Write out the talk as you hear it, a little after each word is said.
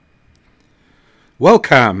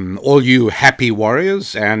Welcome, all you happy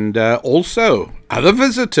warriors, and also other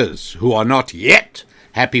visitors who are not yet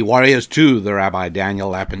happy warriors, to the Rabbi Daniel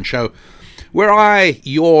Lapin Show, where I,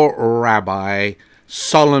 your rabbi,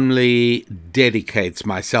 solemnly dedicates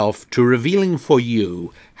myself to revealing for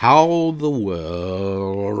you how the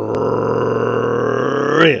world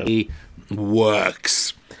really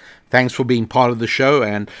works. Thanks for being part of the show,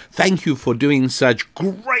 and thank you for doing such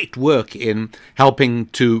great work in helping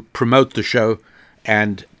to promote the show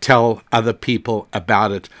and tell other people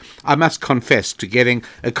about it. I must confess to getting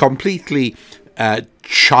a completely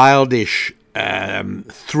childish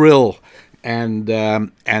thrill and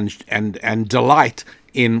delight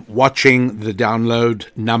in watching the download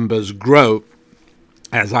numbers grow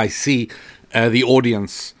as I see the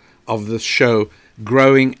audience of this show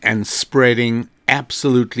growing and spreading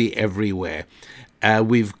absolutely everywhere.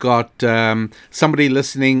 We've got somebody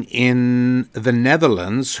listening in the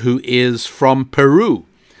Netherlands who is from Peru,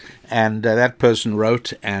 and that person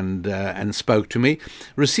wrote and spoke to me.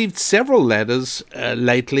 Received several letters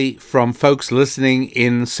lately from folks listening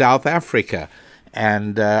in South Africa,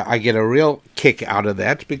 and I get a real kick out of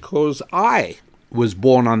that because I was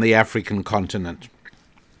born on the African continent,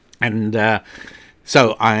 and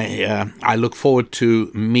so I look forward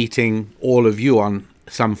to meeting all of you on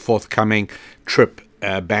some forthcoming trip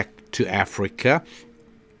back to Africa.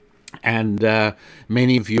 And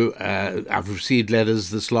many of you, I've received letters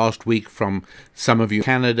this last week from some of you in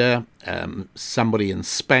Canada, somebody in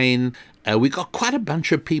Spain. We got quite a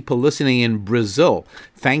bunch of people listening in Brazil.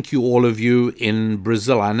 Thank you, all of you in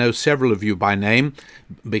Brazil. I know several of you by name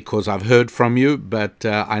because I've heard from you, but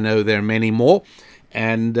I know there are many more.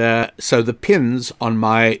 And so the pins on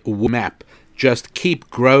my map just keep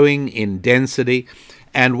growing in density.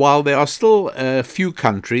 And while there are still a few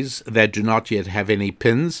countries that do not yet have any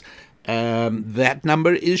pins, that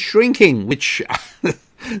number is shrinking, which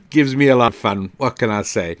gives me a lot of fun. What can I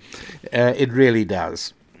say? It really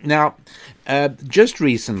does. Now, just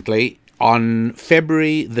recently, on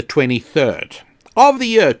February the 23rd of the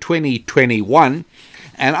year 2021,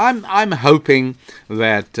 and I'm hoping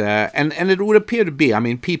that, and it would appear to be, I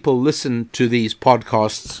mean, people listen to these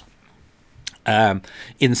podcasts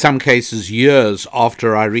in some cases years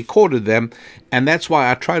after I recorded them, and that's why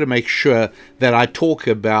I try to make sure that I talk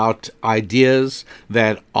about ideas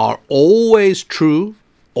that are always true,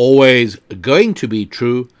 always going to be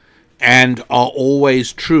true, and are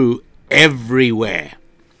always true everywhere.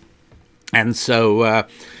 And so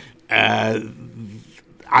I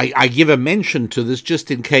give a mention to this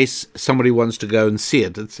just in case somebody wants to go and see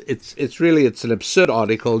it. It's an absurd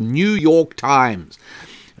article, New York Times.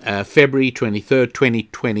 February 23rd,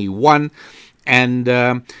 2021,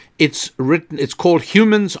 and it's called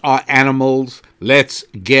Humans Are Animals, Let's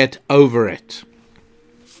Get Over It.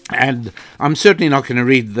 And I'm certainly not going to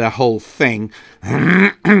read the whole thing,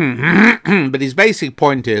 but his basic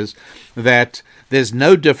point is that there's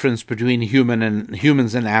no difference between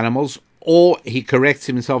humans and animals, or he corrects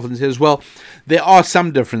himself and says, well, there are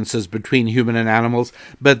some differences between human and animals,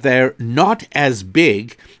 but they're not as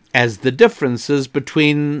big as the differences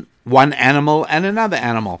between one animal and another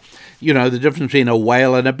animal. You know, the difference between a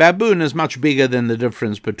whale and a baboon is much bigger than the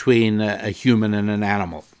difference between a human and an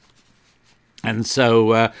animal. And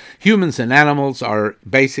so humans and animals are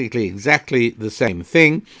basically exactly the same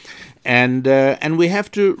thing. And we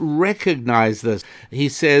have to recognize this. He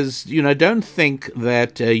says, don't think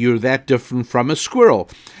that you're that different from a squirrel.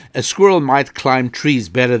 A squirrel might climb trees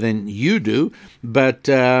better than you do, but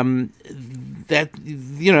there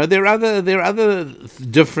are other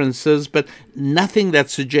differences, but nothing that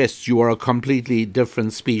suggests you are a completely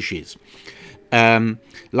different species.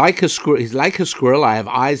 Like a squirrel, I have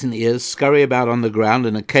eyes and ears, scurry about on the ground,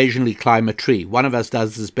 and occasionally climb a tree. One of us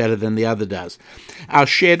does this better than the other does. Our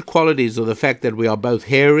shared qualities are the fact that we are both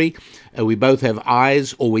hairy, we both have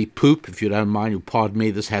eyes, or we poop. If you don't mind, you pardon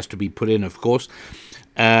me, this has to be put in, of course.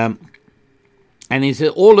 And he said,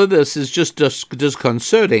 all of this is just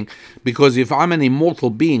disconcerting, because if I'm an immortal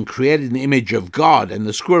being created in the image of God, and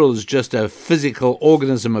the squirrel is just a physical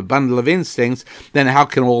organism, a bundle of instincts, then how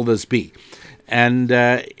can all this be? And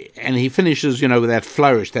he finishes, with that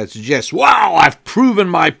flourish that suggests, wow, I've proven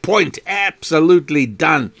my point, absolutely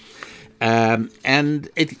done. And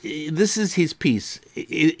this is his piece.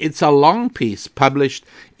 It's a long piece published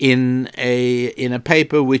in a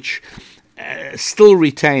paper which still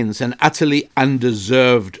retains an utterly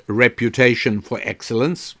undeserved reputation for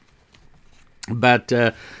excellence, but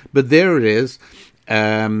there it is.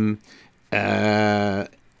 And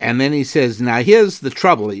then he says, now here's the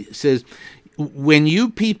trouble. He says, when you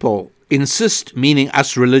people insist, meaning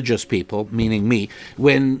us religious people, meaning me,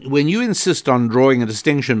 when you insist on drawing a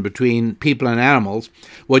distinction between people and animals,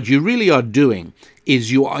 what you really are doing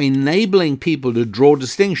is you are enabling people to draw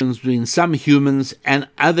distinctions between some humans and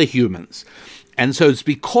other humans. And so it's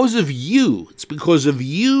because of you,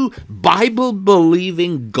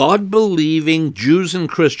 Bible-believing, God-believing Jews and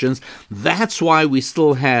Christians, that's why we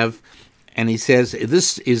still have, and he says,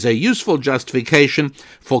 this is a useful justification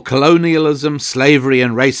for colonialism, slavery,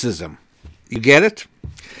 and racism. You get it?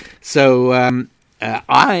 So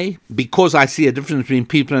because I see a difference between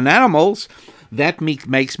people and animals, that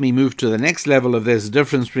makes me move to the next level of there's a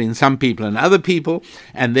difference between some people and other people,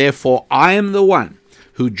 and therefore I am the one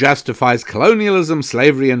who justifies colonialism,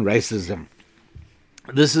 slavery, and racism.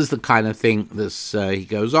 This is the kind of thing he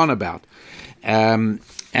goes on about. I'm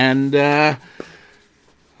not,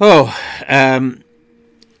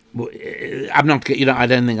 I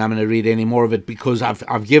don't think I'm going to read any more of it because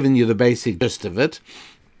I've given you the basic gist of it.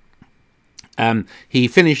 He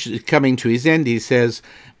finished, coming to his end, he says,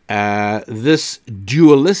 this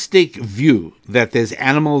dualistic view that there's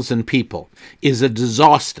animals and people is a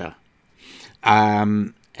disaster.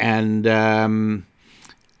 And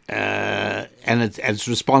it's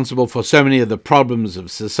responsible for so many of the problems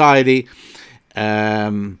of society.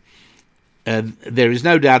 There is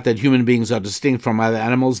no doubt that human beings are distinct from other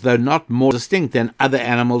animals, though not more distinct than other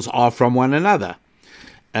animals are from one another.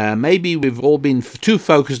 Maybe we've all been too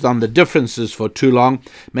focused on the differences for too long.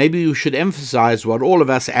 Maybe we should emphasize what all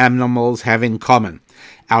of us animals have in common.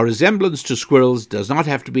 Our resemblance to squirrels does not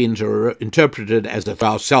have to be interpreted as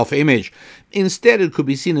our self-image. Instead, it could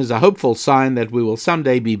be seen as a hopeful sign that we will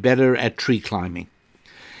someday be better at tree climbing.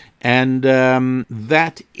 And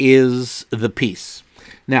that is the piece.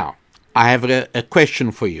 Now, I have a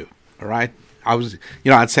question for you, all right?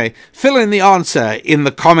 I'd say, fill in the answer in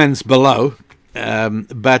the comments below,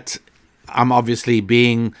 but I'm obviously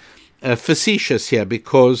being facetious here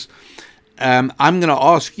because I'm going to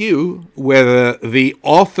ask you whether the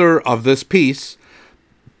author of this piece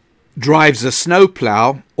drives a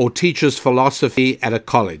snowplow or teaches philosophy at a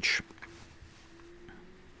college.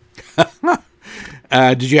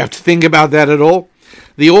 Did you have to think about that at all?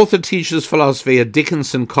 The author teaches philosophy at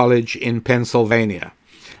Dickinson College in Pennsylvania.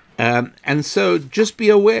 And so just be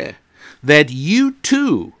aware that you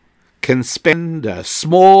too can spend a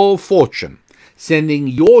small fortune sending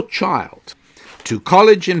your child to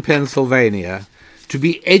college in Pennsylvania to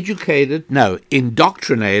be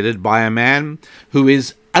indoctrinated by a man who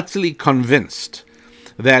is utterly convinced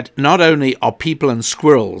that not only are people and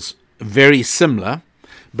squirrels very similar,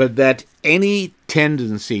 but that any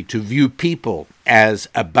tendency to view people as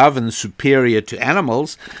above and superior to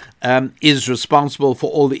animals is responsible for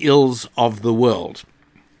all the ills of the world.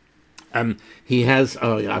 He has,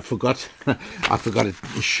 I forgot to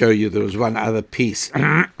show you, there was one other piece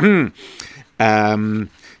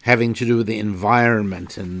having to do with the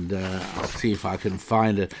environment, and I'll see if I can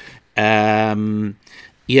find it.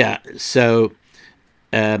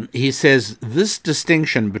 He says, this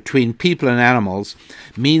distinction between people and animals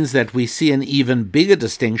means that we see an even bigger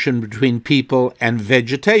distinction between people and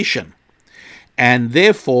vegetation. And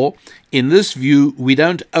therefore, in this view, we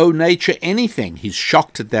don't owe nature anything. He's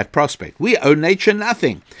shocked at that prospect. We owe nature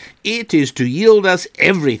nothing. It is to yield us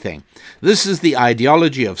everything. This is the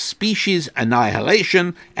ideology of species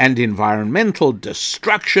annihilation and environmental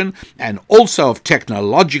destruction, and also of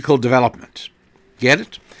technological development. Get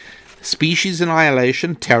it? Species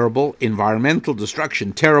annihilation, terrible. Environmental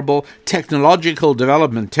destruction, terrible. Technological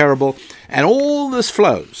development, terrible. And all this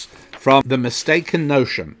flows from the mistaken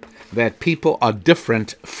notion that people are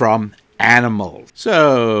different from animals.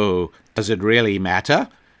 So, does it really matter?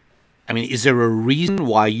 I mean, is there a reason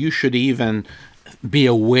why you should even be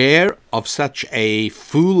aware of such a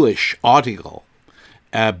foolish article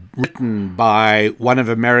written by one of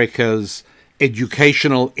America's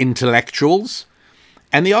educational intellectuals?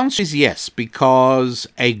 And the answer is yes, because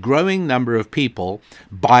a growing number of people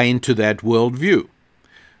buy into that worldview.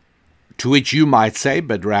 To which you might say,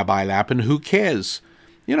 but Rabbi Lapin, who cares?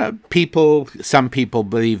 You know, some people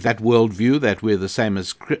believe that worldview, that we're the same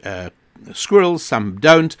as squirrels, some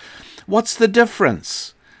don't. What's the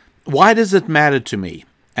difference? Why does it matter to me?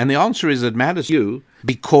 And the answer is it matters to you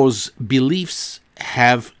because beliefs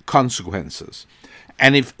have consequences.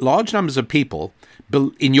 And if large numbers of people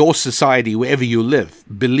in your society, wherever you live,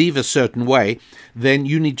 believe a certain way, then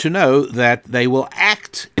you need to know that they will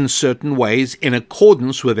act in certain ways in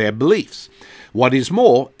accordance with their beliefs. What is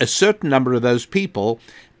more, a certain number of those people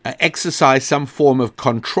exercise some form of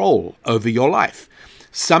control over your life.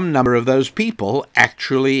 Some number of those people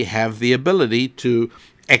actually have the ability to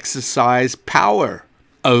exercise power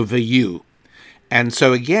over you. And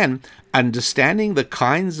so again, understanding the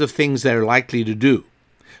kinds of things they're likely to do,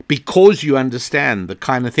 because you understand the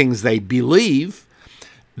kind of things they believe,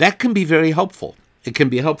 that can be very helpful. It can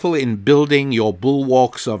be helpful in building your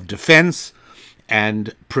bulwarks of defense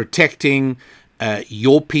and protecting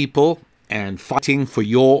your people and fighting for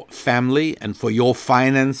your family and for your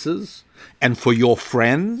finances and for your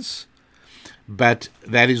friends. But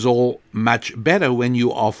that is all much better when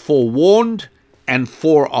you are forewarned and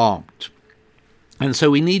forearmed. And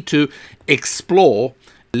so we need to explore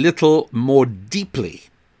a little more deeply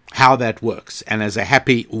how that works. And as a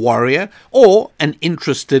happy warrior or an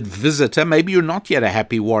interested visitor, maybe you're not yet a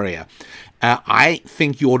happy warrior, I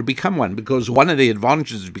think you ought to become one, because one of the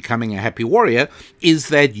advantages of becoming a happy warrior is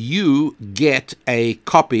that you get a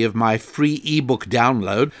copy of my free ebook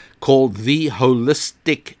download called The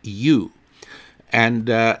Holistic You. And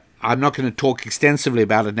I'm not going to talk extensively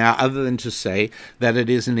about it now, other than to say that it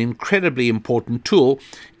is an incredibly important tool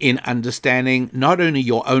in understanding not only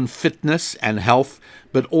your own fitness and health,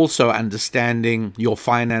 but also understanding your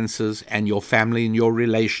finances and your family and your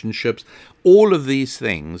relationships. All of these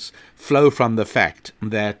things flow from the fact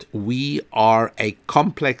that we are a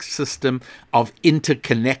complex system of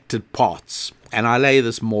interconnected parts. And I lay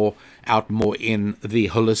this out more in The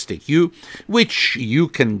Holistic You, which you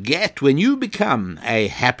can get when you become a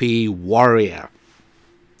happy warrior.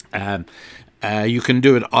 You can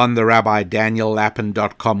do it on the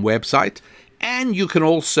RabbiDanielLapin.com website, and you can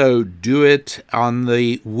also do it on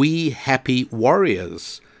the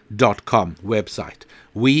WeHappyWarriors.com website.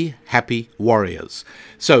 We Happy Warriors.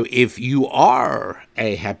 So if you are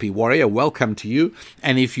a happy warrior, welcome to you.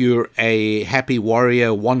 And if you're a happy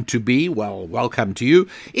warrior want to be, well, welcome to you.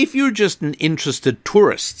 If you're just an interested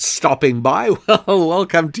tourist stopping by, well,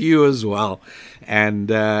 welcome to you as well.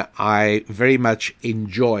 And I very much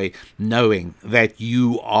enjoy knowing that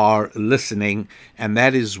you are listening, and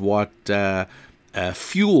that is what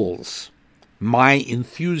fuels my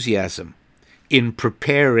enthusiasm in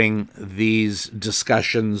preparing these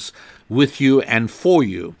discussions with you and for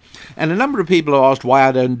you. And a number of people have asked why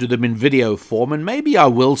I don't do them in video form, and maybe I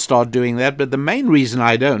will start doing that, but the main reason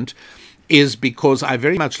I don't is because I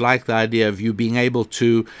very much like the idea of you being able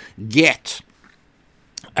to get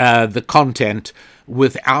the content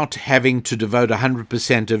without having to devote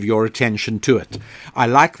 100% of your attention to it. I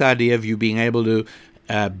like the idea of you being able to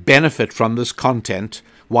benefit from this content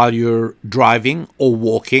while you're driving or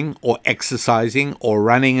walking or exercising or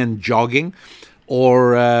running and jogging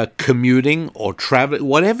or commuting or traveling,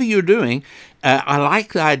 whatever you're doing. I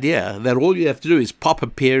like the idea that all you have to do is pop a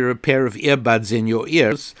pair of earbuds in your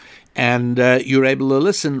ears, and you're able to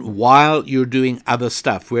listen while you're doing other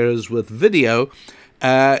stuff. Whereas with video,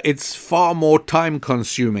 it's far more time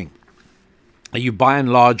consuming. You by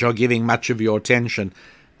and large are giving much of your attention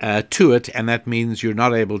to it, and that means you're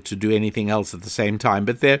not able to do anything else at the same time.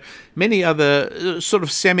 But there are many other sort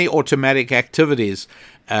of semi-automatic activities,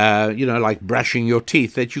 like brushing your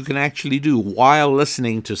teeth, that you can actually do while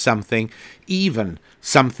listening to something, even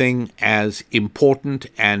something as important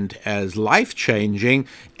and as life-changing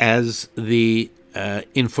as the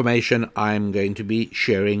information I'm going to be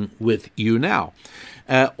sharing with you now.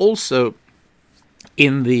 Also,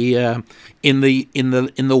 in the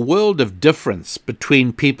world of difference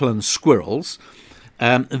between people and squirrels,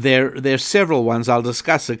 there are several ones. I'll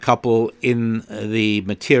discuss a couple in the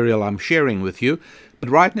material I'm sharing with you, but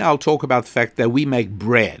right now I'll talk about the fact that we make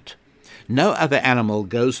bread. No other animal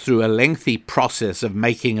goes through a lengthy process of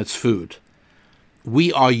making its food.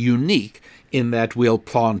 We are unique in that we'll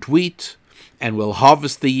plant wheat, and we'll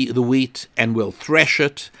harvest the wheat, and we'll thresh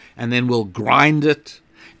it, and then we'll grind it,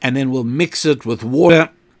 and then we'll mix it with water,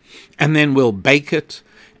 and then we'll bake it.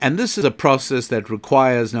 And this is a process that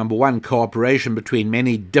requires, number one, cooperation between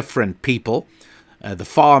many different people, the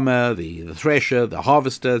farmer, the thresher, the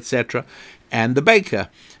harvester, etc., and the baker.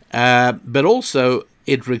 But also,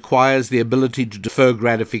 it requires the ability to defer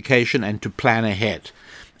gratification and to plan ahead.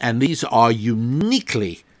 And these are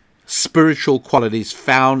uniquely spiritual qualities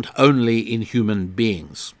found only in human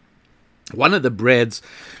beings. One of the breads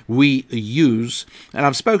we use, and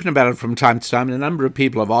I've spoken about it from time to time, and a number of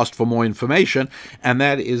people have asked for more information, and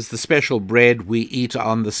that is the special bread we eat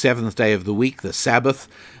on the seventh day of the week, the Sabbath,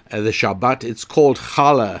 the Shabbat. It's called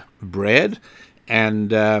challah bread,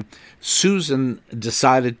 and Susan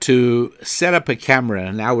decided to set up a camera,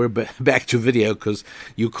 and now we're back to video because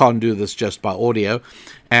you can't do this just by audio,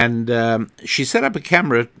 and she set up a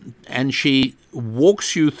camera, and she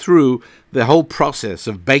walks you through the whole process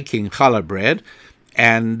of baking challah bread,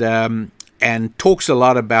 and talks a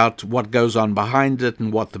lot about what goes on behind it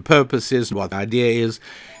and what the purpose is and what the idea is.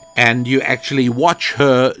 and you actually watch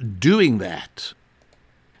her doing that.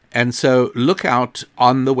 And so look out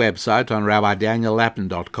on the website on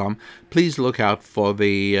RabbiDanielLapin.com. Please look out for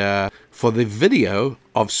the video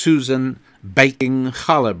of Susan baking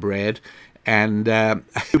challah bread, and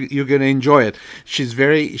you're going to enjoy it. She's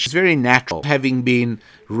very natural, having been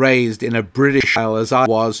raised in a British style as I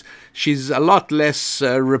was. She's a lot less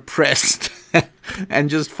repressed and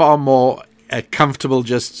just far more comfortable,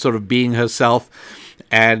 just sort of being herself.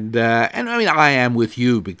 And I mean, I am with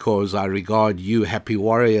you because I regard you Happy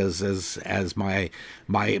Warriors as my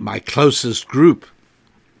closest group.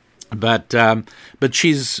 But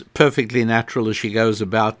she's perfectly natural as she goes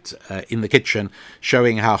about in the kitchen,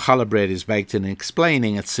 showing how challah bread is baked and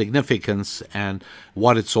explaining its significance and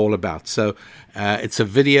what it's all about. So it's a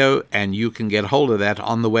video, and you can get hold of that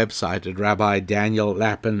on the website at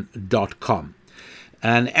RabbiDanielLapin.com.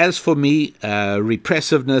 And as for me,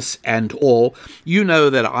 repressiveness and all, you know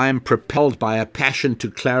that I am propelled by a passion to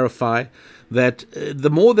clarify that the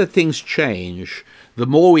more that things change, the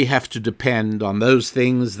more we have to depend on those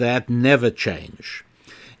things that never change.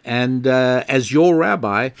 And as your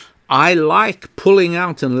rabbi, I like pulling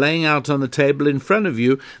out and laying out on the table in front of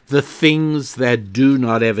you the things that do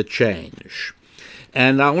not ever change.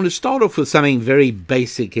 And I want to start off with something very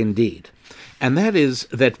basic indeed. And that is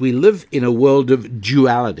that we live in a world of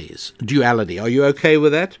dualities. Duality. Are you okay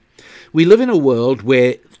with that? We live in a world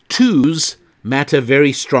where twos matter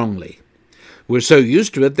very strongly. We're so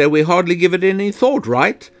used to it that we hardly give it any thought,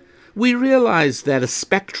 right? We realize that a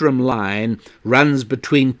spectrum line runs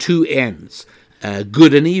between two ends,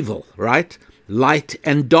 good and evil, right? Light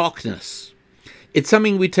and darkness. It's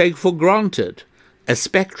something we take for granted. A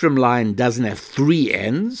spectrum line doesn't have three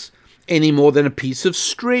ends, any more than a piece of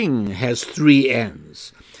string has three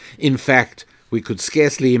ends. In fact, we could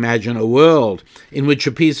scarcely imagine a world in which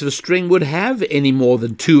a piece of string would have any more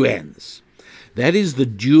than two ends. That is the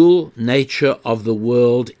dual nature of the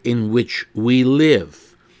world in which we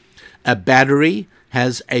live. A battery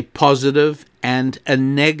has a positive and a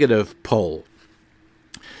negative pole.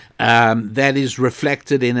 That is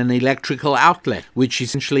reflected in an electrical outlet, which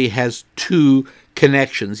essentially has two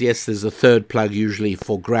connections. Yes, there's a third plug usually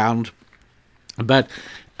for ground. But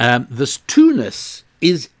this two-ness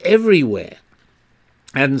is everywhere.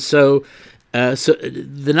 And so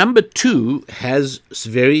the number two has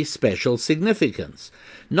very special significance,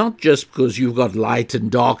 not just because you've got light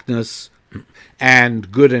and darkness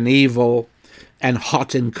and good and evil and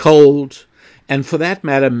hot and cold, and for that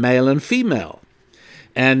matter, male and female.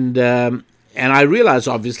 And I realize,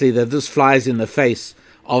 obviously, that this flies in the face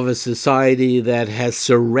of a society that has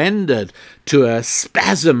surrendered to a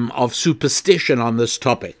spasm of superstition on this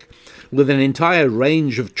topic, with an entire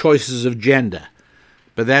range of choices of gender.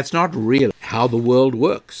 But that's not really how the world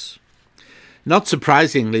works. Not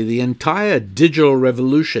surprisingly, the entire digital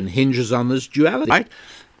revolution hinges on this duality, right?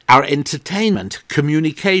 Our entertainment,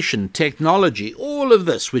 communication, technology, all of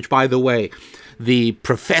this, which, by the way, the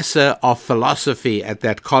professor of philosophy at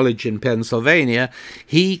that college in Pennsylvania,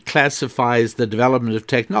 he classifies the development of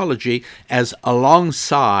technology as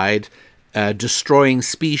alongside destroying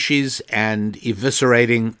species and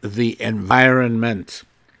eviscerating the environment.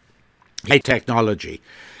 Technology.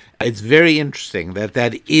 It's very interesting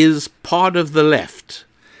that is part of the left,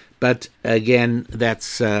 but again,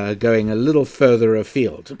 that's going a little further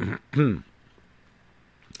afield.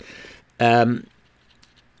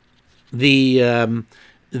 The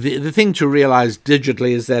thing to realize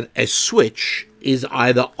digitally is that a switch is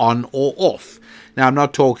either on or off. Now, I'm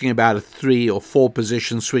not talking about a 3 or 4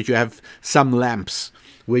 position switch. You have some lamps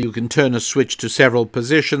where you can turn a switch to several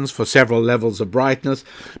positions for several levels of brightness,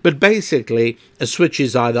 but basically a switch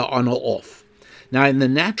is either on or off. Now, in the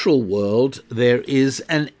natural world, there is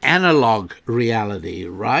an analog reality,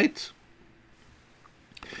 right?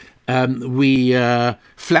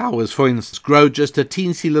 Flowers, for instance, grow just a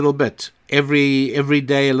teensy little bit every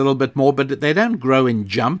day, a little bit more, but they don't grow in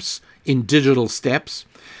jumps, in digital steps.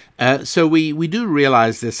 So we do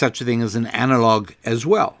realize there's such a thing as an analog as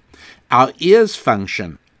well. Our ears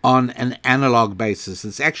function on an analog basis.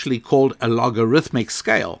 It's actually called a logarithmic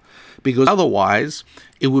scale, because otherwise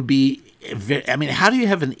it would be how do you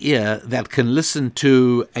have an ear that can listen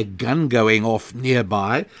to a gun going off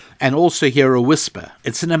nearby and also hear a whisper?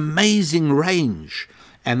 It's an amazing range,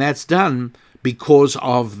 and that's done because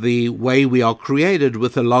of the way we are created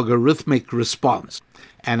with a logarithmic response.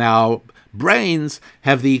 And our brains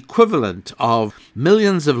have the equivalent of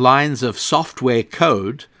millions of lines of software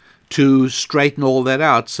code to straighten all that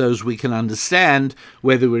out so as we can understand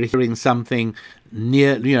whether we're hearing something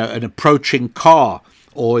near, an approaching car,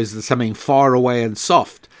 or is there something far away and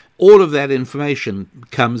soft? All of that information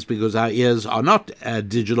comes because our ears are not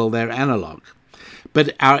digital, they're analog.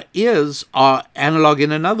 But our ears are analog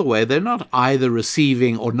in another way. They're not either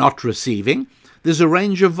receiving or not receiving. There's a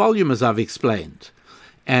range of volume, as I've explained.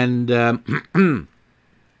 And and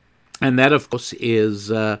that, of course, is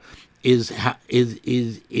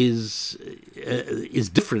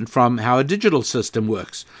different from how a digital system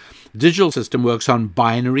works. Digital system works on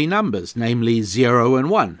binary numbers, namely 0 and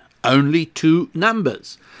 1, only two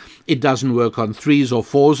numbers. It doesn't work on 3s or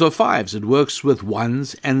 4s or 5s. It works with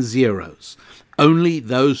 1s and 0s. Only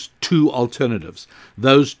those two alternatives,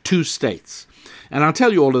 those two states. And I'll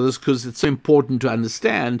tell you all of this because it's so important to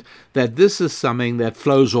understand that this is something that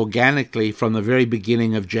flows organically from the very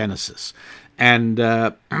beginning of Genesis. And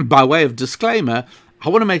by way of disclaimer, I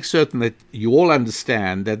want to make certain that you all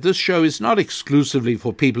understand that this show is not exclusively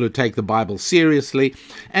for people who take the Bible seriously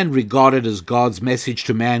and regard it as God's message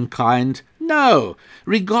to mankind. No,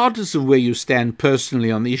 regardless of where you stand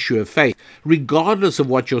personally on the issue of faith, regardless of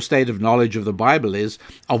what your state of knowledge of the Bible is,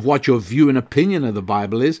 of what your view and opinion of the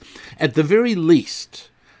Bible is, at the very least,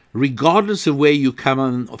 regardless of where you come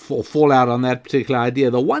on or fall out on that particular idea,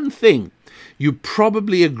 the one thing you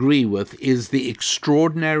probably agree with is the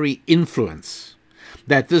extraordinary influence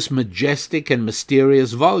that this majestic and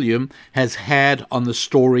mysterious volume has had on the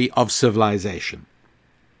story of civilization.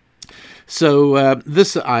 So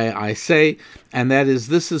this I say, and that is,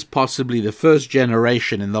 this is possibly the first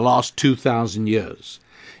generation in the last 2,000 years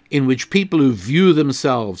in which people who view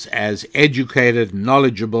themselves as educated,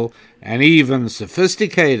 knowledgeable, and even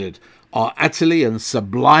sophisticated are utterly and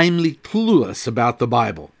sublimely clueless about the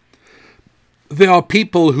Bible. There are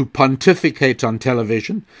people who pontificate on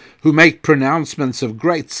television, who make pronouncements of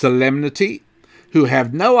great solemnity, who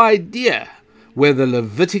have no idea whether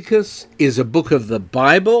Leviticus is a book of the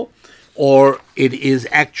Bible or it is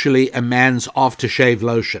actually a man's aftershave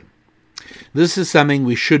lotion. This is something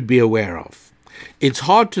we should be aware of. It's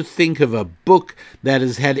hard to think of a book that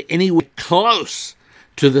has had anywhere close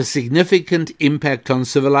to the significant impact on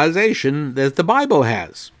civilization that the Bible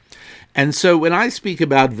has. And so when I speak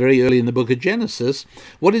about very early in the book of Genesis,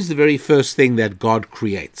 what is the very first thing that God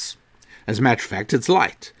creates? As a matter of fact, it's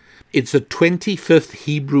light. It's the 25th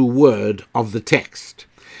Hebrew word of the text.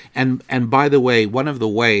 And by the way, one of the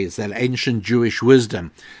ways that ancient Jewish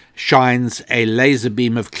wisdom shines a laser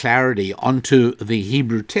beam of clarity onto the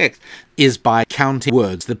Hebrew text is by counting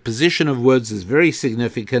words. The position of words is very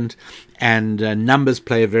significant, and numbers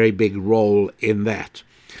play a very big role in that.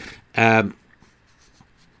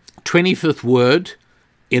 25th word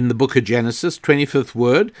in the book of Genesis, 25th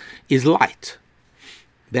word is light.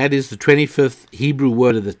 That is the 25th Hebrew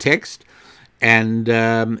word of the text, and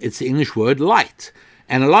it's the English word light.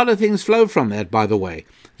 And a lot of things flow from that, by the way.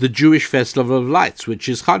 The Jewish Festival of Lights, which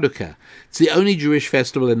is Hanukkah. It's the only Jewish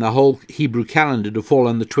festival in the whole Hebrew calendar to fall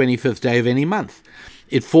on the 25th day of any month.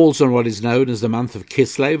 It falls on what is known as the month of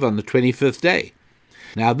Kislev on the 25th day.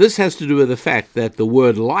 Now, this has to do with the fact that the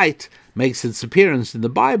word light makes its appearance in the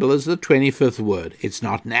Bible as the 25th word. It's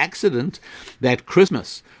not an accident that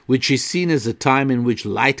Christmas, which is seen as a time in which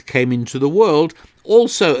light came into the world,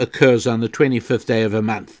 also occurs on the 25th day of a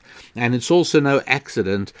month. And it's also no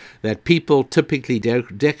accident that people typically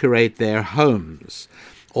decorate their homes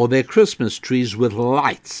or their Christmas trees with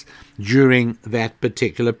lights during that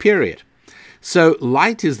particular period. So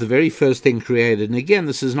light is the very first thing created. And again,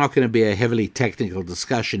 this is not going to be a heavily technical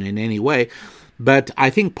discussion in any way, but I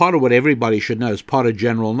think part of what everybody should know is part of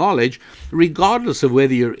general knowledge, regardless of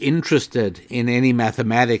whether you're interested in any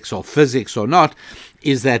mathematics or physics or not,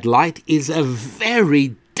 is that light is a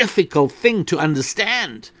very difficult thing to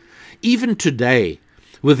understand. Even today,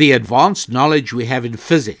 with the advanced knowledge we have in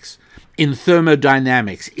physics, in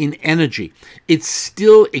thermodynamics, in energy, it's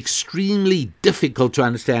still extremely difficult to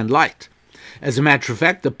understand light. As a matter of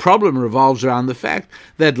fact, the problem revolves around the fact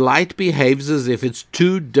that light behaves as if it's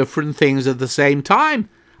two different things at the same time.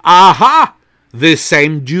 Aha! This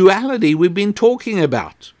same duality we've been talking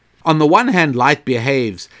about. On the one hand, light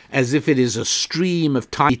behaves as if it is a stream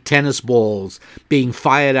of tiny tennis balls being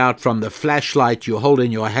fired out from the flashlight you hold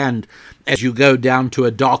in your hand as you go down to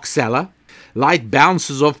a dark cellar. Light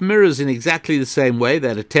bounces off mirrors in exactly the same way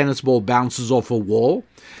that a tennis ball bounces off a wall,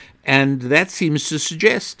 and that seems to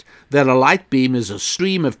suggest that a light beam is a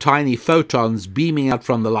stream of tiny photons beaming out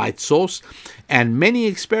from the light source, and many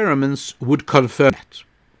experiments would confirm that.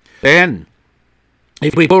 Then,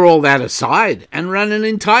 if we put all that aside and run an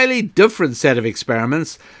entirely different set of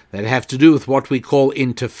experiments that have to do with what we call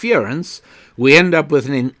interference, we end up with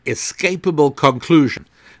an inescapable conclusion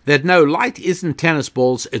that no, light isn't tennis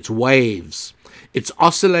balls, it's waves. It's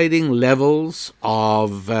oscillating levels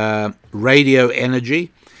of radio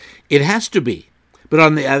energy. It has to be. But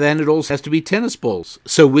on the other hand, it also has to be tennis balls.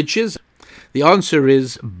 So which is it? The answer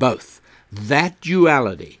is both. That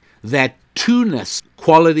duality, that two-ness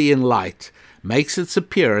quality in light, makes its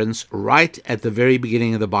appearance right at the very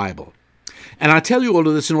beginning of the Bible. And I tell you all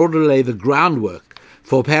of this in order to lay the groundwork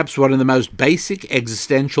for perhaps one of the most basic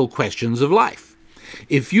existential questions of life.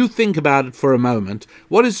 If you think about it for a moment,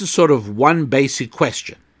 what is the sort of one basic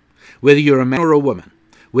question? Whether you're a man or a woman,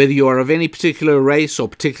 whether you are of any particular race or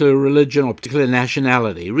particular religion or particular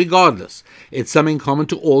nationality, regardless, it's something common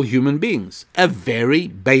to all human beings. A very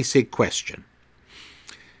basic question.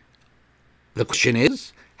 The question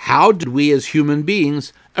is, how did we as human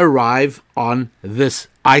beings arrive on this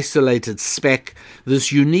isolated speck,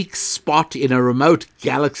 this unique spot in a remote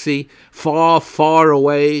galaxy, far, far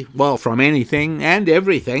away, well, from anything and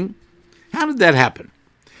everything? How did that happen?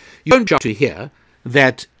 You don't jump to hear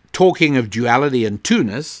that, talking of duality and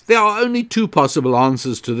two-ness, there are only two possible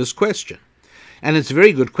answers to this question. And it's a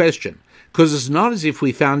very good question, because it's not as if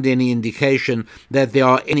we found any indication that there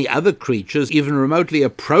are any other creatures even remotely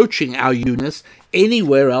approaching our uniqueness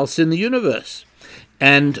anywhere else in the universe.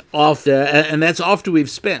 And that's after we've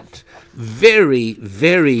spent very,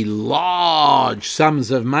 very large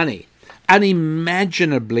sums of money,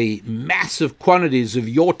 unimaginably massive quantities of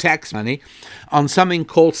your tax money, on something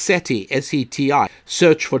called SETI, S-E-T-I,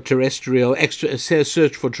 search for extraterrestrial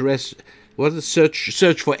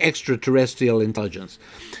intelligence.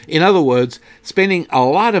 In other words, spending a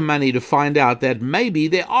lot of money to find out that maybe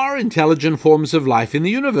there are intelligent forms of life in the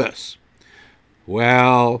universe.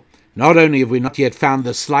 Well, not only have we not yet found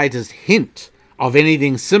the slightest hint of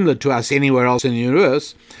anything similar to us anywhere else in the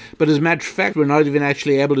universe, but as a matter of fact, we're not even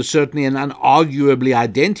actually able to certainly and unarguably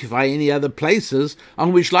identify any other places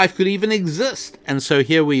on which life could even exist. And so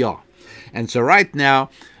here we are. And so right now,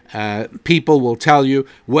 people will tell you,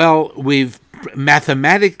 well, we've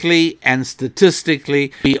mathematically and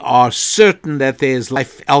statistically, we are certain that there's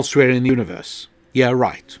life elsewhere in the universe. Yeah,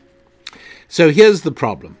 right. So here's the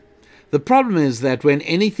problem. The problem is that when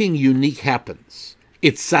anything unique happens,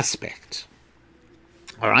 it's suspect.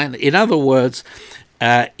 All right. In other words,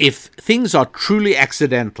 if things are truly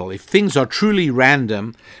accidental, if things are truly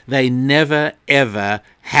random, they never, ever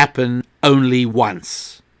happen only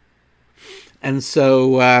once. And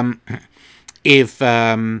so if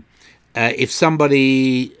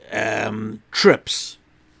somebody trips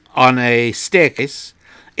on a staircase,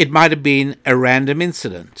 it might have been a random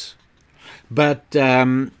incident. But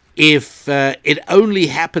if it only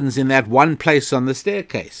happens in that one place on the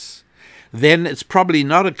staircase, then it's probably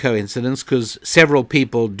not a coincidence because several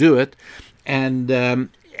people do it. And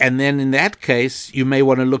then in that case, you may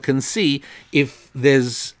want to look and see if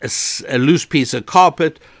there's a loose piece of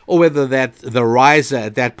carpet, or whether the riser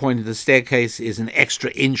at that point of the staircase is an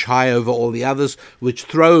extra inch high over all the others, which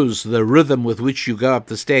throws the rhythm with which you go up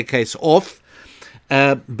the staircase off.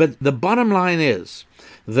 But the bottom line is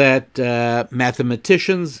that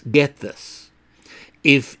mathematicians get this.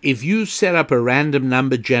 If you set up a random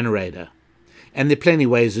number generator, and there are plenty of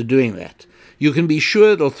ways of doing that, you can be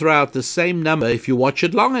sure it'll throw out the same number if you watch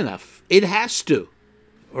it long enough. It has to,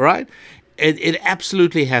 all right? It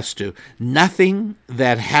absolutely has to. Nothing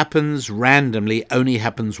that happens randomly only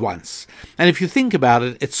happens once. And if you think about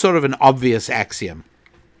it, it's sort of an obvious axiom.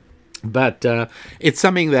 But it's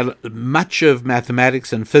something that much of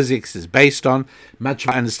mathematics and physics is based on, much of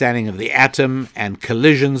our understanding of the atom and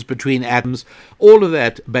collisions between atoms, all of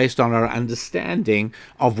that based on our understanding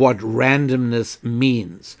of what randomness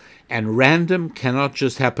means. And random cannot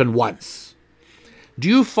just happen once. Do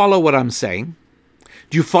you follow what I'm saying?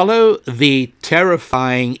 Do you follow the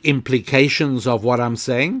terrifying implications of what I'm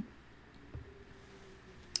saying?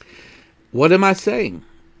 What am I saying?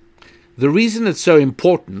 The reason it's so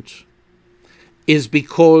important is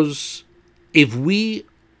because if we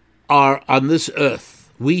are on this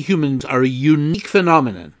earth, we humans are a unique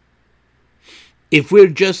phenomenon. If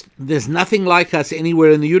there's nothing like us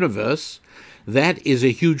anywhere in the universe, that is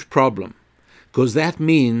a huge problem, because that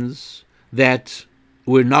means that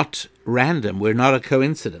we're not random, we're not a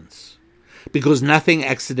coincidence, because nothing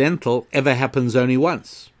accidental ever happens only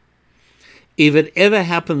once. If it ever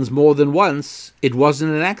happens more than once, it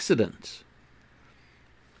wasn't an accident.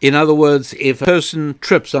 In other words, if a person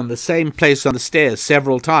trips on the same place on the stairs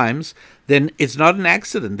several times, then it's not an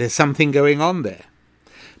accident. There's something going on there.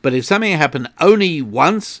 But if something happened only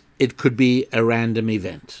once, it could be a random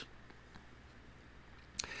event.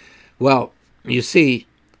 Well, you see,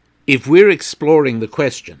 if we're exploring the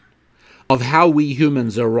question of how we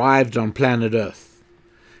humans arrived on planet Earth,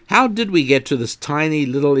 how did we get to this tiny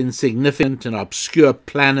little insignificant and obscure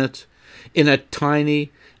planet in a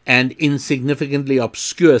tiny and insignificantly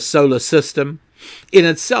obscure solar system, in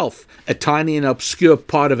itself a tiny and obscure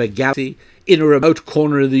part of a galaxy in a remote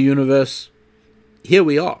corner of the universe. Here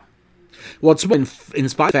we are. What's more, in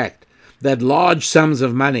spite of the fact that large sums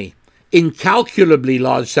of money, incalculably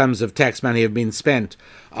large sums of tax money, have been spent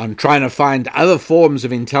on trying to find other forms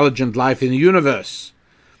of intelligent life in the universe,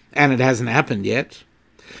 and it hasn't happened yet.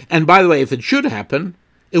 And by the way, if it should happen,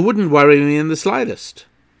 it wouldn't worry me in the slightest.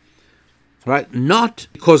 Right? Not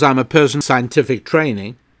because I'm a person with scientific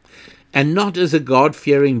training, and not as a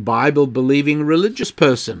God-fearing, Bible-believing religious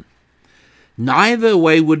person. Neither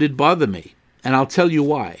way would it bother me, and I'll tell you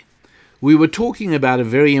why. We were talking about a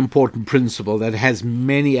very important principle that has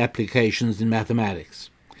many applications in mathematics.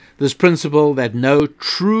 This principle that no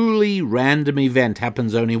truly random event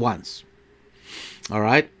happens only once. All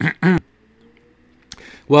right?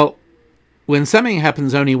 Well, when something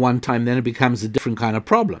happens only one time, then it becomes a different kind of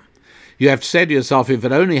problem. You have to say to yourself, if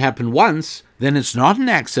it only happened once, then it's not an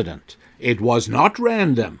accident. It was not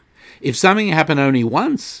random. If something happened only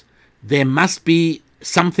once, there must be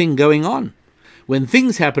something going on. When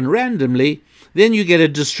things happen randomly, then you get a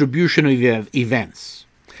distribution of events.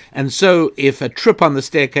 And so if a trip on the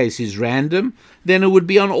staircase is random, then it would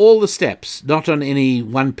be on all the steps, not on any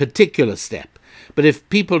one particular step. But if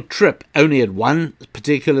people trip only at one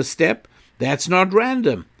particular step, that's not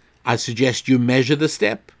random. I suggest you measure the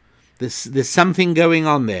step. There's something going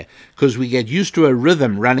on there, because we get used to a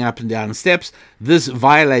rhythm running up and down steps. This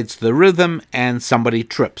violates the rhythm and somebody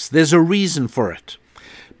trips. There's a reason for it.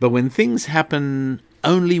 But when things happen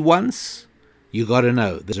only once, you got to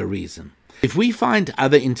know there's a reason. If we find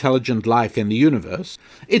other intelligent life in the universe,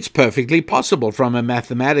 it's perfectly possible from a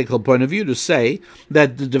mathematical point of view to say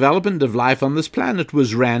that the development of life on this planet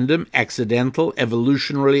was random, accidental,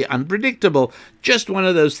 evolutionarily unpredictable, just one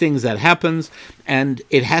of those things that happens, and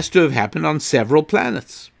it has to have happened on several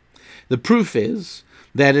planets. The proof is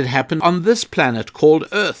that it happened on this planet called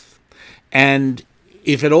Earth, and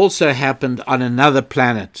if it also happened on another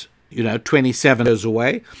planet, 27 years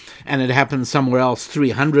away, and it happens somewhere else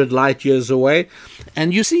 300 light years away,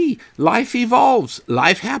 and you see, life evolves,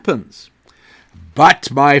 life happens. But,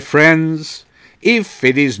 my friends, if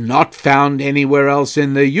it is not found anywhere else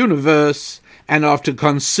in the universe, and after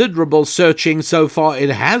considerable searching so far it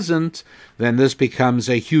hasn't, then this becomes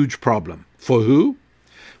a huge problem. For who?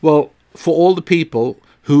 Well, for all the people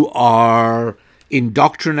who are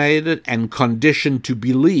indoctrinated and conditioned to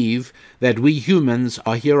believe that we humans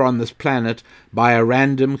are here on this planet by a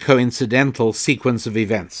random, coincidental sequence of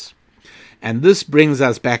events. And this brings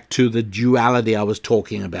us back to the duality I was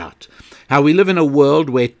talking about. How we live in a world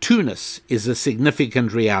where two-ness is a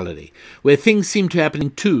significant reality, where things seem to happen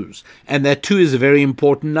in twos, and that two is a very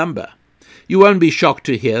important number. You won't be shocked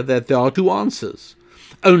to hear that there are two answers.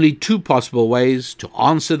 Only two possible ways to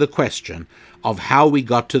answer the question of how we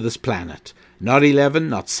got to this planet. Not 11,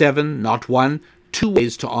 not 7, not 1, two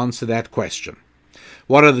ways to answer that question.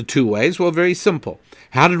 What are the two ways? Well, very simple.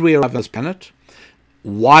 How did we arrive on this planet?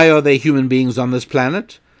 Why are there human beings on this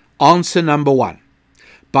planet? Answer number 1.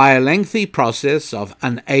 By a lengthy process of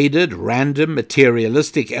unaided, random,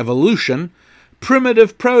 materialistic evolution,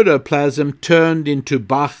 primitive protoplasm turned into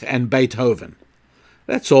Bach and Beethoven.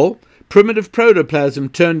 That's all. Primitive protoplasm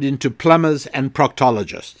turned into plumbers and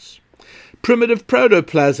proctologists. Primitive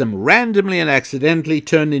protoplasm randomly and accidentally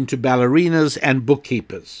turned into ballerinas and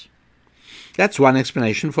bookkeepers. That's one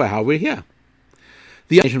explanation for how we're here.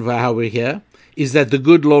 The explanation for how we're here is that the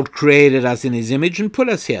good Lord created us in his image and put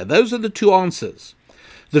us here. Those are the two answers.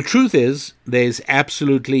 The truth is, there's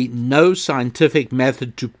absolutely no scientific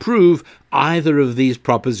method to prove either of these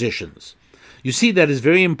propositions. You see, that is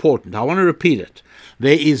very important. I want to repeat it.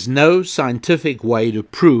 There is no scientific way to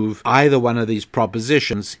prove either one of these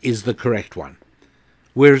propositions is the correct one.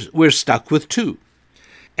 We're stuck with two.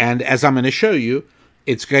 And as I'm going to show you,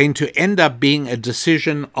 it's going to end up being a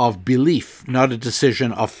decision of belief, not a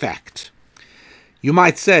decision of fact. You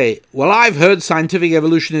might say, well, I've heard scientific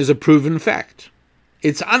evolution is a proven fact.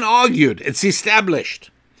 It's unargued. It's established.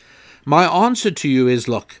 My answer to you is,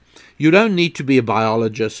 look, you don't need to be a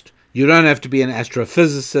biologist. You don't have to be an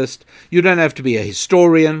astrophysicist. You don't have to be a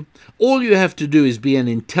historian. All you have to do is be an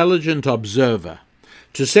intelligent observer,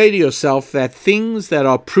 to say to yourself that things that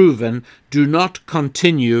are proven do not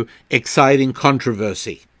continue exciting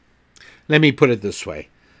controversy. Let me put it this way.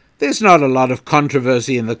 There's not a lot of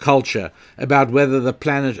controversy in the culture about whether the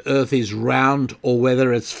planet Earth is round or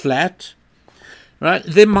whether it's flat. Right?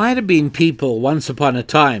 There might have been people once upon a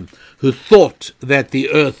time who thought that the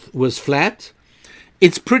Earth was flat.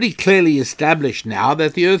 It's pretty clearly established now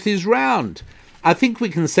that the Earth is round. I think we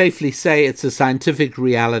can safely say it's a scientific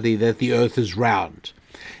reality that the Earth is round.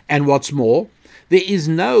 And what's more, there is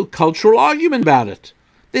no cultural argument about it.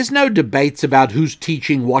 There's no debates about who's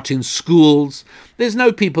teaching what in schools. There's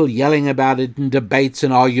no people yelling about it in debates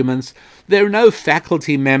and arguments. There are no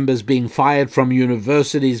faculty members being fired from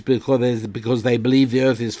universities because they believe the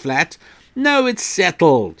earth is flat. No, it's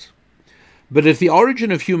settled. But if the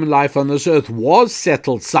origin of human life on this earth was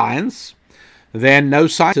settled science, then no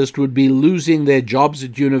scientist would be losing their jobs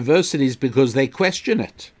at universities because they question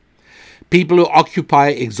it. People who occupy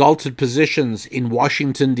exalted positions in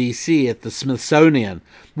Washington, D.C. at the Smithsonian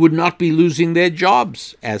would not be losing their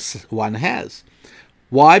jobs, as one has.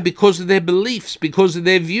 Why? Because of their beliefs, because of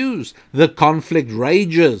their views. The conflict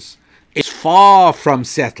rages. It's far from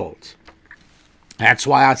settled. That's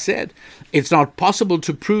why I said it's not possible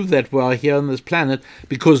to prove that we are here on this planet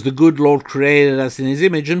because the good Lord created us in his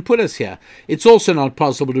image and put us here. It's also not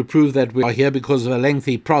possible to prove that we are here because of a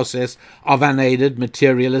lengthy process of unaided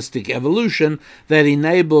materialistic evolution that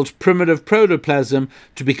enabled primitive protoplasm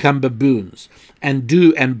to become baboons and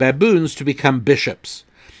baboons to become bishops.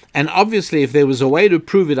 And obviously, if there was a way to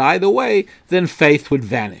prove it either way, then faith would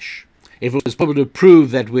vanish. If it was possible to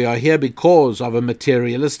prove that we are here because of a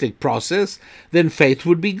materialistic process, then faith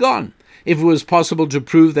would be gone. If it was possible to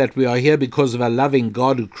prove that we are here because of a loving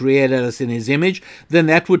God who created us in his image, then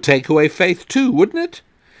that would take away faith too, wouldn't it?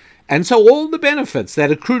 And so all the benefits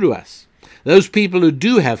that accrue to us, those people who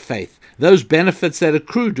do have faith, those benefits that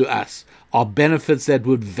accrue to us are benefits that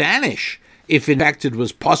would vanish if in fact it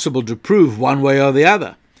was possible to prove one way or the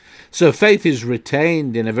other. So faith is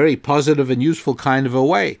retained in a very positive and useful kind of a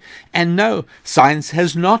way. And no, science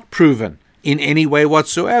has not proven in any way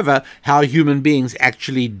whatsoever how human beings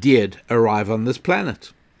actually did arrive on this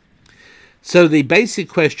planet. So the basic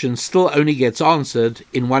question still only gets answered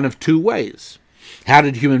in one of two ways. How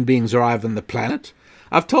did human beings arrive on the planet?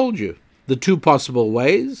 I've told you. The two possible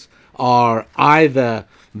ways are either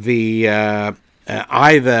the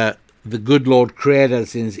good Lord created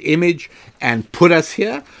us in his image and put us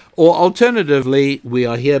here, or alternatively, we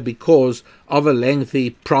are here because of a lengthy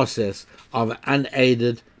process of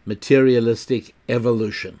unaided materialistic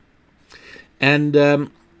evolution. And,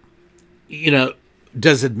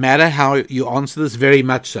 does it matter how you answer this? Very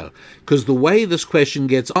much so. Because the way this question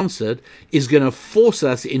gets answered is going to force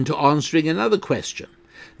us into answering another question.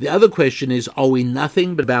 The other question is, are we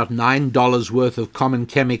nothing but about $9 worth of common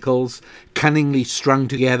chemicals cunningly strung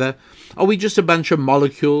together? Are we just a bunch of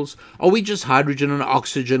molecules? Are we just hydrogen and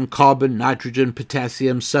oxygen, carbon, nitrogen,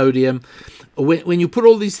 potassium, sodium? When you put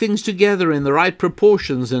all these things together in the right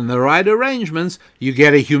proportions and the right arrangements, you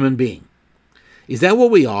get a human being. Is that what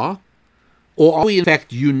we are? Or are we in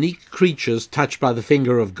fact unique creatures touched by the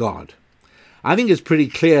finger of God? I think it's pretty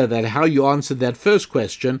clear that how you answered that first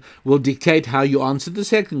question will dictate how you answered the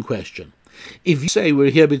second question. If you say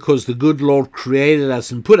we're here because the good Lord created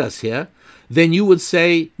us and put us here, then you would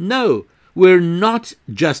say, no, we're not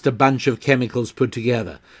just a bunch of chemicals put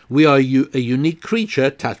together. We are a unique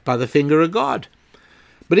creature touched by the finger of God.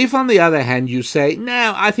 But if, on the other hand, you say,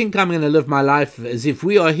 no, I think I'm going to live my life as if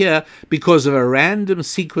we are here because of a random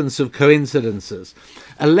sequence of coincidences,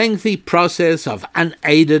 a lengthy process of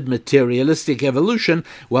unaided materialistic evolution,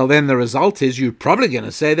 well, then the result is you're probably going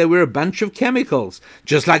to say that we're a bunch of chemicals,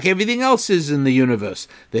 just like everything else is in the universe.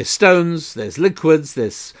 There's stones, there's liquids,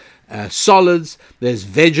 there's solids, there's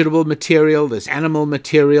vegetable material, there's animal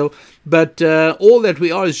material, but all that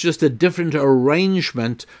we are is just a different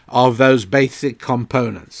arrangement of those basic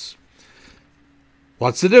components.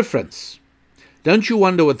 What's the difference? Don't you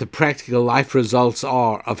wonder what the practical life results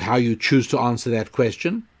are of how you choose to answer that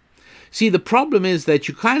question? See, the problem is that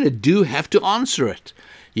you kind of do have to answer it.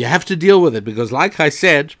 You have to deal with it because, like I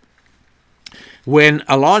said, when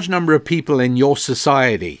a large number of people in your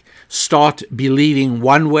society start believing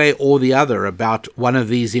one way or the other about one of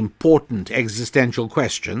these important existential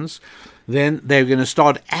questions, then they're going to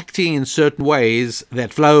start acting in certain ways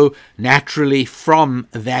that flow naturally from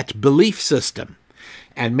that belief system.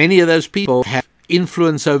 And many of those people have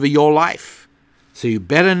influence over your life. So you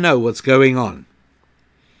better know what's going on.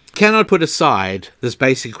 Cannot put aside this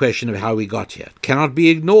basic question of how we got here. It cannot be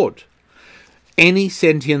ignored. Any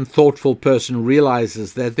sentient, thoughtful person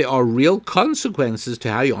realizes that there are real consequences to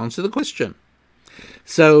how you answer the question.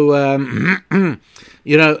 So, in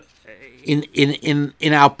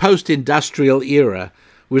our post-industrial era,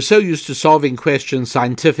 we're so used to solving questions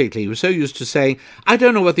scientifically. We're so used to saying, I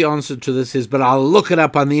don't know what the answer to this is, but I'll look it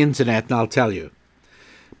up on the internet and I'll tell you.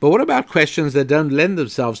 But what about questions that don't lend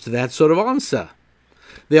themselves to that sort of answer?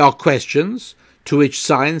 There are questions to which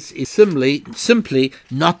science is simply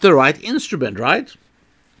not the right instrument, right?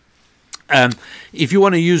 If you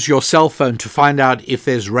want to use your cell phone to find out if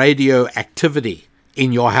there's radioactivity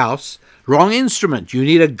in your house, wrong instrument. You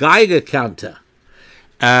need a Geiger counter.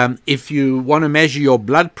 If you want to measure your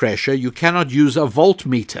blood pressure, you cannot use a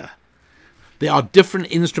voltmeter. There are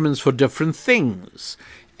different instruments for different things.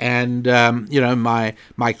 And,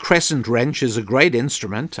 my crescent wrench is a great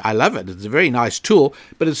instrument. I love it. It's a very nice tool,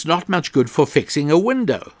 but it's not much good for fixing a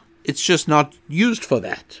window. It's just not used for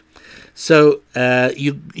that. So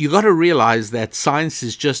you got to realize that science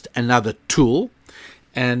is just another tool,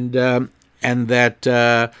 and that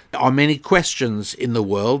there are many questions in the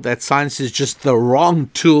world that science is just the wrong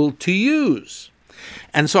tool to use.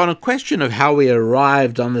 And so on a question of how we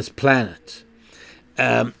arrived on this planet,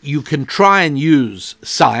 you can try and use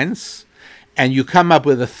science, and you come up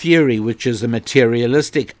with a theory which is a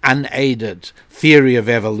materialistic, unaided theory of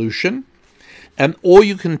evolution, or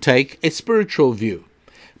you can take a spiritual view.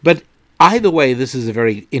 But either way, this is a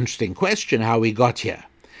very interesting question, how we got here.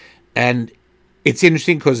 And it's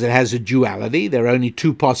interesting because it has a duality. There are only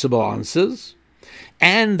two possible answers,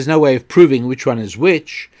 and there's no way of proving which one is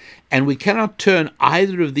which, and we cannot turn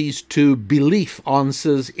either of these two belief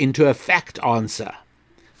answers into a fact answer.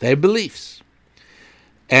 They're beliefs.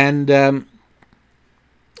 And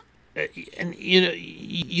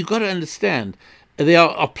you got to understand, there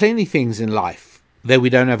are plenty of things in life that we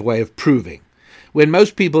don't have a way of proving. When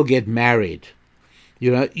most people get married,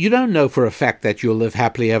 you don't know for a fact that you'll live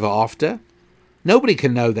happily ever after. Nobody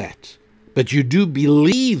can know that. But you do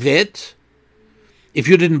believe it. If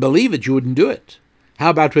you didn't believe it, you wouldn't do it. How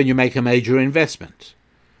about when you make a major investment?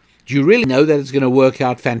 Do you really know that it's going to work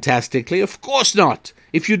out fantastically? Of course not.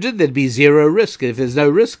 If you did, there'd be zero risk. If there's no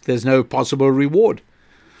risk, there's no possible reward.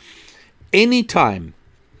 Any time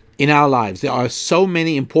in our lives, there are so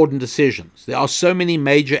many important decisions. There are so many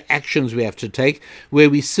major actions we have to take where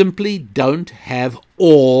we simply don't have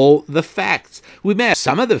all the facts. We may have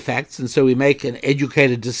some of the facts, and so we make an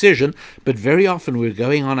educated decision, but very often we're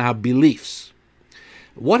going on our beliefs.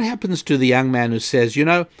 What happens to the young man who says,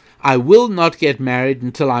 I will not get married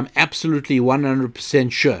until I'm absolutely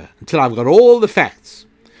 100% sure, until I've got all the facts?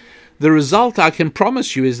 The result, I can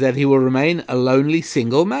promise you, is that he will remain a lonely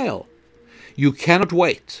single male. You cannot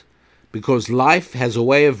wait, because life has a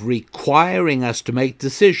way of requiring us to make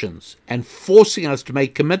decisions and forcing us to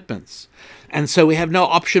make commitments. And so we have no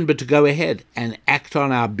option but to go ahead and act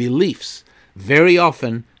on our beliefs, very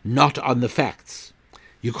often not on the facts.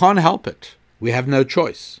 You can't help it. We have no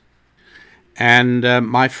choice. And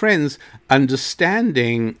my friends,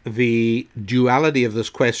 understanding the duality of this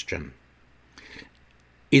question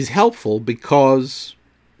is helpful because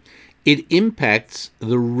it impacts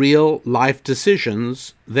the real life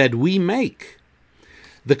decisions that we make.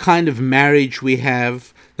 The kind of marriage we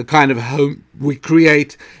have, the kind of home we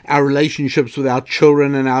create, our relationships with our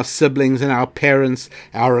children and our siblings and our parents,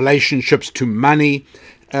 our relationships to money,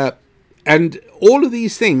 and all of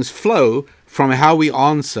these things flow from how we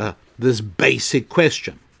answer this basic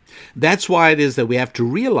question. That's why it is that we have to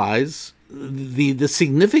realize the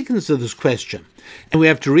significance of this question. And we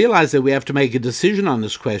have to realize that we have to make a decision on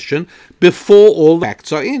this question before all the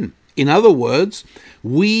facts are in. In other words,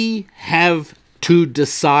 we have to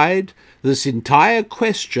decide this entire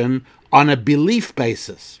question on a belief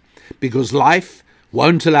basis, because life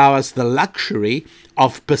won't allow us the luxury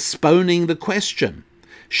of postponing the question,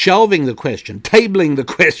 shelving the question, tabling the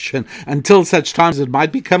question until such time as it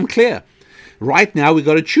might become clear. Right now, we've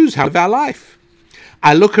got to choose how to live our life.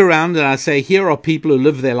 I look around and I say, here are people who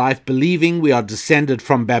live their life believing we are descended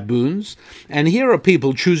from baboons, and here are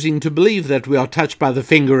people choosing to believe that we are touched by the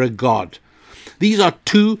finger of God. These are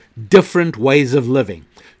two different ways of living,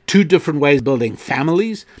 two different ways of building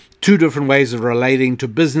families, two different ways of relating to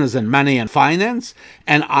business and money and finance,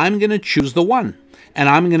 and I'm going to choose the one, and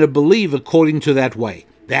I'm going to believe according to that way.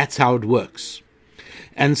 That's how it works.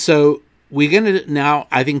 And so we're going to now,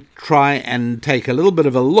 I think, try and take a little bit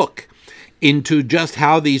of a look into just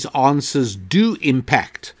how these answers do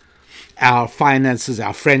impact our finances,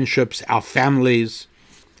 our friendships, our families,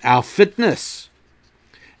 our fitness.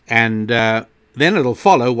 And then it'll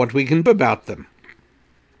follow what we can do about them.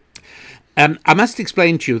 I must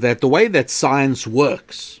explain to you that the way that science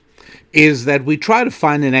works is that we try to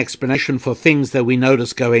find an explanation for things that we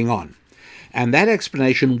notice going on. And that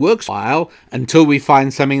explanation works a while until we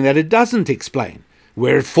find something that it doesn't explain,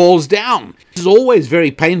 where it falls down. This is always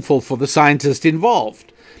very painful for the scientist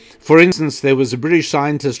involved. For instance, there was a British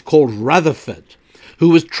scientist called Rutherford who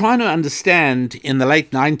was trying to understand in the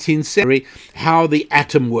late 19th century how the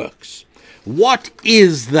atom works. What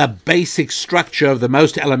is the basic structure of the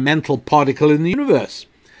most elemental particle in the universe?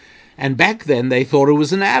 And back then they thought it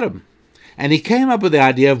was an atom. And he came up with the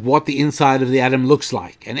idea of what the inside of the atom looks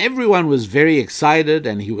like. And everyone was very excited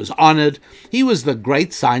and he was honored. He was the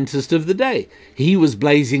great scientist of the day. He was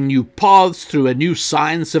blazing new paths through a new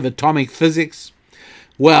science of atomic physics.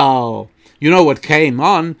 Well, you know what came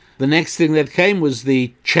on? The next thing that came was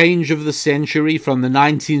the change of the century from the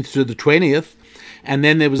 19th to the 20th. And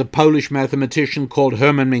then there was a Polish mathematician called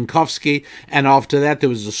Hermann Minkowski, and after that there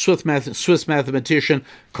was a Swiss mathematician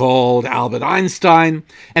called Albert Einstein,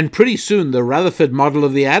 and pretty soon the Rutherford model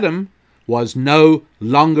of the atom was no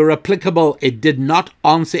longer applicable. It did not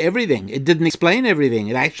answer everything. It didn't explain everything.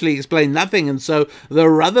 It actually explained nothing, and so the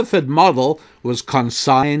Rutherford model was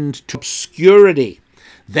consigned to obscurity.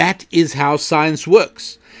 That is how science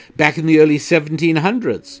works. Back in the early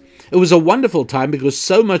 1700s, it was a wonderful time because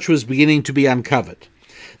so much was beginning to be uncovered.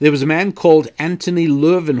 There was a man called Antony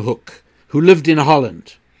Leeuwenhoek who lived in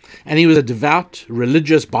Holland, and he was a devout,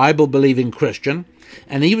 religious, Bible-believing Christian,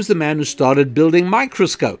 and he was the man who started building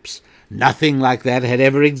microscopes. Nothing like that had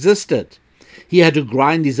ever existed. He had to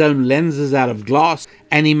grind his own lenses out of glass,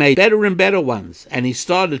 and he made better and better ones, and he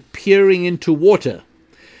started peering into water.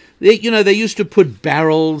 They used to put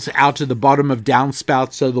barrels out at the bottom of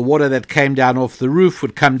downspouts so the water that came down off the roof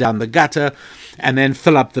would come down the gutter and then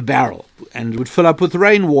fill up the barrel, and it would fill up with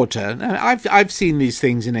rainwater. I've seen these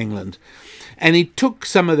things in England. And he took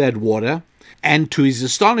some of that water, and to his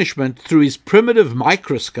astonishment, through his primitive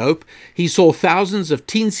microscope, he saw thousands of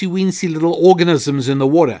teensy-weensy little organisms in the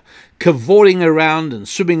water, cavorting around and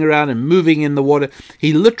swimming around and moving in the water.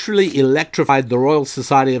 He literally electrified the Royal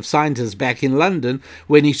Society of Scientists back in London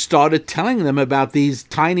when he started telling them about these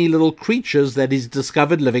tiny little creatures that he's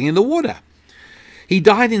discovered living in the water. He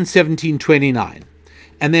died in 1729,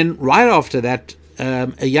 and then right after that,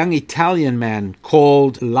 a young Italian man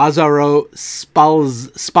called Lazzaro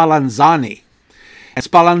Spallanzani. And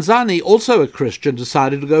Spallanzani, also a Christian,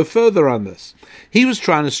 decided to go further on this. He was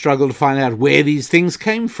trying to struggle to find out where these things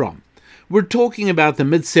came from. We're talking about the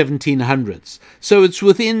mid-1700s, so it's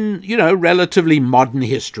within, relatively modern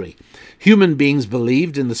history. Human beings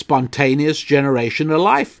believed in the spontaneous generation of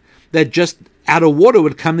life, that just out of water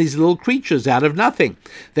would come these little creatures out of nothing.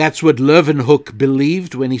 That's what Leeuwenhoek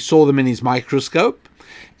believed when he saw them in his microscope,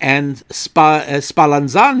 and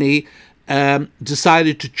Spallanzani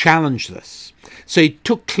decided to challenge this. So he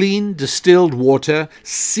took clean, distilled water,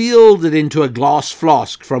 sealed it into a glass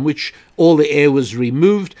flask from which all the air was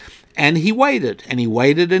removed, and he waited, and he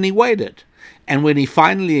waited, and he waited. And when he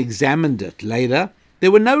finally examined it later,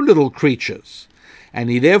 there were no little creatures. And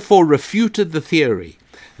he therefore refuted the theory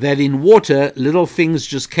that in water, little things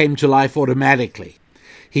just came to life automatically.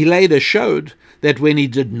 He later showed that when he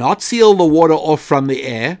did not seal the water off from the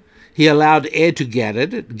air, he allowed air to get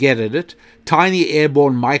at it. Tiny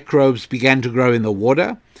airborne microbes began to grow in the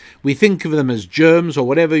water. We think of them as germs or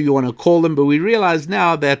whatever you want to call them, but we realize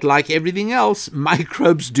now that, like everything else,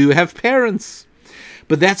 microbes do have parents.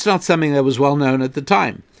 But that's not something that was well known at the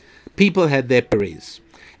time. People had their theories.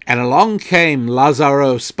 And along came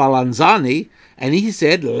Lazzaro Spallanzani, and he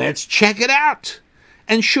said, let's check it out.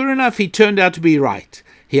 And sure enough, he turned out to be right.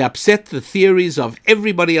 He upset the theories of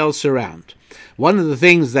everybody else around. One of the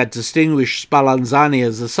things that distinguished Spallanzani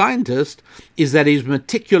as a scientist is that he's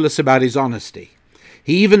meticulous about his honesty.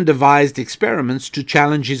 He even devised experiments to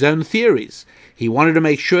challenge his own theories. He wanted to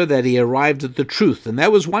make sure that he arrived at the truth, and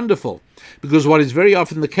that was wonderful, because what is very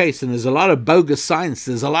often the case, and there's a lot of bogus science,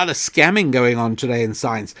 there's a lot of scamming going on today in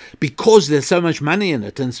science, because there's so much money in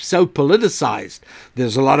it and so politicized.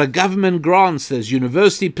 There's a lot of government grants, there's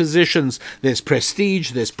university positions, there's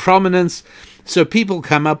prestige, there's prominence. So people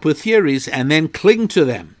come up with theories and then cling to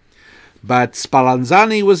them. But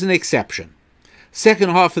Spallanzani was an exception. Second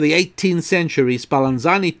half of the 18th century,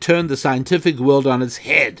 Spallanzani turned the scientific world on its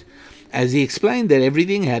head, as he explained that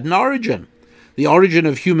everything had an origin. The origin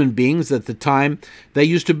of human beings at the time, they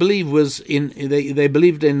used to believe they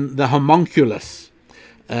believed in the homunculus.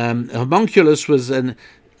 Homunculus was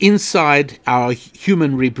inside our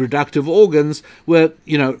human reproductive organs were,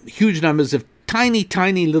 huge numbers of tiny,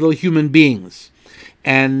 tiny little human beings.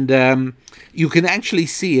 And you can actually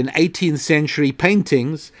see in 18th century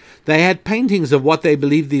paintings, they had paintings of what they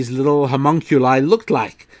believed these little homunculi looked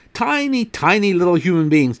like. Tiny, tiny little human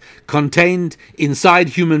beings contained inside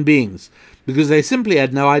human beings, because they simply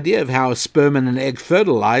had no idea of how a sperm and an egg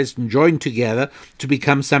fertilized and joined together to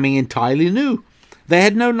become something entirely new. They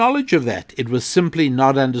had no knowledge of that. It was simply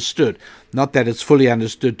not understood. Not that it's fully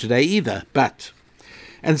understood today either, but...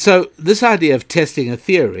 And so this idea of testing a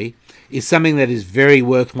theory is something that is very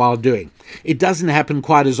worthwhile doing. It doesn't happen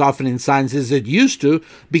quite as often in science as it used to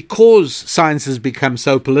because science has become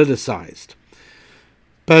so politicized.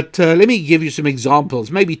 But let me give you some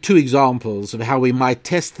examples, maybe two examples of how we might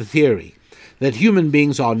test the theory that human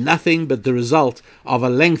beings are nothing but the result of a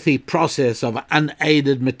lengthy process of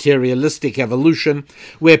unaided materialistic evolution,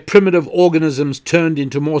 where primitive organisms turned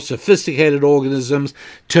into more sophisticated organisms,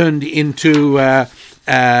 turned into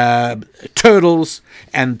turtles,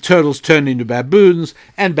 and turtles turned into baboons,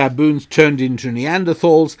 and baboons turned into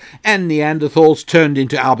Neanderthals, and Neanderthals turned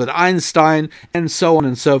into Albert Einstein, and so on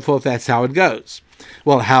and so forth. That's how it goes.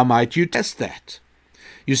 Well, how might you test that?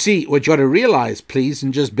 You see, what you got to realize, please,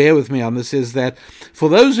 and just bear with me on this, is that for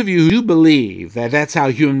those of you who believe that that's how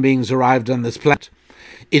human beings arrived on this planet,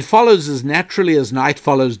 it follows as naturally as night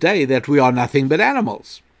follows day that we are nothing but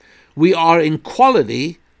animals. We are in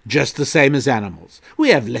quality just the same as animals. We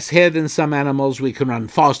have less hair than some animals. We can run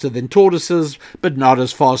faster than tortoises, but not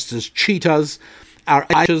as fast as cheetahs. Our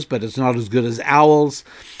eyes, but it's not as good as owls.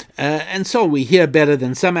 And so we hear better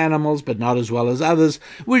than some animals, but not as well as others.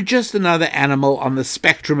 We're just another animal on the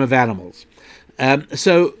spectrum of animals.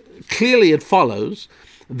 So clearly it follows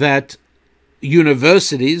that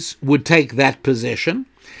universities would take that position,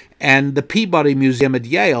 and the Peabody Museum at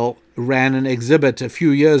Yale ran an exhibit a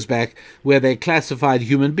few years back where they classified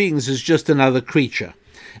human beings as just another creature.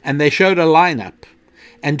 And they showed a lineup.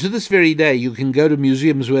 And to this very day, you can go to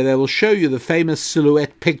museums where they will show you the famous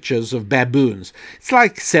silhouette pictures of baboons. It's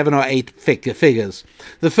like 7 or 8 figures.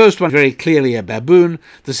 The first one is very clearly a baboon.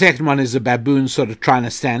 The second one is a baboon sort of trying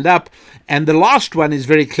to stand up. And the last one is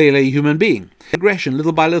very clearly a human being. Progression,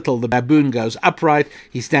 little by little, the baboon goes upright.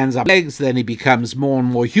 He stands up legs. Then he becomes more and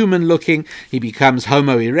more human-looking. He becomes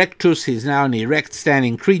Homo erectus. He's now an erect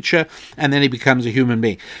standing creature. And then he becomes a human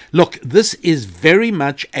being. Look, this is very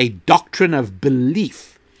much a doctrine of belief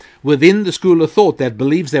within the school of thought that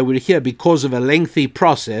believes that we're here because of a lengthy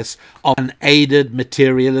process of unaided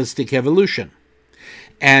materialistic evolution.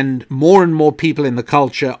 And more people in the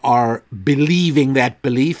culture are believing that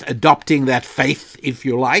belief, adopting that faith, if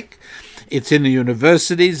you like. It's in the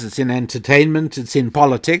universities, it's in entertainment, it's in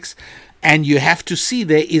politics. And you have to see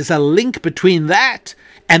there is a link between that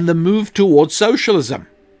and the move towards socialism.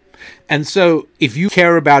 And so if you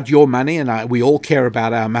care about your money, and we all care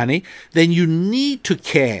about our money, then you need to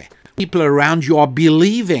care people around you are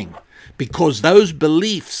believing, because those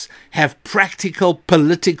beliefs have practical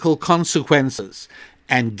political consequences.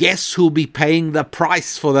 And guess who'll be paying the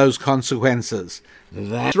price for those consequences?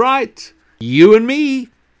 That's right, you and me.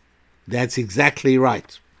 That's exactly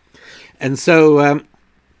right. And so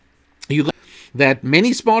you got that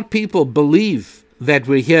many smart people believe that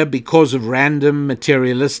we're here because of random,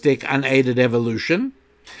 materialistic, unaided evolution.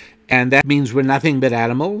 And that means we're nothing but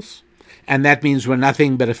animals. And that means we're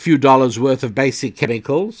nothing but a few dollars worth of basic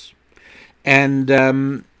chemicals.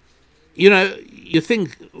 And, you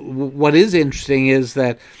think what is interesting is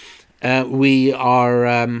that we are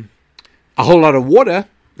a whole lot of water,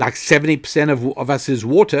 like 70% of us is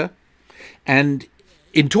water. And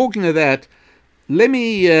in talking of that, let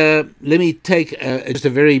me take just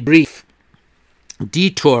a very brief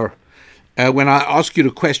detour when I ask you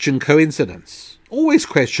to question coincidence. Always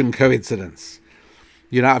question coincidence.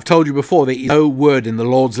 You know, I've told you before, there is no word in the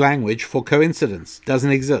Lord's language for coincidence. It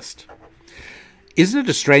doesn't exist. Isn't it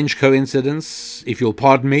a strange coincidence, if you'll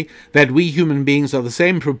pardon me, that we human beings are the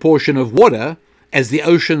same proportion of water as the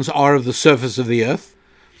oceans are of the surface of the earth?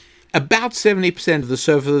 About 70% of the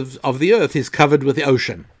surface of the earth is covered with the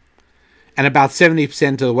ocean. And about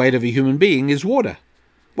 70% of the weight of a human being is water.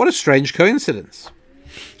 What a strange coincidence.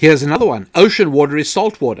 Here's another one. Ocean water is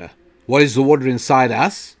salt water. What is the water inside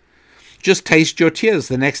us? Just taste your tears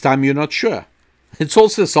the next time you're not sure. It's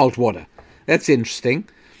also salt water. That's interesting.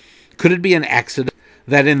 Could it be an accident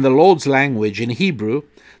that in the Lord's language, in Hebrew,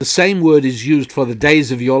 the same word is used for the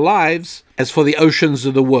days of your lives as for the oceans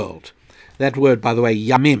of the world? That word, by the way,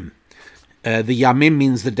 yamim. The yamim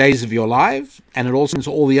means the days of your lives, and it also means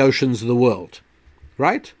all the oceans of the world.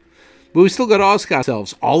 Right? But we still got to ask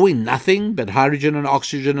ourselves, are we nothing but hydrogen and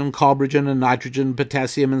oxygen and carbon and nitrogen,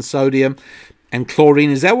 potassium and sodium and chlorine?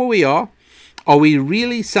 Is that what we are? Are we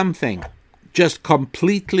really something just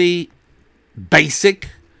completely basic,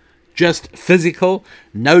 just physical,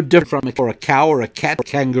 no different from a cow or a cat or a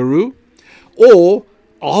kangaroo? Or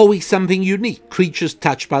are we something unique, creatures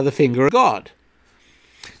touched by the finger of God?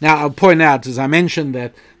 Now, I'll point out, as I mentioned,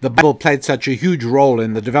 that the Bible played such a huge role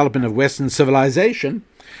in the development of Western civilization.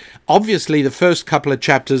 Obviously, the first couple of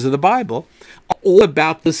chapters of the Bible are all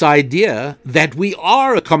about this idea that we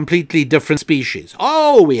are a completely different species.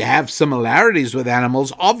 Oh, we have similarities with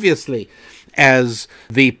animals, obviously. As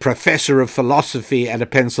the professor of philosophy at a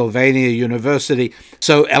Pennsylvania university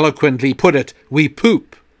so eloquently put it, we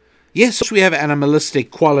poop. Yes, we have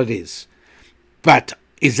animalistic qualities, but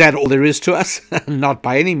Is that all there is to us? Not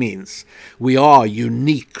by any means. We are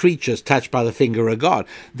unique creatures touched by the finger of God.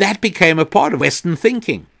 That became a part of Western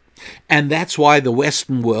thinking. And that's why the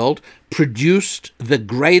Western world produced the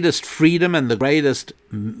greatest freedom and the greatest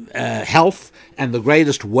health and the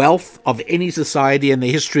greatest wealth of any society in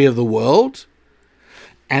the history of the world.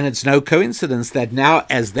 And it's no coincidence that now,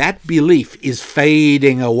 as that belief is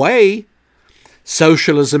fading away,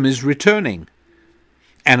 socialism is returning.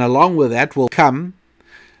 And along with that will come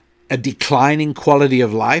a declining quality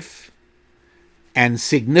of life and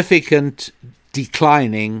significant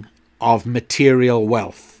declining of material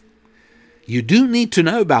wealth. You do need to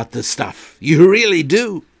know about this stuff. You really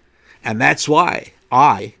do. And that's why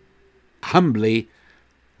I humbly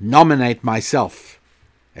nominate myself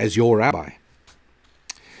as your rabbi.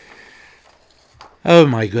 Oh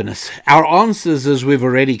my goodness. Our answers, as we've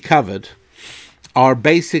already covered, are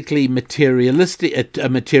basically materialistic, a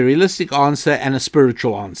materialistic answer and a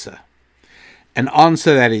spiritual answer. An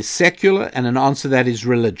answer that is secular and an answer that is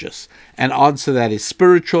religious. An answer that is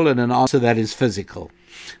spiritual and an answer that is physical.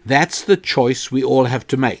 That's the choice we all have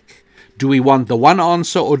to make. Do we want the one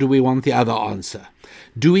answer or do we want the other answer?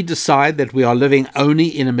 Do we decide that we are living only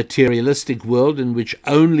in a materialistic world in which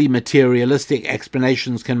only materialistic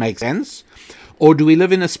explanations can make sense? Or do we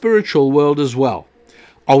live in a spiritual world as well?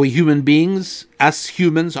 Are we human beings, us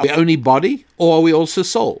humans, are we only body, or are we also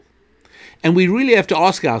soul? And we really have to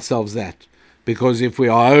ask ourselves that, because if we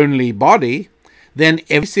are only body, then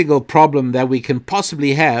every single problem that we can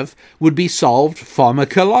possibly have would be solved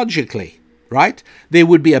pharmacologically, right? There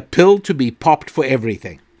would be a pill to be popped for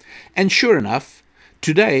everything. And sure enough,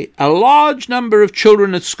 today, a large number of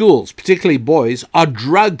children at schools, particularly boys, are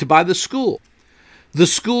drugged by the school. The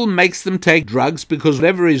school makes them take drugs because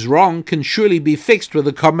whatever is wrong can surely be fixed with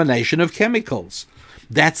a combination of chemicals.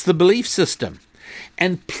 That's the belief system.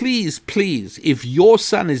 And please, please, if your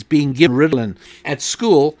son is being given Ritalin at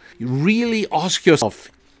school, really ask yourself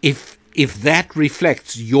if that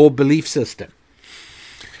reflects your belief system.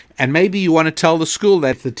 And maybe you want to tell the school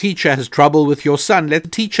that if the teacher has trouble with your son, let the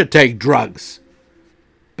teacher take drugs,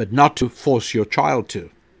 but not to force your child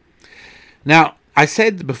to. Now, I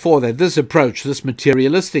said before that this approach, this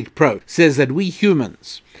materialistic approach, says that we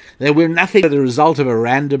humans, that we're nothing but the result of a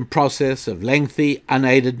random process of lengthy,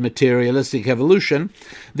 unaided materialistic evolution.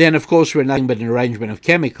 Then, of course, we're nothing but an arrangement of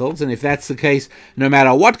chemicals, and if that's the case, no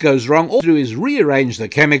matter what goes wrong, all we do is rearrange the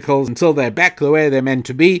chemicals until they're back the way they're meant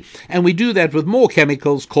to be, and we do that with more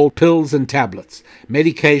chemicals called pills and tablets,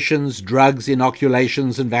 medications, drugs,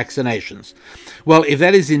 inoculations, and vaccinations. Well, if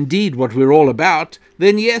that is indeed what we're all about,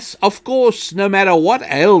 then yes, of course, no matter what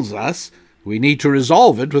ails us, we need to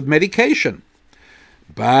resolve it with medication.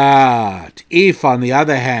 But if, on the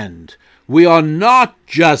other hand, we are not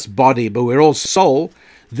just body, but we're all soul,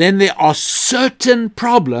 then there are certain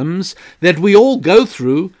problems that we all go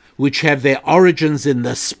through which have their origins in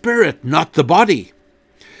the spirit, not the body.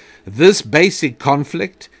 This basic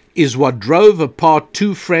conflict is what drove apart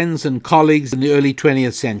two friends and colleagues in the early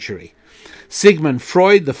 20th century. Sigmund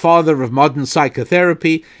Freud, the father of modern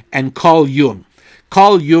psychotherapy, and Carl Jung.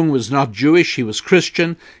 Carl Jung was not Jewish, he was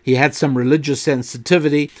Christian, he had some religious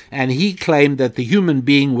sensitivity, and he claimed that the human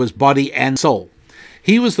being was body and soul.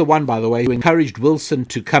 He was the one, by the way, who encouraged Wilson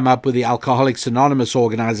to come up with the Alcoholics Anonymous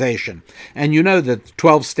organization. And you know that the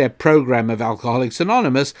 12-step program of Alcoholics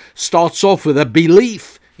Anonymous starts off with a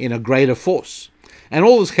belief in a greater force. And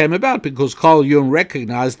all this came about because Carl Jung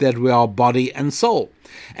recognized that we are body and soul.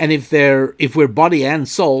 And if we're body and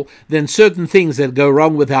soul, then certain things that go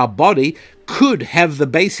wrong with our body could have the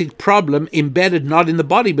basic problem embedded not in the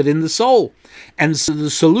body but in the soul. And so the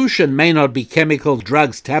solution may not be chemicals,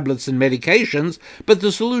 drugs, tablets, and medications, but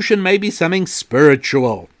the solution may be something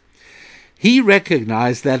spiritual. He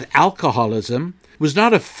recognized that alcoholism was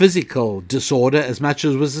not a physical disorder as much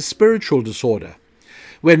as it was a spiritual disorder.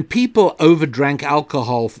 When people overdrank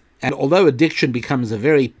alcohol, and although addiction becomes a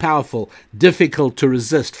very powerful, difficult to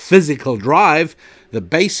resist physical drive, the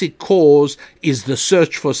basic cause is the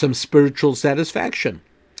search for some spiritual satisfaction.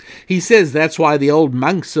 He says that's why the old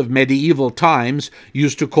monks of medieval times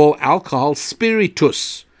used to call alcohol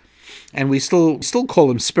spiritus. And we still call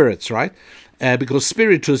them spirits, right? Because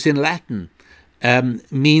spiritus in Latin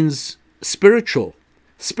means spiritual.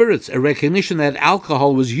 Spirits, a recognition that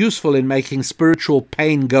alcohol was useful in making spiritual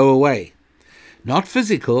pain go away. Not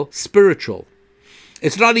physical, spiritual.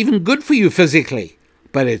 It's not even good for you physically,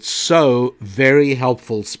 but it's so very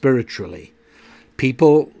helpful spiritually.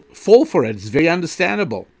 People fall for it. It's very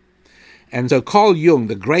understandable. And so Carl Jung,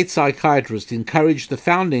 the great psychiatrist, encouraged the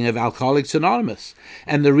founding of Alcoholics Anonymous.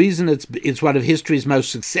 And the reason it's one of history's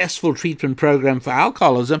most successful treatment programs for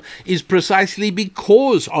alcoholism is precisely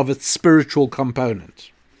because of its spiritual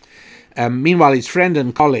component. Meanwhile, his friend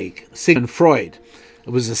and colleague, Sigmund Freud,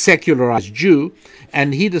 was a secularized Jew,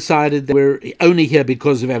 and he decided that we're only here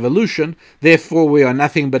because of evolution, therefore we are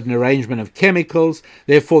nothing but an arrangement of chemicals,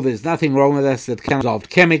 therefore there's nothing wrong with us that can be resolved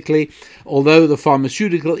chemically. Although the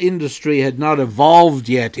pharmaceutical industry had not evolved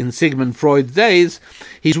yet in Sigmund Freud's days,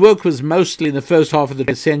 his work was mostly in the first half of the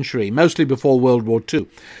 20th century, mostly before World War II.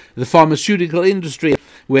 The pharmaceutical industry,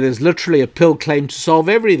 where there's literally a pill claimed to solve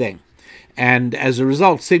everything. And as a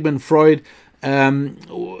result, Sigmund Freud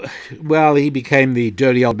he became the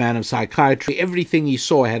dirty old man of psychiatry. Everything he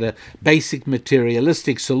saw had a basic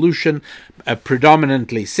materialistic solution,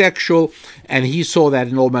 predominantly sexual, and he saw that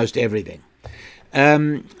in almost everything.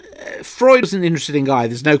 Freud was an interesting guy,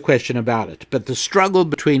 there's no question about it, but the struggle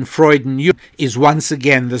between Freud and Jung is once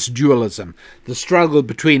again this dualism, the struggle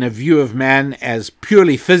between a view of man as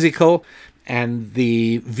purely physical and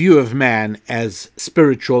the view of man as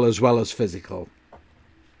spiritual as well as physical.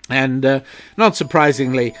 And not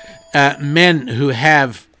surprisingly, men who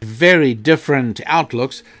have very different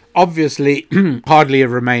outlooks obviously hardly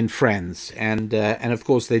have remained friends, and of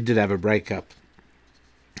course they did have a breakup.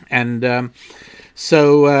 And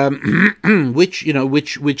so, which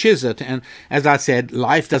is it? And as I said,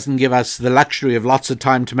 life doesn't give us the luxury of lots of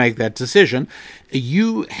time to make that decision.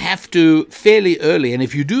 You have to fairly early, and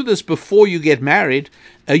if you do this before you get married,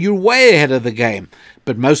 you're way ahead of the game.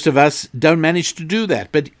 But most of us don't manage to do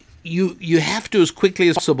that. But you have to, as quickly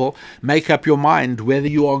as possible, make up your mind whether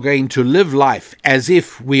you are going to live life as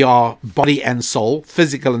if we are body and soul,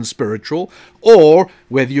 physical and spiritual, or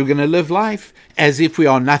whether you're going to live life as if we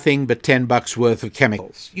are nothing but $10 worth of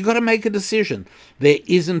chemicals. You've got to make a decision. There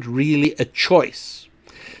isn't really a choice.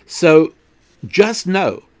 So just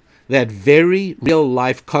know that very real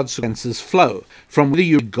life consequences flow from whether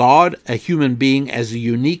you regard a human being as a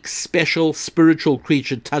unique, special, spiritual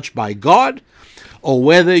creature touched by God, or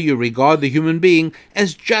whether you regard the human being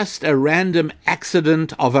as just a random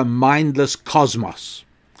accident of a mindless cosmos.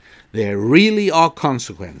 There really are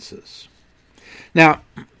consequences. Now,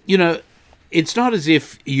 it's not as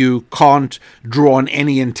if you can't draw on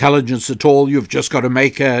any intelligence at all. You've just got to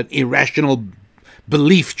make an irrational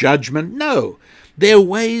belief judgment. No. There are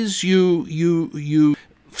ways you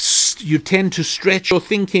tend to stretch your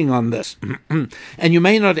thinking on this. And you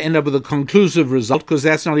may not end up with a conclusive result, because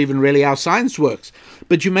that's not even really how science works.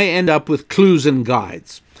 But you may end up with clues and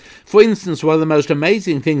guides. For instance, one of the most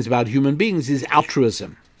amazing things about human beings is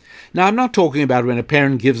altruism. Now, I'm not talking about when a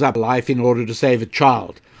parent gives up life in order to save a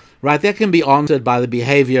child. Right? That can be answered by the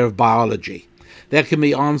behavior of biology. That can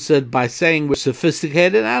be answered by saying we're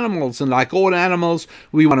sophisticated animals, and like all animals,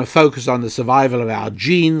 we want to focus on the survival of our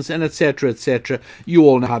genes, and etc., etc. You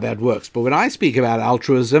all know how that works. But when I speak about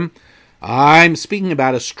altruism, I'm speaking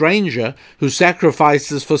about a stranger who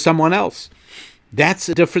sacrifices for someone else. That's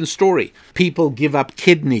a different story. People give up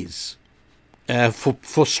kidneys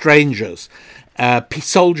for strangers.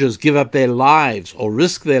 Soldiers give up their lives or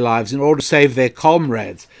risk their lives in order to save their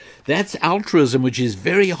comrades. That's altruism, which is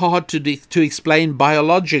very hard to explain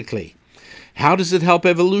biologically. How does it help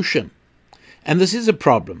evolution? And this is a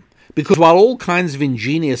problem, because while all kinds of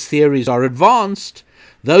ingenious theories are advanced,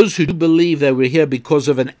 those who do believe that we're here because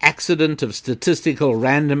of an accident of statistical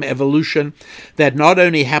random evolution that not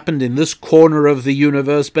only happened in this corner of the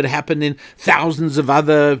universe, but happened in thousands of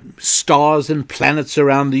other stars and planets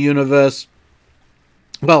around the universe,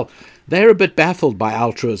 well, they're a bit baffled by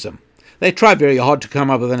altruism. They try very hard to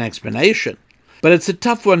come up with an explanation, but it's a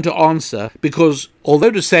tough one to answer, because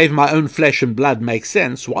although to save my own flesh and blood makes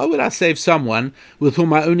sense, why would I save someone with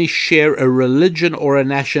whom I only share a religion or a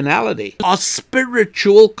nationality? Are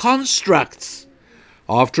spiritual constructs.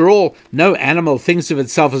 After all, no animal thinks of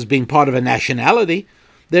itself as being part of a nationality.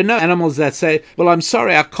 There are no animals that say, well, I'm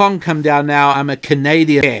sorry, I can't come down now, I'm a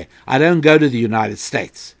Canadian bear. I don't go to the United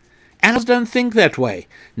States. Animals don't think that way.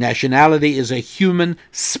 Nationality is a human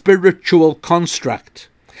spiritual construct.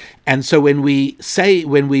 And so when we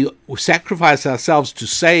sacrifice ourselves to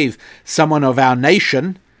save someone of our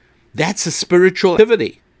nation, that's a spiritual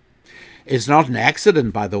activity. It's not an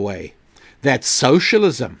accident, by the way, that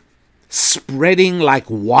socialism, spreading like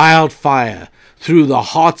wildfire through the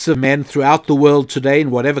hearts of men throughout the world today, in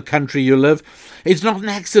whatever country you live, it's not an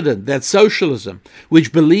accident that socialism,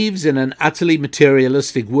 which believes in an utterly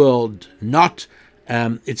materialistic world,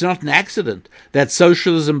 it's not an accident that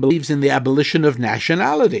socialism believes in the abolition of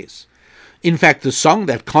nationalities. In fact, the song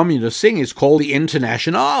that communists sing is called the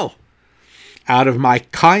Internationale. Out of my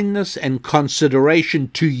kindness and consideration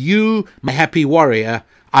to you, my happy warrior,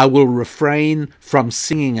 I will refrain from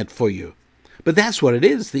singing it for you. But that's what it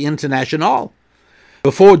is, the Internationale.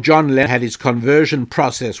 Before John Lennon had his conversion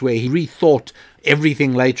process where he rethought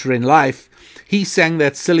everything later in life, he sang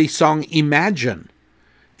that silly song, Imagine.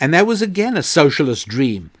 And that was again a socialist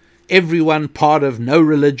dream. Everyone part of no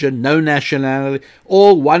religion, no nationality,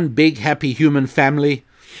 all one big happy human family.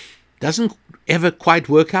 Doesn't ever quite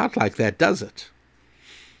work out like that, does it?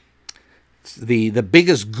 It's the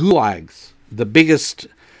biggest gulags, the biggest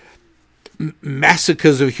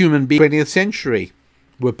massacres of human beings in the 20th century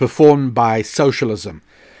were performed by socialism.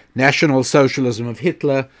 National socialism of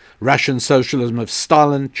Hitler, Russian socialism of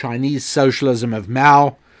Stalin, Chinese socialism of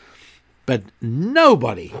Mao. But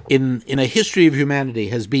nobody in a history of humanity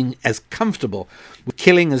has been as comfortable with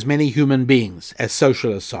killing as many human beings as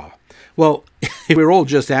socialists are. Well, if we're all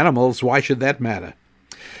just animals, why should that matter?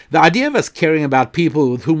 The idea of us caring about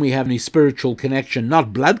people with whom we have any spiritual connection,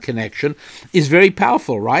 not blood connection, is very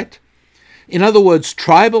powerful, right? In other words,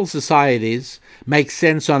 tribal societies make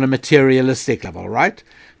sense on a materialistic level, right?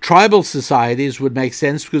 Tribal societies would make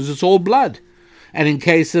sense because it's all blood. And in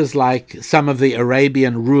cases like some of the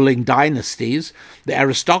Arabian ruling dynasties, the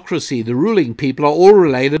aristocracy, the ruling people, are all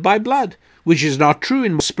related by blood, which is not true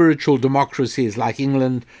in spiritual democracies like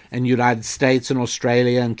England and United States and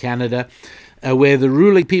Australia and Canada, where the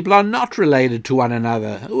ruling people are not related to one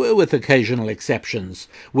another, with occasional exceptions.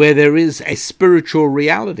 Where there is a spiritual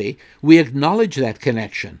reality, we acknowledge that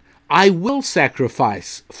connection. I will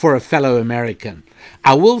sacrifice for a fellow American.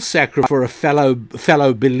 I will sacrifice for a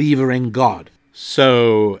fellow believer in God.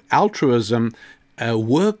 So altruism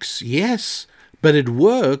works, yes, but it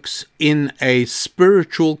works in a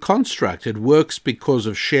spiritual construct. It works because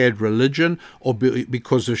of shared religion or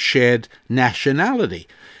because of shared nationality.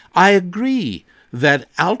 I agree that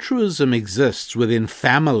altruism exists within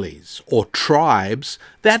families or tribes.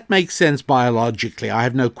 That makes sense biologically. I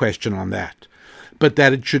have no question on that. But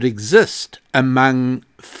that it should exist among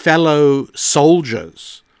fellow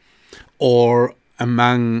soldiers or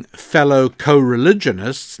among fellow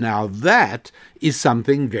co-religionists, now that is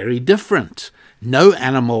something very different. No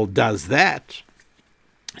animal does that.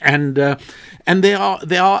 And there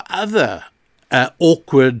are other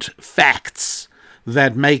awkward facts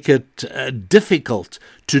that make it difficult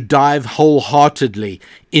to dive wholeheartedly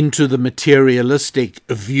into the materialistic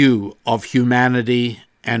view of humanity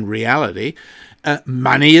and reality.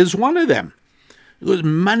 Money is one of them. Because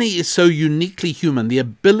money is so uniquely human. The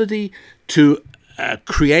ability to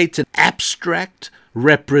create an abstract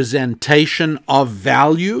representation of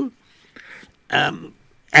value, and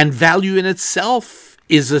value in itself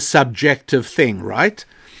is a subjective thing, right?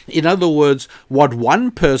 In other words, what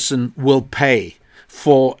one person will pay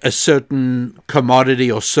for a certain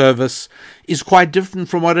commodity or service is quite different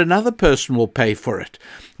from what another person will pay for it.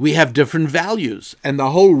 We have different values, and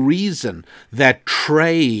the whole reason that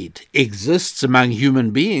trade exists among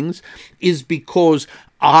human beings is because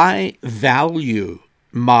I value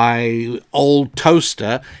my old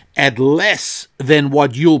toaster at less than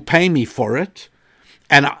what you'll pay me for it,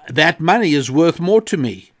 and that money is worth more to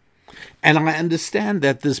me. And I understand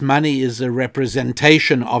that this money is a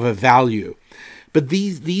representation of a value. But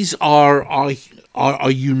these are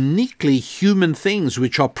uniquely human things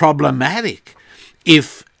which are problematic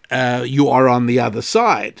if you are on the other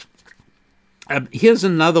side. Here's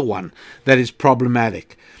another one that is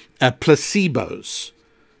problematic. Placebos.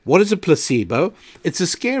 What is a placebo? It's a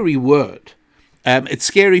scary word. It's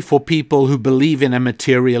scary for people who believe in a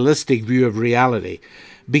materialistic view of reality,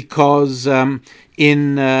 because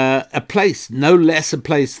in a place, no less a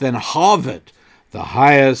place than Harvard, the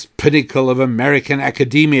highest pinnacle of American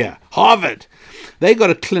academia, Harvard, they got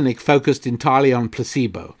a clinic focused entirely on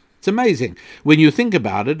placebo. It's amazing. When you think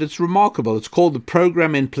about it, it's remarkable. It's called the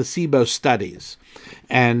Program in Placebo Studies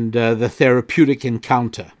and the Therapeutic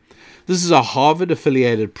Encounter. This is a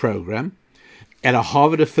Harvard-affiliated program at a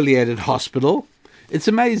Harvard-affiliated hospital. It's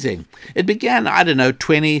amazing. It began,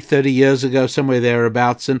 20, 30 years ago, somewhere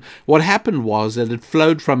thereabouts, and what happened was that it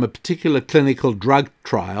flowed from a particular clinical drug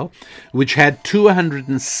trial, which had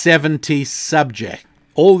 270 subjects.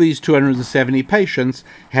 All these 270 patients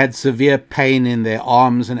had severe pain in their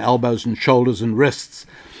arms and elbows and shoulders and wrists.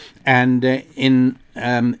 And in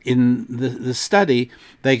the study,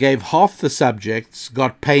 they gave half the subjects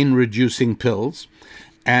got pain-reducing pills,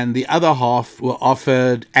 and the other half were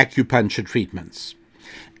offered acupuncture treatments.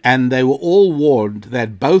 And they were all warned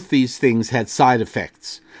that both these things had side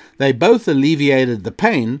effects. They both alleviated the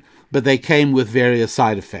pain, but they came with various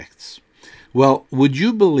side effects. Well, would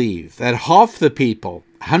you believe that half the people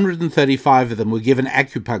 135 of them were given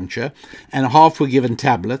acupuncture and half were given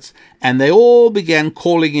tablets, and they all began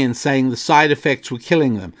calling in saying the side effects were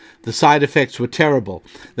killing them. The side effects were terrible.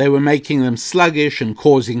 They were making them sluggish and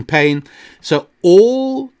causing pain. So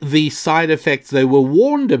all the side effects they were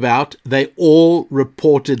warned about, they all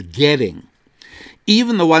reported getting.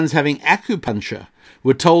 Even the ones having acupuncture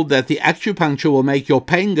were told that the acupuncture will make your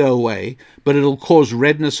pain go away, but it'll cause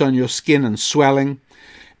redness on your skin and swelling.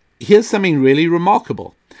 Here's something really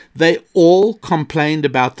remarkable. They all complained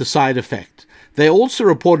about the side effect. They also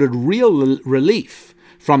reported real relief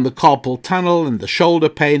from the carpal tunnel and the shoulder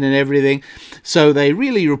pain and everything. So they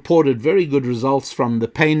really reported very good results from the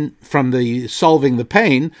pain, from the solving the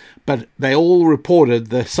pain, but they all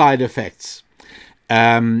reported the side effects.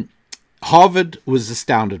 Harvard was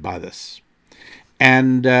astounded by this.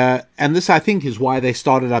 And this, I think, is why they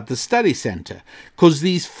started up the study center, because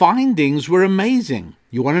these findings were amazing.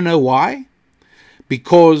 You want to know why?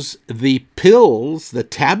 Because the pills, the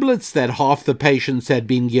tablets that half the patients had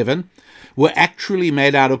been given, were actually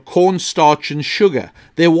made out of cornstarch and sugar.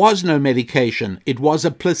 There was no medication. It was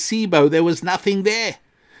a placebo. There was nothing there.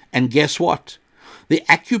 And guess what? The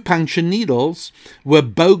acupuncture needles were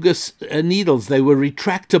bogus needles. They were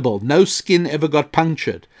retractable. No skin ever got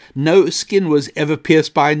punctured. No skin was ever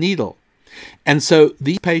pierced by a needle. And so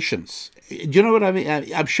these patients, do you know what I mean?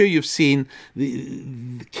 I'm sure you've seen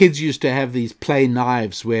the kids used to have these play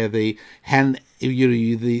knives where the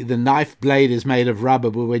knife blade is made of rubber,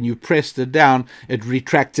 but when you pressed it down, it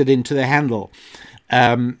retracted into the handle.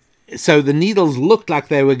 So the needles looked like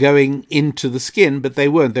they were going into the skin, but they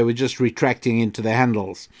weren't. They were just retracting into the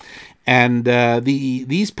handles. And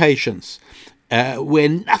these patients, where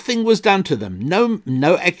nothing was done to them, no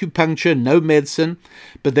acupuncture, no medicine,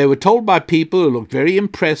 but they were told by people who looked very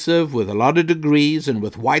impressive with a lot of degrees and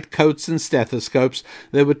with white coats and stethoscopes,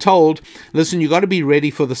 they were told, listen, you got to be ready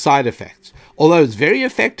for the side effects. Although it's very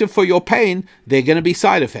effective for your pain, there are going to be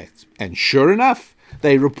side effects. And sure enough,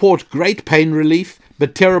 they report great pain relief,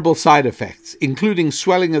 but terrible side effects, including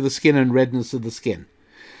swelling of the skin and redness of the skin.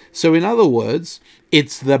 So in other words,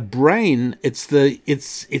 it's the brain, it's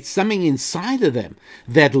something inside of them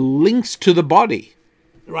that links to the body,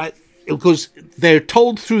 right? Because they're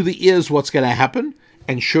told through the ears what's going to happen,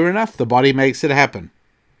 and sure enough, the body makes it happen.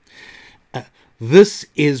 This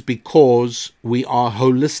is because we are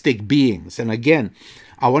holistic beings. And again,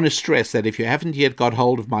 I want to stress that if you haven't yet got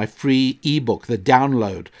hold of my free ebook, the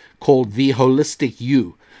download called The Holistic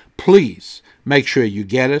You, please make sure you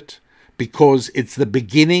get it, because it's the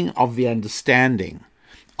beginning of the understanding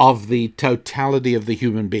of the totality of the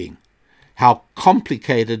human being. How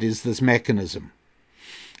complicated is this mechanism?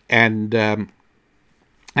 And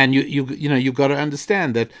you've got to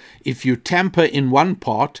understand that if you tamper in one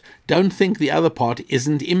part, don't think the other part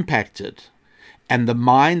isn't impacted. And the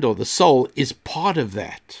mind or the soul is part of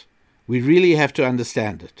that. We really have to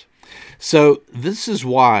understand it. So this is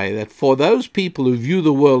why that for those people who view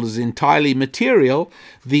the world as entirely material,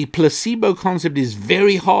 the placebo concept is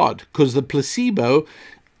very hard, because the placebo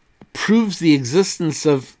proves the existence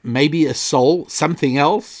of maybe a soul, something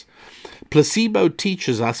else. Placebo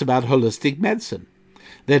teaches us about holistic medicine,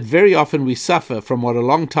 that very often we suffer from what a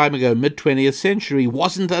long time ago, mid-20th century,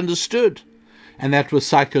 wasn't understood, and that was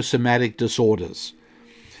psychosomatic disorders,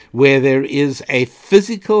 where there is a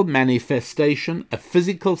physical manifestation, a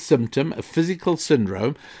physical symptom, a physical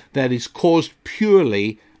syndrome that is caused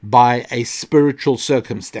purely by a spiritual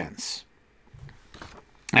circumstance.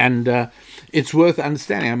 And it's worth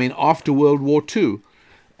understanding. I mean, after World War II,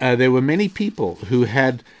 there were many people who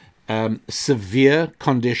had severe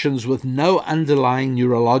conditions with no underlying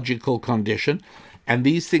neurological condition, and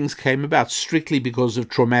these things came about strictly because of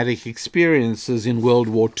traumatic experiences in World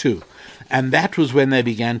War II. And that was when they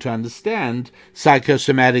began to understand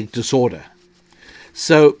psychosomatic disorder.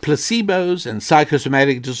 So placebos and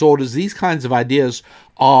psychosomatic disorders, these kinds of ideas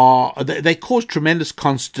they cause tremendous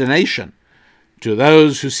consternation to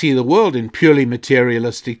those who see the world in purely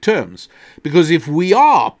materialistic terms. Because if we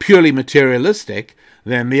are purely materialistic,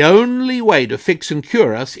 then the only way to fix and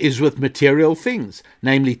cure us is with material things,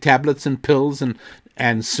 namely tablets and pills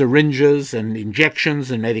and syringes and injections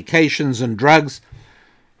and medications and drugs.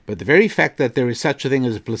 But the very fact that there is such a thing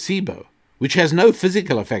as a placebo, which has no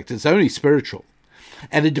physical effect, it's only spiritual,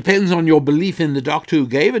 and it depends on your belief in the doctor who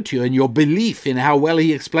gave it to you and your belief in how well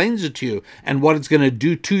he explains it to you and what it's going to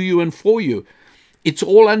do to you and for you. It's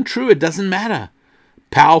all untrue. It doesn't matter.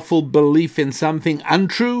 Powerful belief in something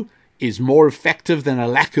untrue is more effective than a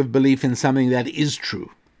lack of belief in something that is true.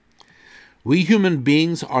 We human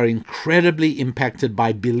beings are incredibly impacted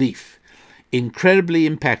by belief, incredibly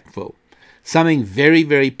impactful. something very,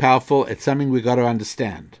 very powerful. It's something we've got to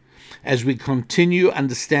understand. As we continue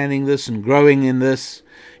understanding this and growing in this,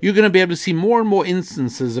 you're going to be able to see more and more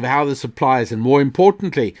instances of how this applies. And more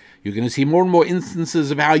importantly, you're going to see more and more instances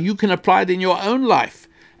of how you can apply it in your own life.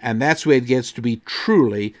 And that's where it gets to be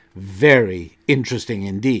truly very interesting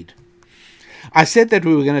indeed. I said that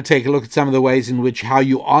we were going to take a look at some of the ways in which how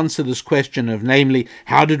you answer this question of, namely,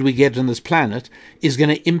 how did we get on this planet, is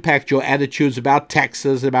going to impact your attitudes about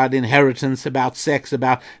taxes, about inheritance, about sex,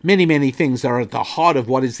 about many, many things that are at the heart of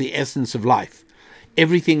what is the essence of life.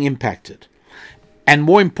 Everything impacted. And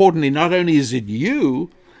more importantly, not only is it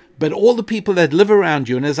you, but all the people that live around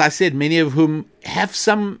you, and as I said, many of whom have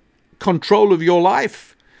some control of your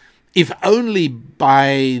life, if only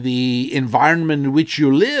by the environment in which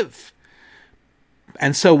you live.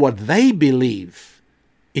 And so what they believe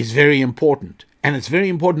is very important. And it's very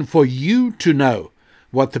important for you to know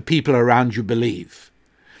what the people around you believe.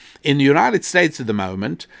 In the United States at the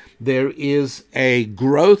moment, there is a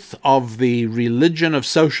growth of the religion of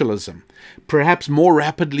socialism, perhaps more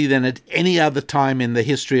rapidly than at any other time in the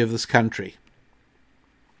history of this country.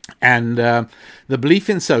 And the belief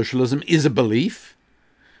in socialism is a belief,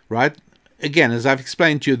 right? Again, as I've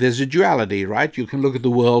explained to you, there's a duality, right? You can look at the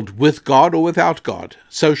world with God or without God.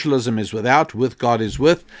 Socialism is without, with God is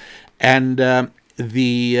with. And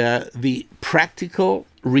the practical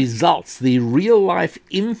results, the real-life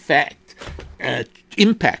impact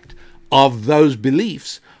of those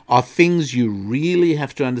beliefs are things you really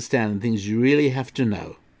have to understand and things you really have to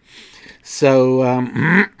know. So,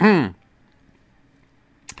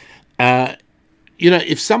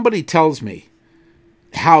 if somebody tells me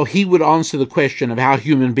how he would answer the question of how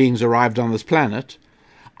human beings arrived on this planet,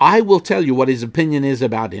 I will tell you what his opinion is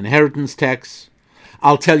about inheritance tax.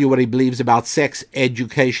 I'll tell you what he believes about sex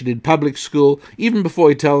education in public school, even before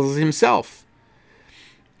he tells us himself.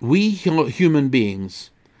 We human beings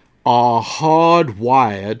are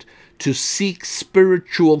hardwired to seek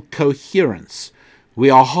spiritual coherence. We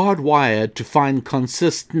are hardwired to find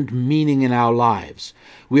consistent meaning in our lives.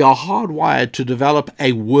 We are hardwired to develop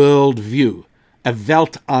a worldview, a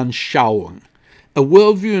Weltanschauung, a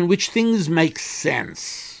worldview in which things make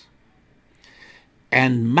sense.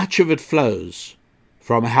 And much of it flows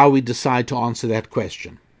from how we decide to answer that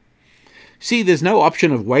question. See, there's no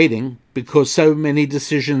option of waiting because so many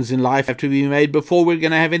decisions in life have to be made before we're going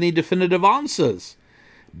to have any definitive answers.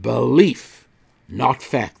 Belief, not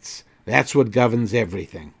facts. That's what governs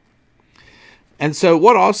everything. And so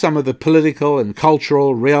what are some of the political and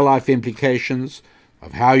cultural real-life implications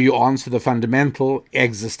of how you answer the fundamental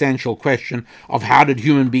existential question of how did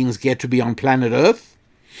human beings get to be on planet Earth?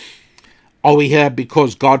 Are we here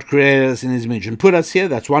because God created us in his image and put us here?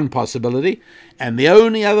 That's one possibility. And the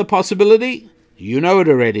only other possibility, you know it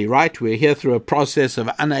already, right? We're here through a process of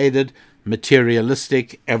unaided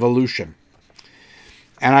materialistic evolution.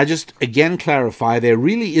 And I just again clarify, there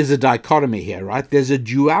really is a dichotomy here, right? There's a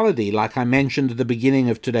duality, like I mentioned at the beginning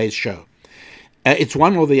of today's show. It's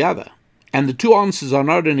one or the other. And the two answers are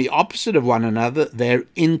not only opposite of one another, they're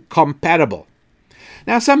incompatible.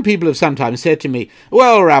 Now, some people have sometimes said to me,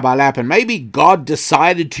 well, Rabbi Lapin, maybe God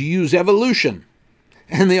decided to use evolution.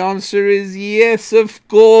 And the answer is yes, of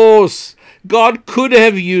course. God could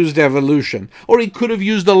have used evolution, or he could have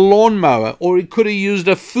used a lawnmower, or he could have used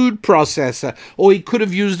a food processor, or he could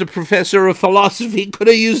have used a professor of philosophy, he could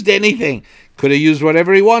have used anything, could have used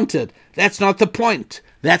whatever he wanted. That's not the point.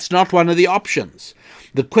 That's not one of the options.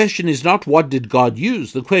 The question is not what did God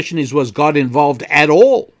use. The question is, was God involved at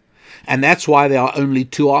all? And that's why there are only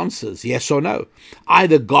two answers, yes or no.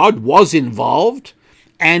 Either God was involved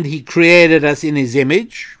and he created us in his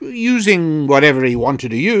image, using whatever he wanted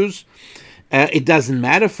to use. It doesn't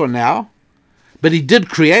matter for now, but he did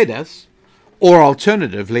create us. Or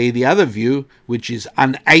alternatively, the other view, which is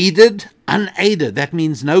unaided, that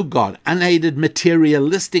means no God, unaided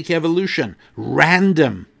materialistic evolution,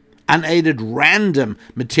 random, unaided random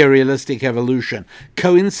materialistic evolution,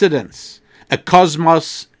 coincidence, a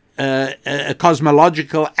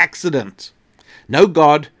cosmological accident. No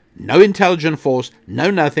God, no intelligent force,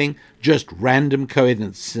 no nothing, just random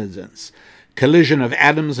coincidence. Collision of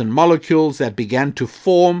atoms and molecules that began to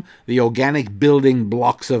form the organic building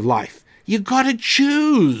blocks of life. You got to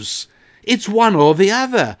choose. It's one or the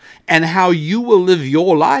other. And how you will live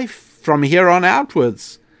your life from here on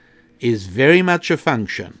outwards is very much a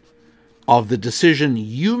function of the decision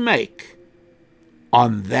you make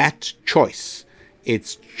on that choice.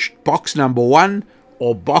 It's box number 1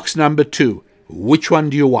 or box number 2. Which one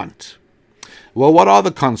do you want? Well, what are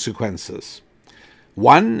the consequences?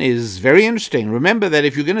 One is very interesting. Remember that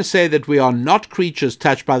if you're going to say that we are not creatures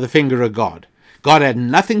touched by the finger of God, God had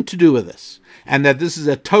nothing to do with this, and that this is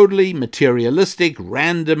a totally materialistic,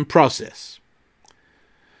 random process.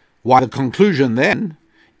 Why, the conclusion then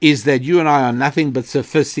is that you and I are nothing but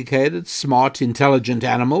sophisticated, smart, intelligent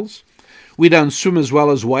animals. We don't swim as well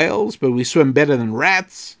as whales, but we swim better than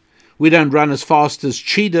rats. We don't run as fast as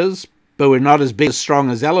cheetahs, but we're not as big as strong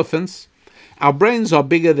as elephants. Our brains are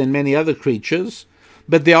bigger than many other creatures,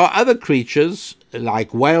 but there are other creatures,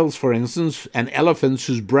 like whales, for instance, and elephants,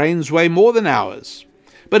 whose brains weigh more than ours.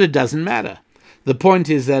 But it doesn't matter. The point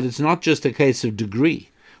is that it's not just a case of degree.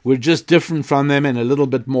 We're just different from them in a little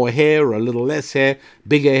bit more hair or a little less hair,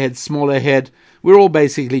 bigger head, smaller head. We're all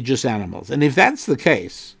basically just animals. And if that's the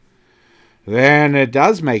case, then it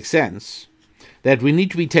does make sense that we need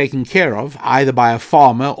to be taken care of either by a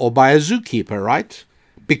farmer or by a zookeeper, right?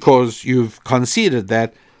 Because you've conceded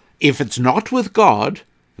that if it's not with God,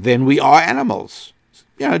 then we are animals.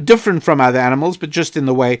 Different from other animals, but just in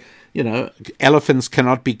the way, elephants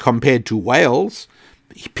cannot be compared to whales.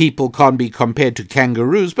 People can't be compared to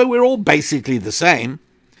kangaroos, but we're all basically the same.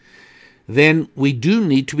 Then we do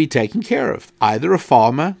need to be taken care of, either a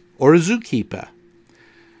farmer or a zookeeper.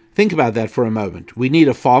 Think about that for a moment. We need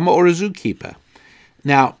a farmer or a zookeeper.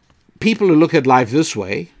 Now, people who look at life this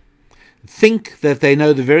way think that they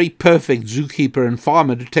know the very perfect zookeeper and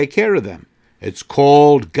farmer to take care of them. It's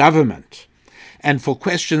called government. And for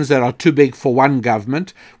questions that are too big for one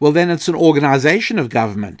government, well, then it's an organization of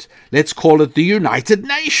government. Let's call it the United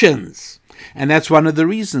Nations. And that's one of the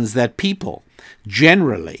reasons that people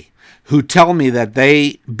generally who tell me that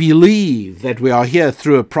they believe that we are here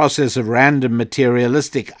through a process of random,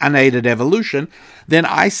 materialistic, unaided evolution, then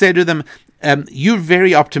I say to them, you're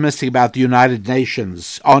very optimistic about the United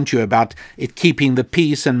Nations, aren't you, about it keeping the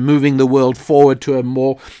peace and moving the world forward to a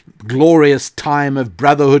more glorious time of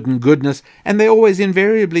brotherhood and goodness? And they always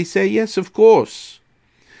invariably say, yes, of course.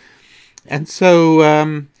 And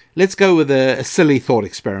so let's go with a silly thought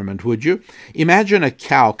experiment, would you? Imagine a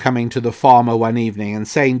cow coming to the farmer one evening and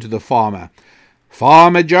saying to the farmer,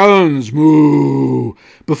 "Farmer Jones, moo!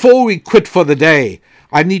 Before we quit for the day,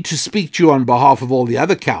 I need to speak to you on behalf of all the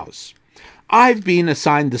other cows. I've been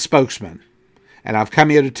assigned the spokesman, and I've come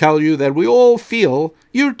here to tell you that we all feel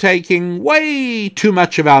you're taking way too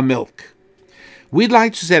much of our milk. We'd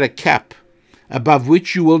like to set a cap above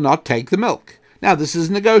which you will not take the milk. Now, this is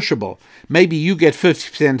negotiable. Maybe you get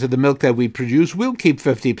 50% of the milk that we produce, we'll keep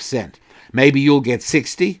 50%. Maybe you'll get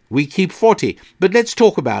 60, we keep 40. But let's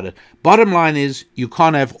talk about it. Bottom line is, you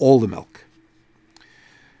can't have all the milk."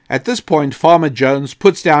 At this point, Farmer Jones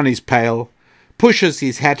puts down his pail, pushes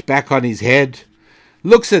his hat back on his head,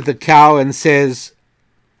 looks at the cow and says,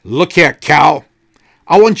 "Look here, cow.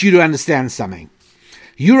 I want you to understand something.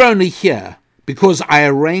 You're only here because I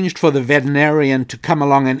arranged for the veterinarian to come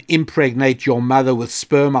along and impregnate your mother with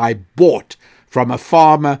sperm I bought from a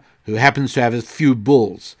farmer who happens to have a few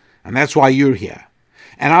bulls. And that's why you're here.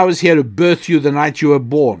 And I was here to birth you the night you were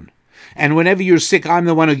born. And whenever you're sick, I'm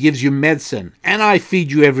the one who gives you medicine. And I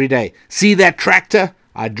feed you every day. See that tractor?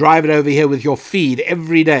 I drive it over here with your feed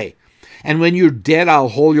every day. And when you're dead, I'll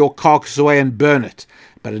haul your carcass away and burn it.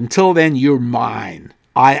 But until then, you're mine.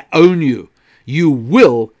 I own you. You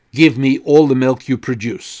will give me all the milk you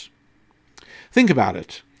produce." Think about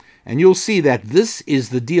it, and you'll see that this is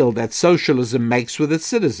the deal that socialism makes with its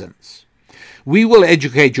citizens. We will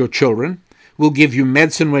educate your children, we'll give you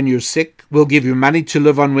medicine when you're sick, we'll give you money to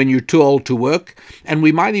live on when you're too old to work, and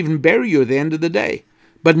we might even bury you at the end of the day.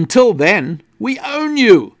 But until then, we own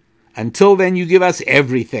you. Until then, you give us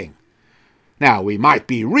everything. Now, we might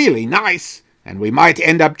be really nice, and we might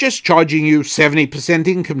end up just charging you 70%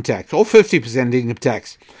 income tax or 50% income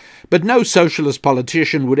tax. But no socialist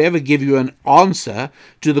politician would ever give you an answer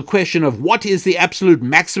to the question of what is the absolute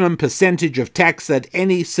maximum percentage of tax that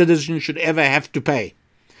any citizen should ever have to pay.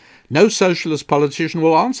 No socialist politician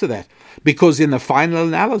will answer that, because in the final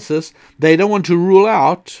analysis, they don't want to rule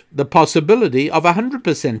out the possibility of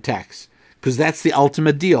 100% tax, because that's the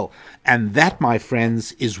ultimate deal. And that, my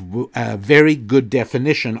friends, is a very good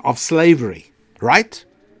definition of slavery, right?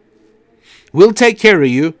 We'll take care of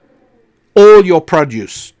you. All your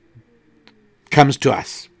produce comes to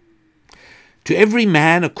us. To every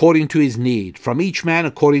man according to his need, from each man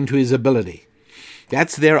according to his ability.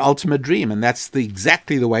 That's their ultimate dream, and that's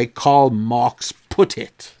exactly the way Karl Marx put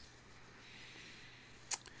it.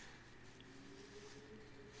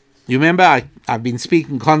 You remember, I've been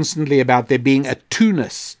speaking constantly about there being a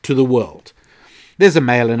two-ness to the world. There's a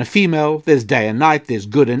male and a female, there's day and night, there's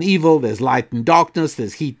good and evil, there's light and darkness,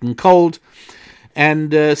 there's heat and cold.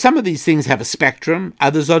 And some of these things have a spectrum,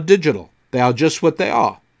 others are digital. They are just what they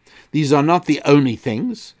are. These are not the only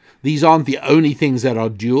things. These aren't the only things that are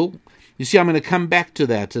dual. You see, I'm going to come back to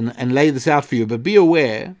that and lay this out for you, but be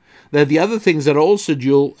aware that the other things that are also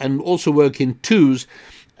dual and also work in twos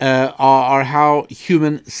are how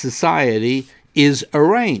human society is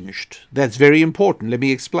arranged. That's very important. Let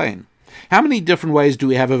me explain. How many different ways do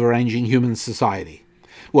we have of arranging human society?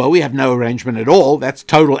 Well, we have no arrangement at all. That's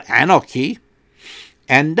total anarchy,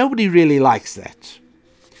 and nobody really likes that.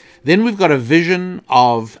 Then we've got a vision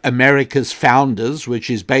of America's founders,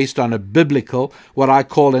 which is based on a biblical, what I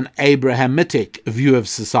call an Abrahamitic view of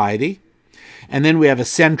society. And then we have a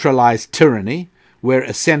centralized tyranny, where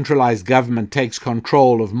a centralized government takes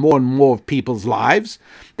control of more and more of people's lives.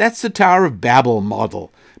 That's the Tower of Babel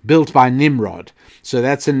model, built by Nimrod. So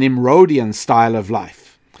that's a Nimrodian style of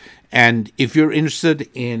life. And if you're interested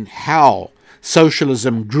in how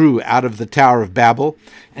socialism grew out of the Tower of Babel,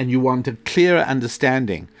 and you want a clear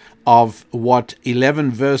understanding of what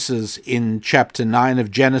 11 verses in chapter 9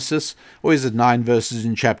 of Genesis, or is it 9 verses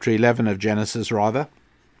in chapter 11 of Genesis rather,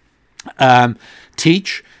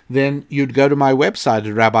 teach, then you'd go to my website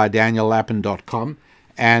at rabbidaniellapin.com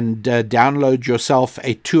and download yourself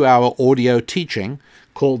a 2-hour audio teaching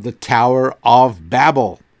called The Tower of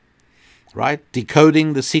Babel, right?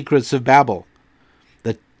 Decoding the Secrets of Babel.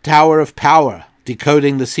 The Tower of Power,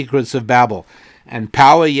 Decoding the Secrets of Babel. And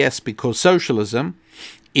power, yes, because socialism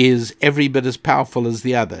is every bit as powerful as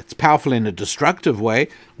the other. It's powerful in a destructive way,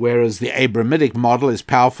 whereas the Abrahamic model is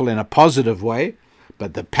powerful in a positive way,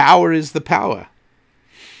 but the power is the power.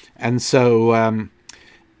 And so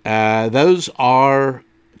those are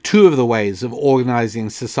two of the ways of organizing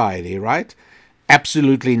society, right?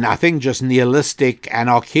 Absolutely nothing, just nihilistic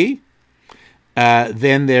anarchy.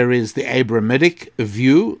 Then there is the Abrahamic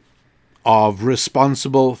view of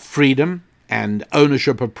responsible freedom and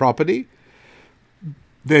ownership of property.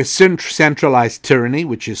 There's centralized tyranny,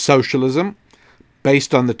 which is socialism,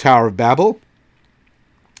 based on the Tower of Babel.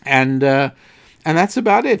 And that's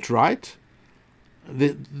about it, right?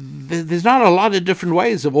 There's not a lot of different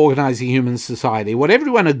ways of organizing human society. What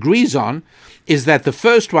everyone agrees on is that the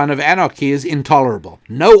first one of anarchy is intolerable.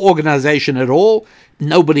 No organization at all,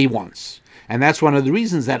 nobody wants. And that's one of the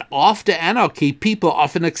reasons that after anarchy, people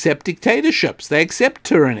often accept dictatorships. They accept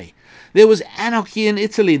tyranny. There was anarchy in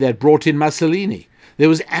Italy that brought in Mussolini. There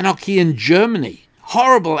was anarchy in Germany.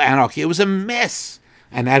 Horrible anarchy. It was a mess.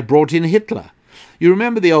 And that brought in Hitler. You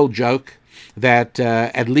remember the old joke that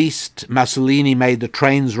at least Mussolini made the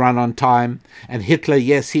trains run on time, and Hitler,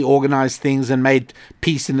 yes, he organized things and made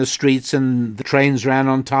peace in the streets and the trains ran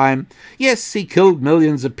on time. Yes, he killed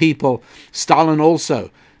millions of people, Stalin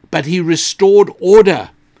also, but he restored order.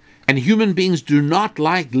 And human beings do not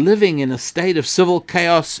like living in a state of civil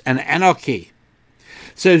chaos and anarchy.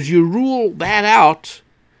 So as you rule that out,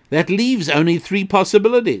 that leaves only 3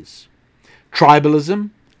 possibilities: tribalism,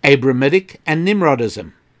 Abrahamic, and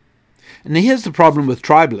Nimrodism. And here's the problem with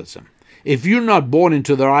tribalism. If you're not born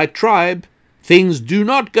into the right tribe, things do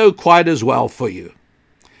not go quite as well for you.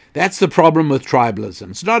 That's the problem with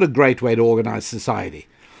tribalism. It's not a great way to organize society.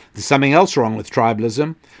 There's something else wrong with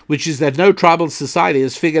tribalism, which is that no tribal society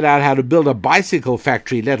has figured out how to build a bicycle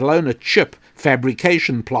factory, let alone a chip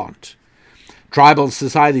fabrication plant. Tribal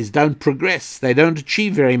societies don't progress. They don't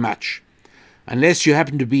achieve very much. Unless you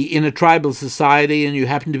happen to be in a tribal society and you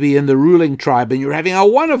happen to be in the ruling tribe and you're having a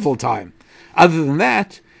wonderful time. Other than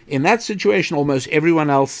that, in that situation, almost everyone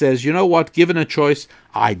else says, you know what, given a choice,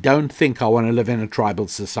 I don't think I want to live in a tribal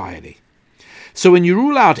society. So when you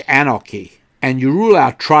rule out anarchy and you rule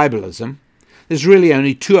out tribalism, there's really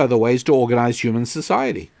only 2 other ways to organize human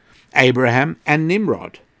society: Abraham and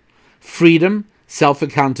Nimrod. Freedom,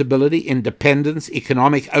 self-accountability, independence,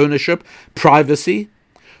 economic ownership, privacy.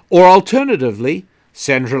 Or alternatively,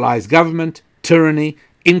 centralized government, tyranny,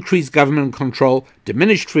 increased government control,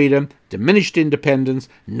 diminished freedom, diminished independence,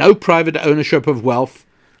 no private ownership of wealth.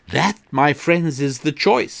 That, my friends, is the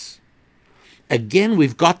choice. Again,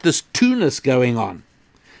 we've got this two-ness going on.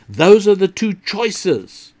 Those are the 2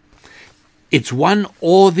 choices. It's one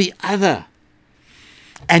or the other.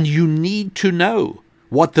 And you need to know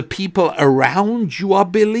what the people around you are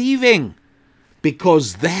believing,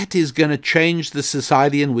 because that is going to change the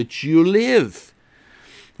society in which you live,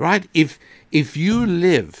 right? If you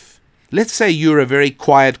live, let's say you're a very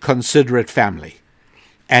quiet, considerate family,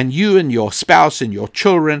 and you and your spouse and your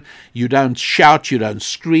children, you don't shout, you don't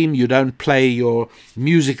scream, you don't play your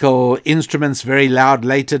musical instruments very loud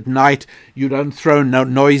late at night, you don't throw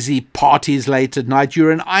noisy parties late at night.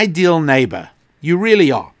 You're an ideal neighbor. You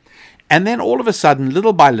really are. And then all of a sudden,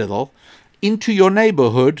 little by little, into your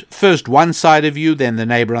neighborhood, first one side of you, then the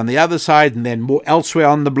neighbor on the other side, and then more elsewhere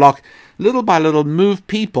on the block, little by little move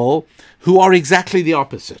people who are exactly the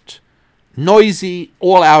opposite. noisy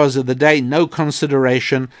all hours of the day, no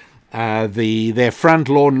consideration. Their front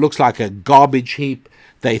lawn looks like a garbage heap.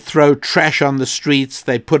 They throw trash on the streets.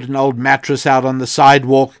 They put an old mattress out on the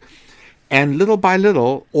sidewalk. And little by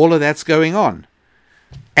little, all of that's going on.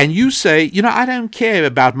 And you say, I don't care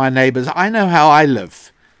about my neighbors. I know how I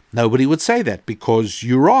live. Nobody would say that because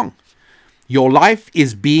you're wrong. Your life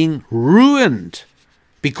is being ruined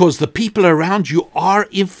because the people around you are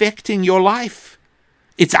infecting your life.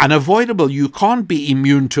 It's unavoidable. You can't be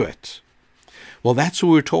immune to it. Well, that's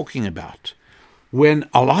what we're talking about. When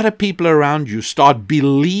a lot of people around you start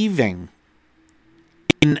believing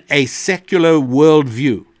in a secular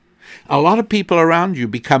worldview, a lot of people around you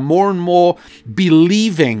become more and more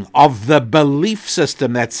believing of the belief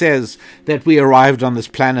system that says that we arrived on this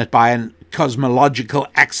planet by a cosmological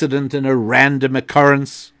accident and a random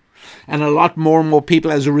occurrence. And a lot more and more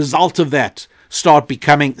people, as a result of that, start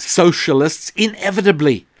becoming socialists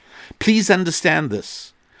inevitably. Please understand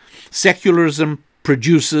this. Secularism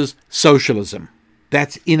produces socialism.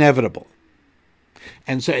 That's inevitable.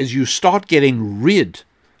 And so as you start getting rid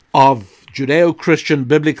of Judeo-Christian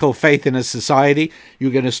biblical faith in a society,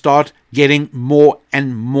 you're going to start getting more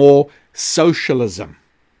and more socialism.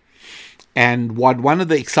 And one of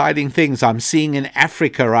the exciting things I'm seeing in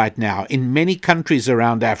Africa right now, in many countries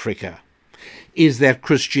around Africa, is that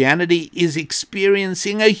Christianity is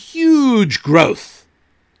experiencing a huge growth.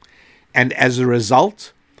 And as a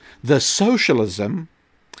result, the socialism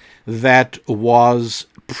that was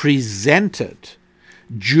presented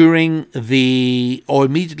during or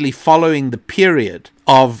immediately following the period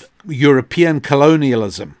of European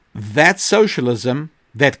colonialism, that socialism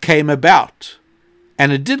that came about,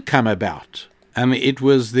 and it did come about. It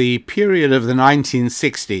was the period of the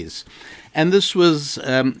 1960s, and this was,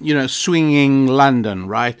 swinging London,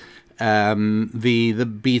 right? The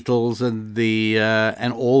Beatles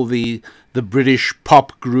and all the British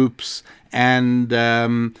pop groups and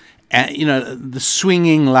the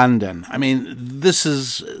swinging London. This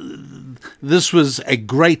was a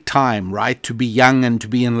great time, right, to be young and to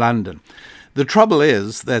be in London. The trouble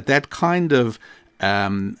is that kind of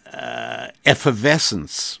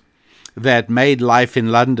effervescence that made life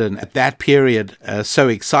in London at that period so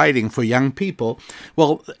exciting for young people,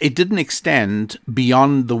 well, it didn't extend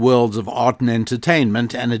beyond the worlds of art and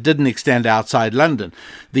entertainment, and it didn't extend outside London.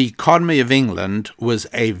 The economy of England was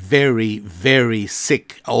a very, very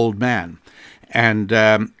sick old man, and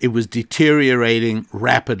it was deteriorating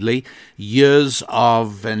rapidly. Years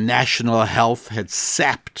of national health had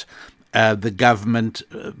sapped the government.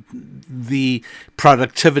 The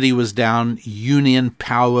productivity was down, union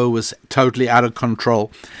power was totally out of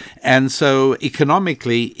control, and so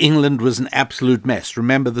economically England was an absolute mess.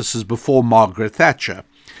 Remember, this is before Margaret Thatcher.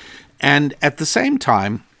 And at the same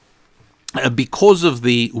time, because of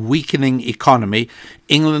the weakening economy,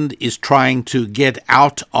 England is trying to get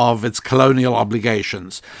out of its colonial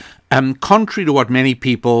obligations. Contrary to what many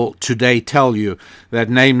people today tell you, that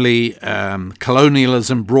namely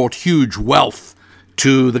colonialism brought huge wealth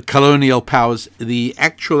to the colonial powers, the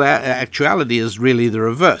actuality is really the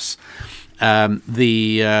reverse.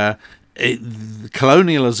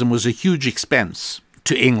 Colonialism was a huge expense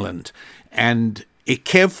to England, and a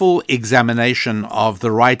careful examination of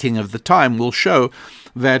the writing of the time will show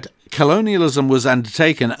that colonialism was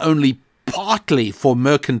undertaken only partly for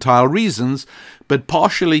mercantile reasons, but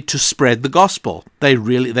partially to spread the gospel. They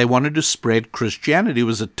wanted to spread Christianity. It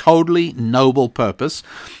was a totally noble purpose.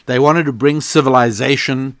 They wanted to bring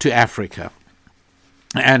civilization to Africa.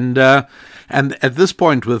 And at this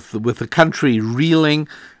point, with the country reeling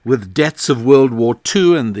with debts of World War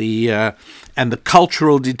II and the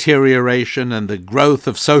cultural deterioration and the growth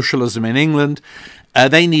of socialism in England,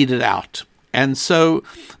 they needed out. And so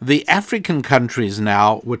the African countries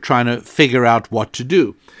now were trying to figure out what to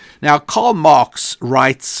do. Now, Karl Marx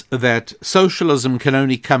writes that socialism can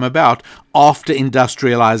only come about after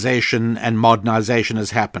industrialization and modernization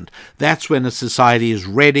has happened. That's when a society is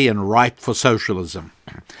ready and ripe for socialism.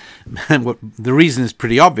 And the reason is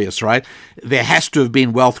pretty obvious, right? There has to have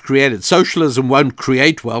been wealth created. Socialism won't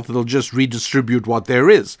create wealth. It'll just redistribute what there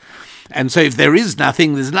is. And so if there is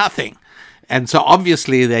nothing, there's nothing. And so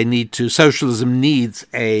obviously socialism needs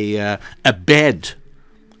a bed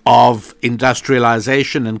of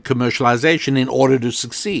industrialization and commercialization in order to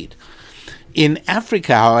succeed. In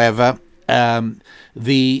Africa, however,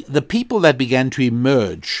 the people that began to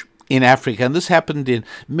emerge in Africa, and this happened in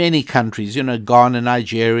many countries, Ghana,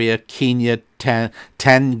 Nigeria, Kenya,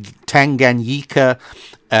 Tanganyika,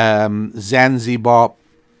 Zanzibar,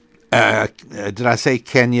 did I say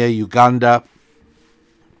Kenya, Uganda?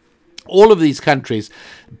 All of these countries,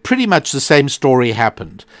 pretty much the same story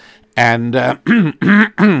happened. And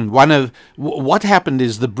what happened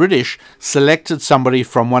is the British selected somebody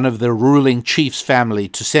from one of the ruling chief's family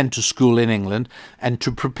to send to school in England and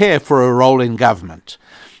to prepare for a role in government.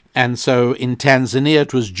 And so in Tanzania,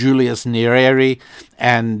 it was Julius Nyerere,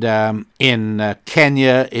 and in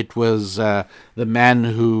Kenya, it was the man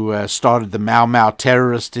who started the Mau Mau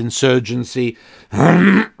terrorist insurgency.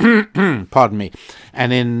 Pardon me.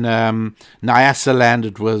 And in Nyasaland,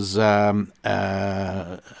 it was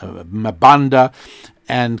Mabanda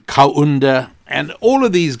and Kaunda. And all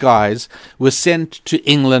of these guys were sent to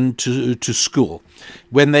England to school.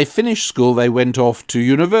 When they finished school, they went off to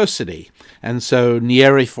university. And so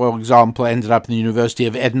Nyerere, for example, ended up in the University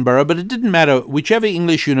of Edinburgh, but it didn't matter. Whichever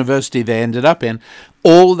English university they ended up in,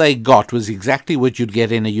 all they got was exactly what you'd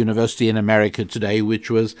get in a university in America today, which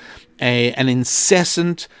was an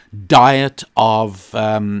incessant diet of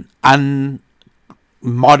unmodified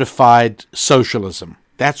socialism.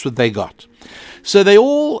 That's what they got. So they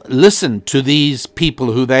all listened to these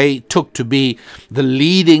people who they took to be the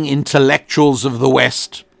leading intellectuals of the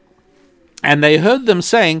West. And they heard them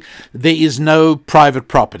saying there is no private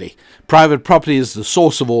property. Private property is the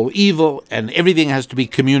source of all evil, and everything has to be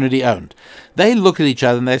community owned. They look at each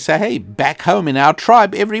other and they say, hey, back home in our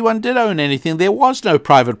tribe, everyone did own anything. There was no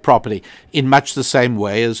private property, in much the same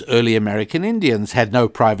way as early American Indians had no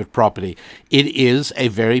private property. It is a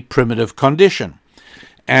very primitive condition.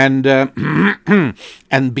 And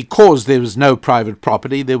and because there was no private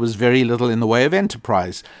property, there was very little in the way of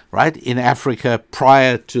enterprise, right? In Africa,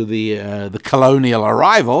 prior to the colonial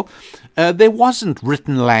arrival, there wasn't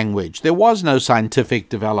written language. There was no scientific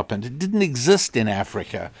development. It didn't exist in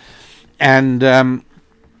Africa. And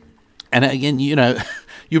again, you know,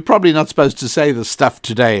 you're probably not supposed to say this stuff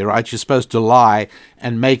today, right? You're supposed to lie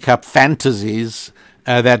and make up fantasies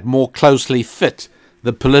that more closely fit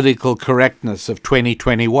the political correctness of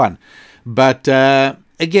 2021. But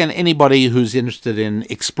again, anybody who's interested in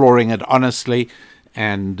exploring it honestly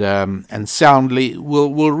and soundly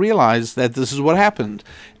will realize that this is what happened.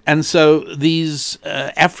 And so these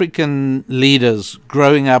African leaders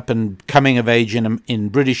growing up and coming of age in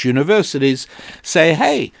British universities say,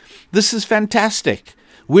 hey, this is fantastic.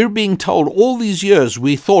 We're being told all these years,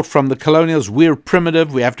 we thought from the colonials, we're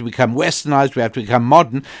primitive, we have to become westernized, we have to become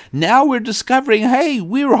modern. Now we're discovering, hey,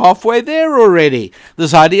 we're halfway there already.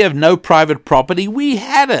 This idea of no private property, we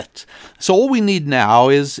had it. So all we need now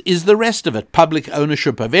is the rest of it, public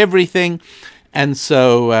ownership of everything. And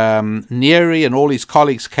so Nyerere and all his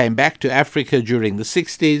colleagues came back to Africa during the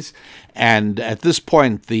 60s. And at this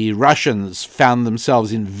point, the Russians found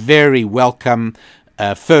themselves in very welcome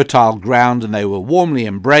fertile ground, and they were warmly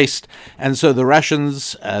embraced. And so the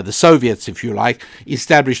Russians, the Soviets, if you like,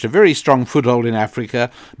 established a very strong foothold in Africa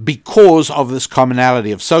because of this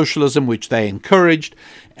commonality of socialism, which they encouraged.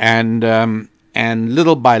 And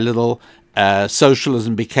little by little,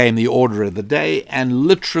 socialism became the order of the day and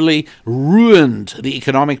literally ruined the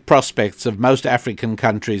economic prospects of most African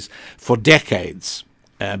countries for decades.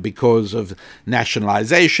 Because of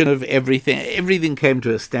nationalization of everything. Everything came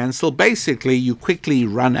to a standstill. Basically, you quickly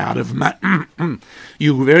run out of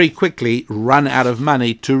you very quickly run out of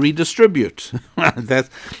money to redistribute.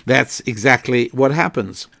 That's exactly what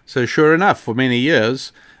happens. So sure enough, for many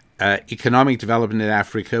years, economic development in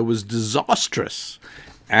Africa was disastrous.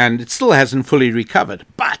 And it still hasn't fully recovered.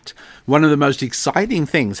 But one of the most exciting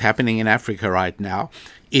things happening in Africa right now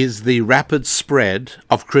is the rapid spread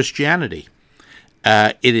of Christianity.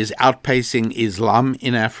 It is outpacing Islam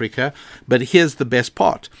in Africa. But here's the best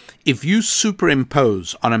part. If you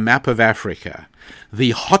superimpose on a map of Africa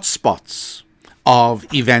the hotspots of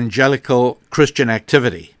evangelical Christian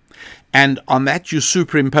activity, and on that you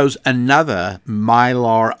superimpose another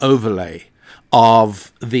mylar overlay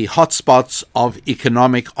of the hotspots of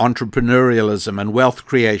economic entrepreneurialism and wealth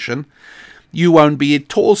creation, you won't be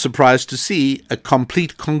at all surprised to see a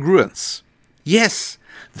complete congruence. Yes,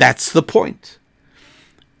 that's the point.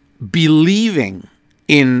 Believing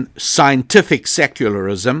in scientific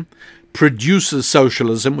secularism produces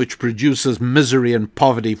socialism, which produces misery and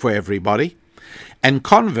poverty for everybody. And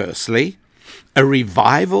conversely, a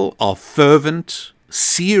revival of fervent,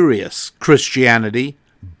 serious Christianity,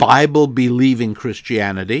 Bible-believing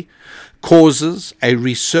Christianity, causes a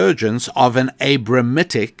resurgence of an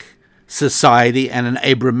Abrahamic society and an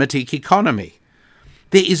Abrahamic economy.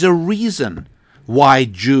 There is a reason why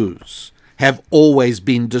Jews have always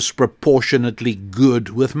been disproportionately good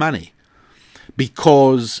with money,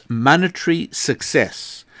 because monetary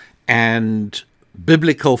success and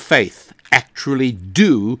biblical faith actually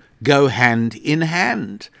do go hand in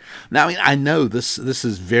hand. Now, I know this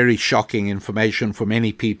is very shocking information for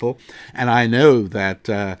many people, and I know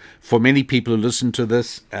that for many people who listen to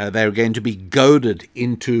this, they're going to be goaded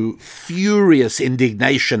into furious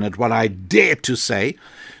indignation at what I dare to say.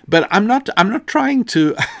 But I'm not trying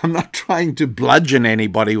to bludgeon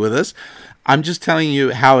anybody with this. I'm just telling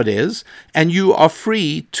you how it is, and you are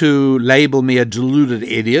free to label me a deluded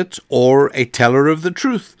idiot or a teller of the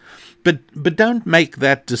truth. But don't make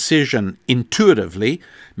that decision intuitively.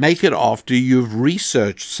 Make it after you've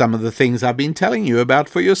researched some of the things I've been telling you about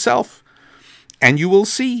for yourself. And you will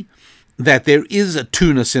see that there is a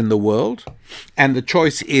two-ness in the world, and the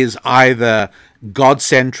choice is either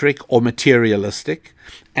God-centric or materialistic.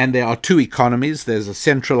 And there are two economies. There's a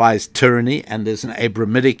centralized tyranny and there's an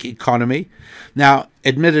Abrahamic economy. Now,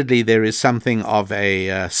 admittedly, there is something of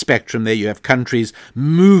a spectrum there. You have countries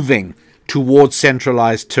moving towards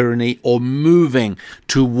centralized tyranny or moving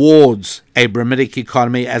towards Abrahamic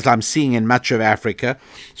economy, as I'm seeing in much of Africa.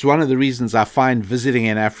 It's one of the reasons I find visiting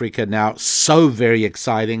in Africa now so very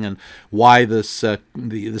exciting, and why this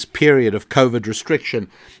period of COVID restriction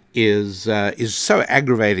is so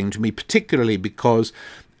aggravating to me, particularly because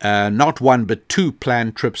not one but two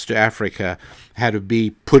planned trips to Africa had to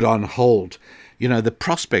be put on hold. You know, the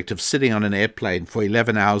prospect of sitting on an airplane for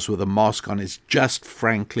 11 hours with a mask on is just,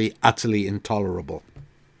 frankly, utterly intolerable.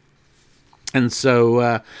 And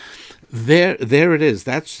so there it is.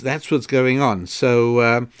 That's what's going on.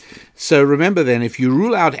 So remember then, if you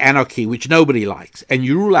rule out anarchy, which nobody likes, and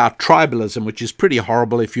you rule out tribalism, which is pretty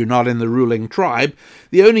horrible if you're not in the ruling tribe,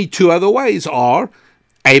 the only two other ways are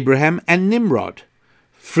Abraham and Nimrod.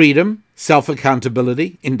 Freedom,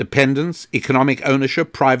 self-accountability, independence, economic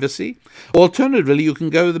ownership, privacy. Alternatively, you can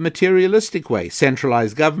go the materialistic way: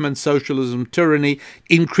 centralized government, socialism, tyranny,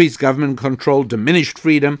 increased government control, diminished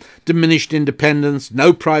freedom, diminished independence,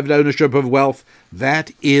 no private ownership of wealth.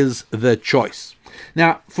 That is the choice.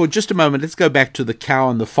 Now, for just a moment, let's go back to the cow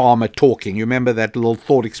and the farmer talking. You remember that little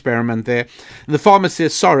thought experiment there? And the farmer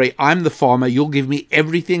says, sorry, I'm the farmer. You'll give me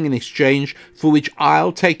everything in exchange for which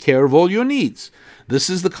I'll take care of all your needs. This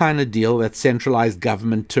is the kind of deal that centralized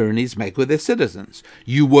government tyrannies make with their citizens.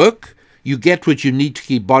 You work, you get what you need to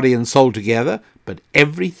keep body and soul together, but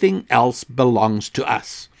everything else belongs to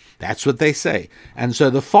us. That's what they say. And so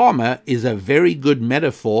the farmer is a very good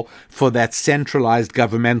metaphor for that centralized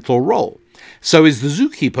governmental role. So is the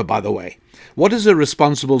zookeeper, by the way. What does a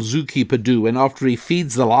responsible zookeeper do when, after he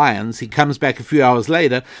feeds the lions, he comes back a few hours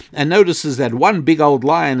later and notices that one big old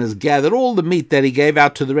lion has gathered all the meat that he gave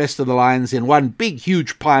out to the rest of the lions in one big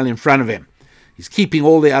huge pile in front of him? He's keeping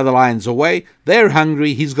all the other lions away. They're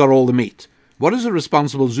hungry. He's got all the meat. What does a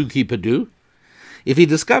responsible zookeeper do? If he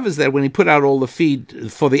discovers that when he put out all the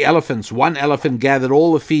feed for the elephants, one elephant gathered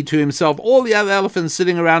all the feed to himself, all the other elephants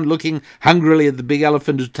sitting around looking hungrily at the big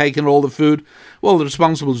elephant who's taken all the food, well, the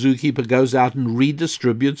responsible zookeeper goes out and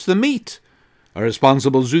redistributes the meat. A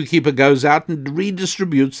responsible zookeeper goes out and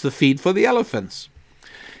redistributes the feed for the elephants.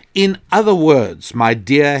 In other words, my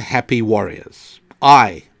dear happy warriors,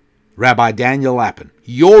 I, Rabbi Daniel Lapin,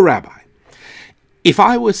 your rabbi, if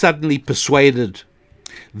I were suddenly persuaded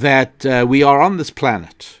that we are on this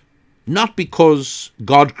planet not because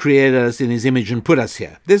God created us in his image and put us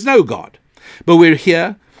here. There's no God. But we're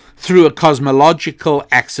here through a cosmological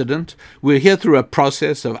accident. We're here through a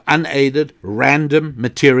process of unaided, random,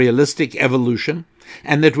 materialistic evolution,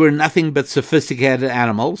 and that we're nothing but sophisticated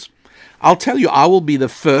animals. I'll tell you, I will be the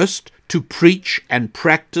first to preach and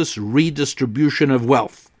practice redistribution of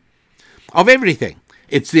wealth. Of everything.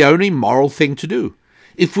 It's the only moral thing to do.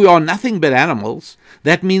 If we are nothing but animals,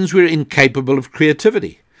 that means we're incapable of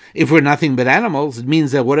creativity. If we're nothing but animals, it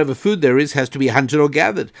means that whatever food there is has to be hunted or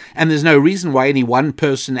gathered. And there's no reason why any one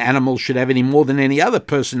person animal should have any more than any other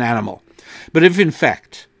person animal. But if in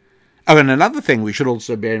fact, and another thing we should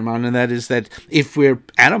also bear in mind, and that is that if we're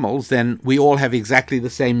animals, then we all have exactly the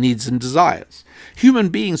same needs and desires. Human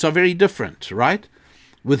beings are very different, right?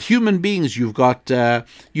 With human beings, you've got the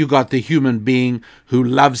human being who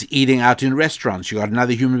loves eating out in restaurants. You've got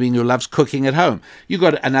another human being who loves cooking at home. You've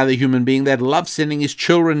got another human being that loves sending his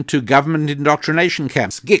children to government indoctrination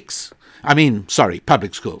camps,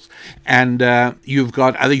 public schools. And you've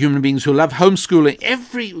got other human beings who love homeschooling.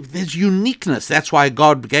 There's uniqueness. That's why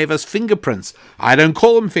God gave us fingerprints. I don't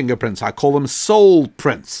call them fingerprints. I call them soul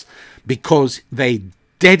prints, because they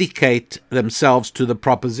dedicate themselves to the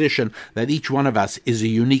proposition that each one of us is a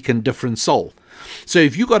unique and different soul. So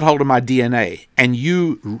if you got hold of my DNA and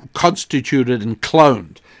you constituted and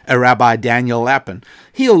cloned a Rabbi Daniel Lapin,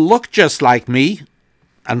 he'll look just like me.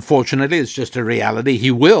 Unfortunately, it's just a reality.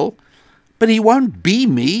 He will, but he won't be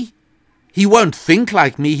me. He won't think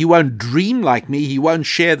like me. He won't dream like me. He won't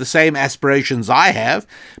share the same aspirations I have,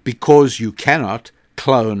 because you cannot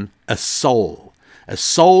clone a soul. A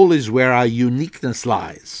soul is where our uniqueness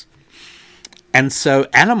lies. And so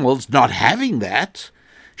animals not having that,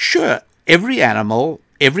 sure, every animal,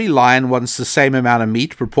 every lion wants the same amount of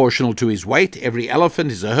meat proportional to his weight. Every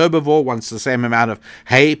elephant is a herbivore, wants the same amount of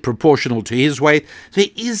hay proportional to his weight. There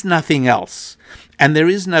is nothing else. And there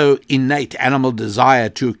is no innate animal desire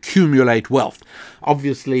to accumulate wealth.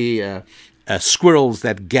 Obviously, squirrels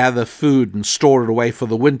that gather food and store it away for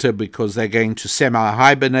the winter because they're going to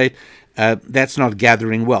semi-hibernate, that's not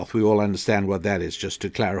gathering wealth. We all understand what that is, just to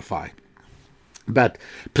clarify. But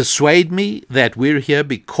persuade me that we're here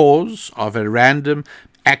because of a random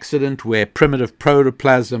accident where primitive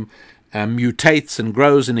protoplasm mutates and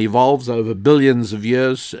grows and evolves over billions of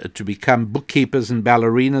years to become bookkeepers and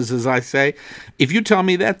ballerinas, as I say. If you tell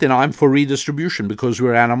me that, then I'm for redistribution, because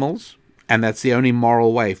we're animals, and that's the only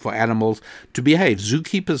moral way for animals to behave.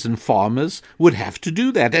 Zookeepers and farmers would have to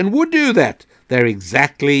do that and would do that. They're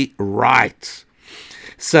exactly right.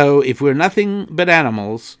 So if we're nothing but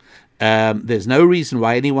animals, there's no reason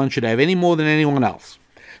why anyone should have any more than anyone else.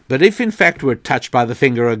 But if in fact we're touched by the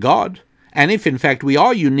finger of God, and if in fact we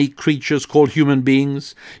are unique creatures called human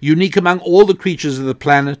beings, unique among all the creatures of the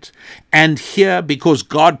planet, and here because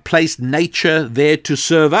God placed nature there to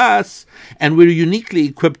serve us, and we're uniquely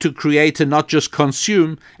equipped to create and not just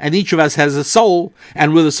consume, and each of us has a soul,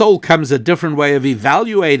 and with a soul comes a different way of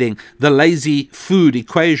evaluating the lazy food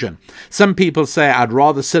equation. Some people say, I'd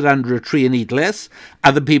rather sit under a tree and eat less.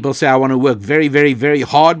 Other people say, I want to work very, very, very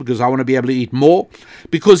hard because I want to be able to eat more.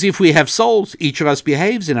 Because if we have souls, each of us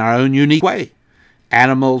behaves in our own unique way.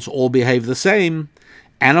 Animals all behave the same.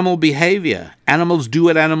 Animal behavior. Animals do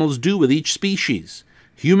what animals do with each species.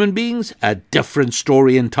 Human beings, a different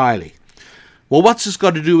story entirely. Well, what's this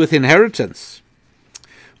got to do with inheritance?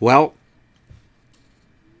 Well,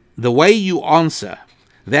 the way you answer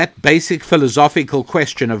that basic philosophical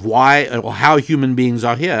question of why or how human beings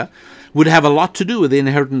are here would have a lot to do with the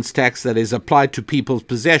inheritance tax that is applied to people's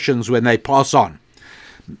possessions when they pass on.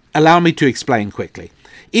 Allow me to explain quickly.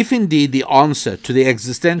 If indeed the answer to the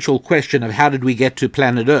existential question of how did we get to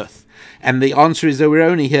planet Earth, and the answer is that we're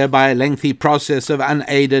only here by a lengthy process of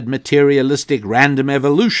unaided, materialistic, random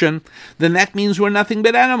evolution, then that means we're nothing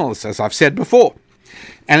but animals, as I've said before.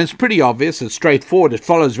 And it's pretty obvious, it's straightforward, it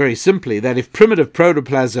follows very simply that if primitive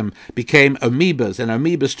protoplasm became amoebas, and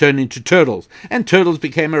amoebas turned into turtles, and turtles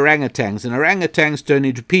became orangutans, and orangutans turned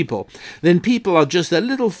into people, then people are just a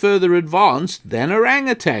little further advanced than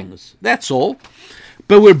orangutans. That's all.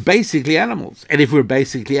 But we're basically animals. And if we're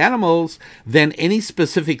basically animals, then any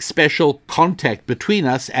specific special contact between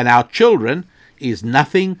us and our children is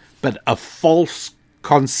nothing but a false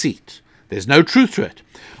conceit. There's no truth to it.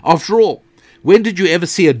 After all, when did you ever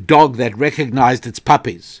see a dog that recognized its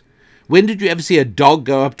puppies? When did you ever see a dog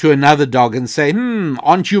go up to another dog and say,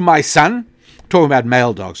 aren't you my son? Talking about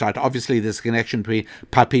male dogs, right? Obviously, there's a connection between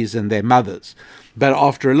puppies and their mothers. But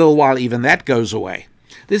after a little while, even that goes away.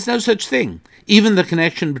 There's no such thing. Even the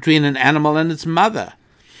connection between an animal and its mother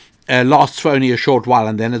lasts for only a short while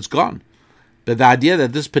and then it's gone. But the idea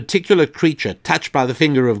that this particular creature, touched by the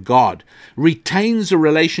finger of God, retains a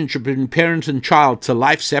relationship between parent and child till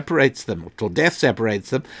life separates them, or till death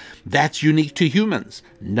separates them, that's unique to humans.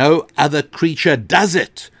 No other creature does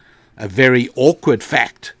it. A very awkward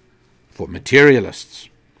fact for materialists.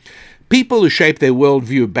 People who shape their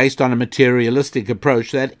worldview based on a materialistic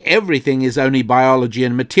approach that everything is only biology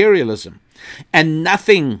and materialism, and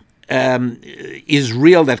nothing is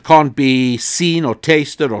real that can't be seen or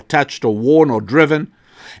tasted or touched or worn or driven,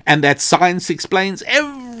 and that science explains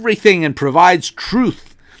everything and provides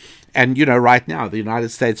truth. And, right now, the United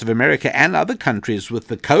States of America and other countries with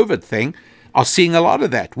the COVID thing are seeing a lot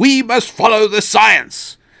of that. We must follow the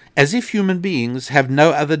science, as if human beings have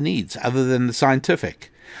no other needs other than the scientific.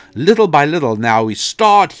 Little by little now we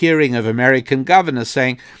start hearing of American governors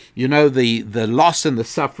saying, the loss and the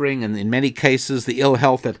suffering, and in many cases the ill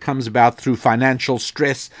health that comes about through financial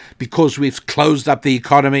stress because we've closed up the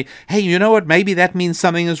economy. Hey, you know what? Maybe that means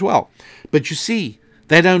something as well. But you see,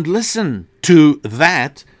 they don't listen to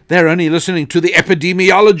that. They're only listening to the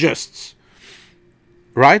epidemiologists,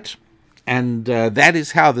 right? And that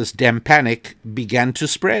is how this damn panic began to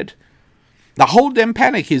spread. The whole damn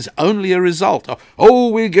panic is only a result of,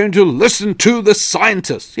 we're going to listen to the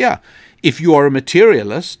scientists. Yeah, if you are a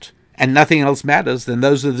materialist and nothing else matters, then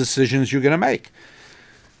those are the decisions you're going to make.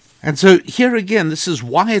 And so here again, this is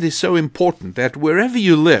why it is so important that wherever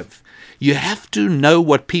you live, you have to know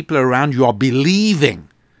what people around you are believing.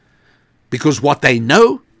 Because what they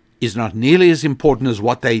know is not nearly as important as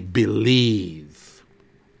what they believe.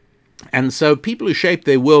 And so people who shape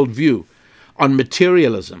their worldview on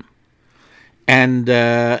materialism and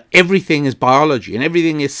everything is biology and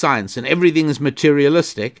everything is science and everything is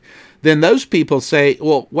materialistic, then those people say,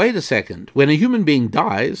 well, wait a second. When a human being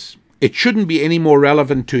dies, it shouldn't be any more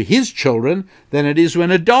relevant to his children than it is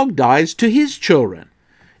when a dog dies to his children.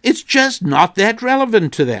 It's just not that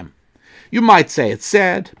relevant to them. You might say it's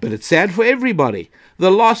sad, but it's sad for everybody. The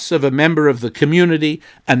loss of a member of the community,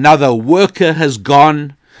 another worker has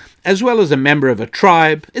gone, as well as a member of a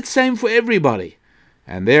tribe. It's same for everybody.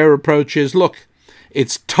 And their approach is, look,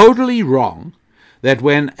 it's totally wrong that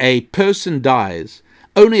when a person dies,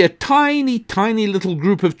 only a tiny, tiny little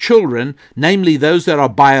group of children, namely those that are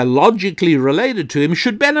biologically related to him,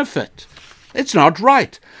 should benefit. It's not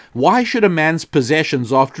right. Why should a man's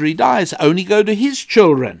possessions after he dies only go to his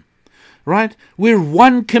children? Right? We're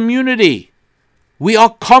one community. We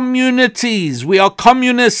are communities. We are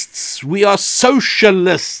communists. We are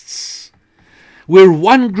socialists. We're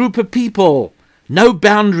one group of people. No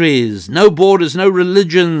boundaries, no borders, no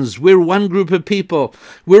religions. We're one group of people.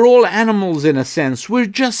 We're all animals in a sense. We're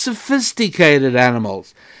just sophisticated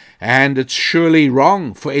animals. And it's surely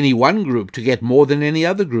wrong for any one group to get more than any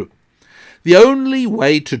other group. The only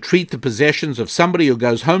way to treat the possessions of somebody who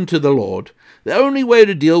goes home to the Lord, the only way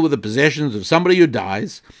to deal with the possessions of somebody who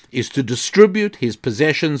dies, is to distribute his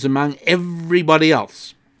possessions among everybody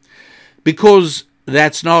else. Because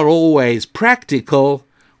that's not always practical,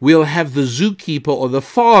 we'll have the zookeeper or the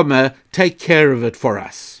farmer take care of it for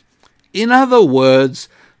us. In other words,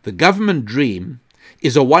 the government dream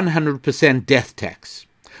is a 100% death tax.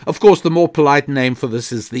 Of course, the more polite name for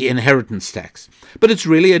this is the inheritance tax, but it's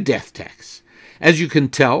really a death tax. As you can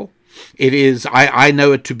tell, it is, I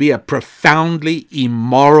know it to be a profoundly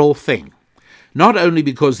immoral thing. Not only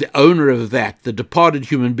because the owner of that, the departed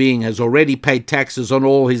human being, has already paid taxes on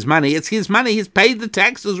all his money. It's his money. He's paid the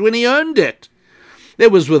taxes when he earned it. There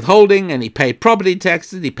was withholding, and he paid property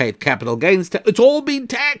taxes, he paid capital gains tax. It's all been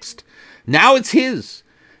taxed. Now it's his,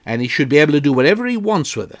 and he should be able to do whatever he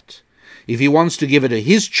wants with it. If he wants to give it to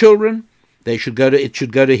his children, it should go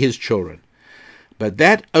to his children. But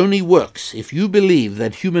that only works if you believe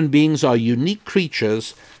that human beings are unique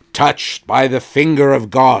creatures touched by the finger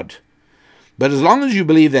of God. But as long as you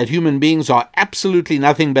believe that human beings are absolutely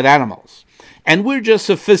nothing but animals, and we're just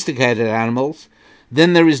sophisticated animals,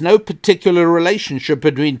 then there is no particular relationship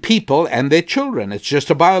between people and their children. It's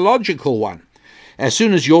just a biological one. As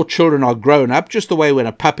soon as your children are grown up, just the way when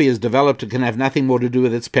a puppy is developed it can have nothing more to do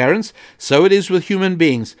with its parents, so it is with human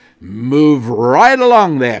beings. Move right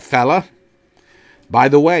along there, fella. By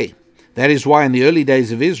the way, that is why in the early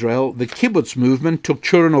days of Israel, the kibbutz movement took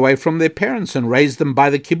children away from their parents and raised them by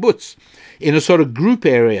the kibbutz in a sort of group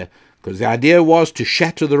area, because the idea was to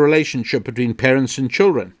shatter the relationship between parents and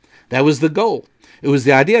children. That was the goal. It was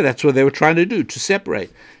the idea, that's what they were trying to do, to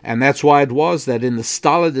separate. And that's why it was that in the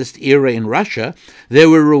Stalinist era in Russia, there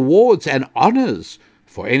were rewards and honors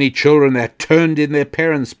for any children that turned in their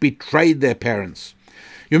parents, betrayed their parents.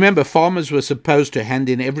 You remember, farmers were supposed to hand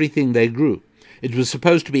in everything they grew. It was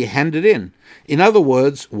supposed to be handed in. In other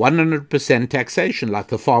words, 100% taxation, like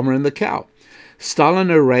the farmer and the cow. Stalin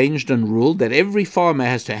arranged and ruled that every farmer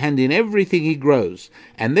has to hand in everything he grows,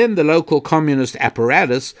 and then the local communist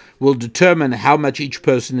apparatus will determine how much each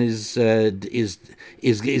person is going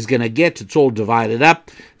to get. It's all divided up.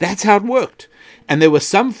 That's how it worked. And there were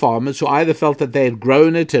some farmers who either felt that they had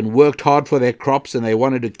grown it and worked hard for their crops and they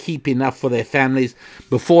wanted to keep enough for their families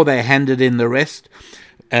before they handed in the rest.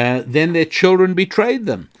 Then their children betrayed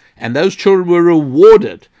them, and those children were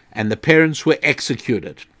rewarded, and the parents were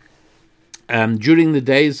executed. During the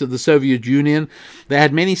days of the Soviet Union, they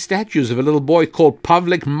had many statues of a little boy called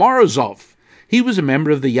Pavlik Morozov. He was a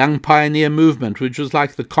member of the Young Pioneer Movement, which was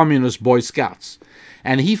like the communist Boy Scouts.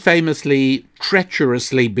 And he famously,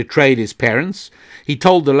 treacherously betrayed his parents. He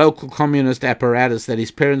told the local communist apparatus that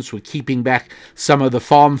his parents were keeping back some of the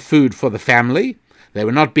farm food for the family. They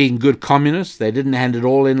were not being good communists. They didn't hand it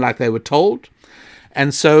all in like they were told.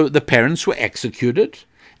 And so the parents were executed.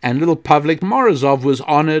 And little Pavlik Morozov was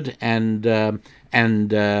honored and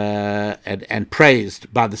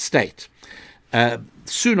praised by the state.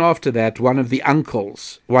 Soon after that, one of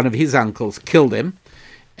his uncles killed him,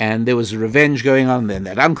 and there was a revenge going on. Then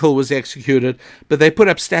that uncle was executed, but they put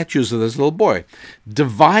up statues of this little boy.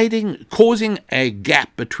 Causing a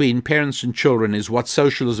gap between parents and children is what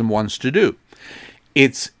socialism wants to do.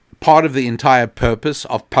 It's part of the entire purpose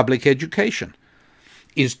of public education,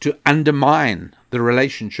 is to undermine the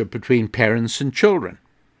relationship between parents and children.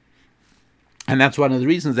 And that's one of the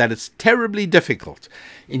reasons that it's terribly difficult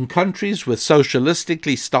in countries with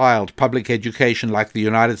socialistically styled public education like the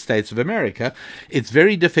United States of America. It's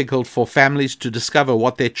very difficult for families to discover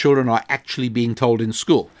what their children are actually being told in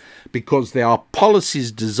school, because there are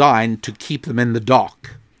policies designed to keep them in the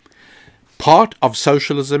dark. Part of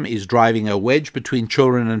socialism is driving a wedge between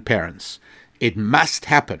children and parents. It must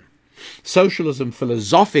happen. Socialism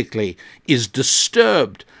philosophically is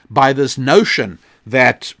disturbed by this notion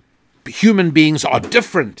that human beings are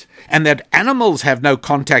different and that animals have no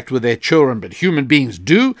contact with their children, but human beings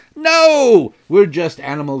do? No! We're just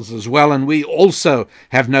animals as well, and we also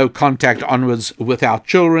have no contact onwards with our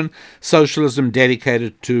children. Socialism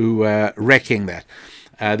dedicated to wrecking that.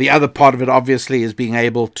 The other part of it, obviously, is being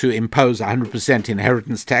able to impose 100%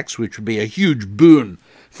 inheritance tax, which would be a huge boon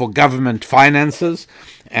for government finances.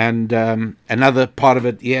 And another part of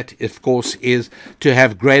it yet, of course, is to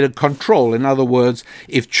have greater control. In other words,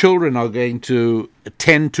 if children are going to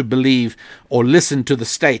tend to believe or listen to the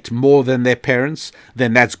state more than their parents,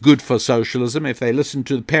 then that's good for socialism. If they listen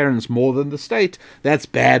to the parents more than the state, that's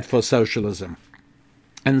bad for socialism.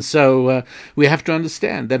 And so we have to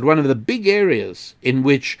understand that one of the big areas in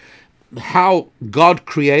which how God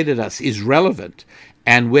created us is relevant,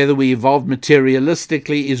 and whether we evolved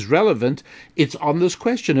materialistically is relevant, it's on this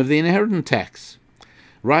question of the inheritance tax,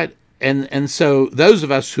 right? And so those of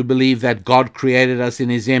us who believe that God created us in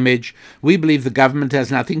his image, we believe the government has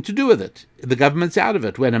nothing to do with it. The government's out of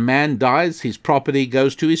it. When a man dies, his property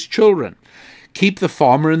goes to his children. Keep the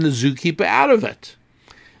farmer and the zookeeper out of it.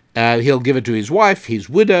 He'll give it to his wife, his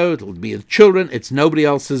widow, it'll be the children, it's nobody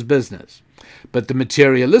else's business. But the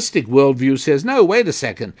materialistic worldview says, no, wait a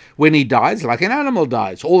second. When he dies, like an animal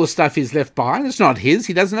dies, all the stuff he's left behind, it's not his.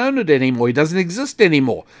 He doesn't own it anymore. He doesn't exist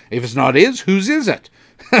anymore. If it's not his, whose is it?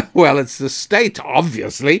 Well, it's the state,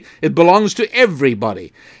 obviously. It belongs to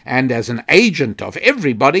everybody. And as an agent of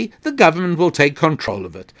everybody, the government will take control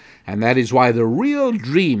of it. And that is why the real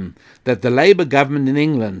dream that the Labour government in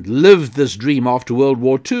England lived this dream after World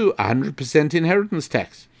War II, 100% inheritance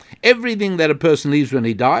tax. Everything that a person leaves when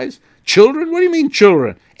he dies, children? What do you mean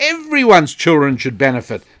children? Everyone's children should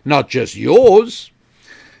benefit, not just yours.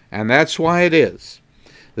 And that's why it is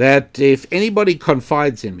that if anybody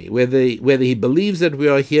confides in me, whether he believes that we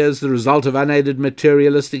are here as the result of unaided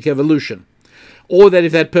materialistic evolution, or that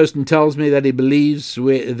if that person tells me that he believes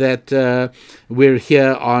that we're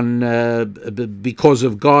here because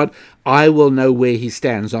of God, I will know where he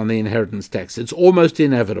stands on the inheritance tax. It's almost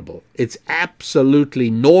inevitable. It's absolutely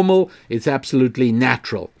normal. It's absolutely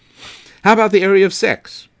natural. How about the area of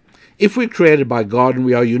sex? If we're created by God and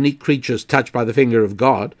we are unique creatures touched by the finger of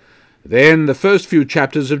God, then the first few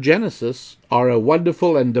chapters of Genesis are a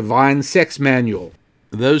wonderful and divine sex manual.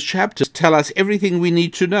 Those chapters tell us everything we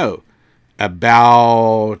need to know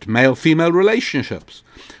about male-female relationships.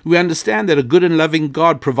 We understand that a good and loving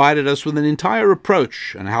God provided us with an entire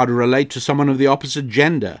approach on how to relate to someone of the opposite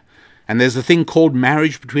gender. And there's a thing called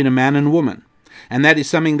marriage between a man and woman. And that is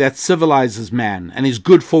something that civilizes man and is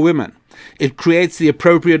good for women. It creates the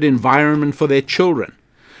appropriate environment for their children.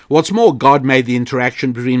 What's more, God made the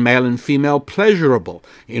interaction between male and female pleasurable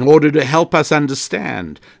in order to help us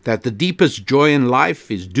understand that the deepest joy in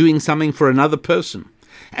life is doing something for another person.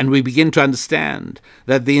 And we begin to understand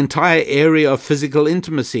that the entire area of physical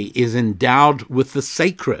intimacy is endowed with the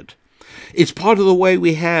sacred. It's part of the way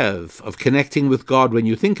we have of connecting with God when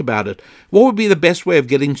you think about it. What would be the best way of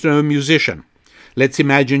getting to know a musician? Let's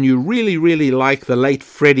imagine you really, really like the late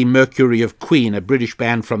Freddie Mercury of Queen, a British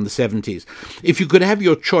band from the 70s. If you could have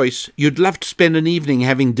your choice, you'd love to spend an evening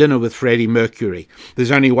having dinner with Freddie Mercury.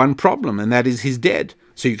 There's only one problem, and that is he's dead.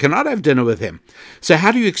 So you cannot have dinner with him. So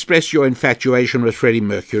how do you express your infatuation with Freddie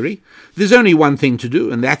Mercury? There's only one thing to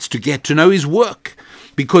do, and that's to get to know his work.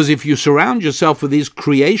 Because if you surround yourself with his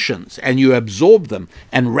creations and you absorb them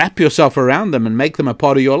and wrap yourself around them and make them a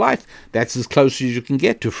part of your life, that's as close as you can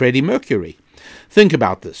get to Freddie Mercury. Think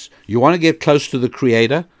about this. You want to get close to the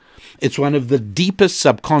Creator? It's one of the deepest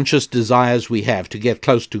subconscious desires we have, to get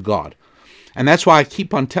close to God. And that's why I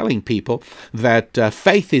keep on telling people that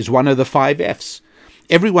faith is one of the 5 F's.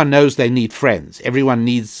 Everyone knows they need friends. Everyone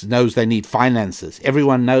knows they need finances.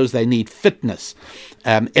 Everyone knows they need fitness.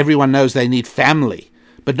 Everyone knows they need family.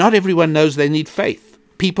 But not everyone knows they need faith.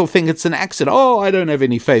 People think it's an accident. Oh, I don't have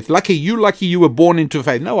any faith. Lucky you were born into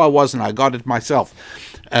faith. No, I wasn't. I got it myself.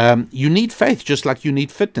 You need faith just like you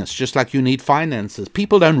need fitness, just like you need finances.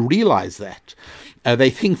 People don't realize that. They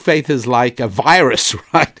think faith is like a virus,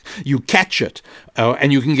 right? You catch it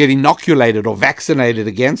and you can get inoculated or vaccinated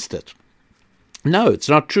against it. No, it's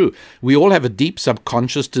not true. We all have a deep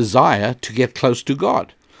subconscious desire to get close to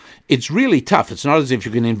God. It's really tough. It's not as if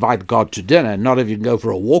you can invite God to dinner, not if you can go for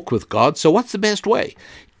a walk with God. So what's the best way?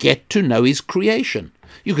 Get to know his creation.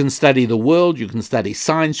 You can study the world, you can study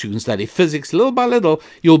science, you can study physics. Little by little,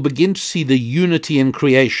 you'll begin to see the unity in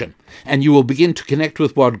creation. And you will begin to connect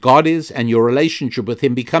with what God is, and your relationship with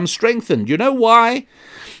him becomes strengthened. You know why?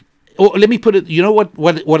 Or let me put it, you know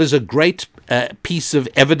what is a great piece of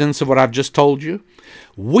evidence of what I've just told you?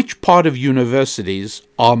 Which part of universities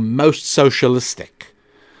are most socialistic?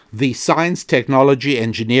 The science, technology,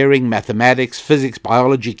 engineering, mathematics, physics,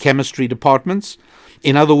 biology, chemistry departments?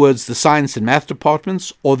 In other words, the science and math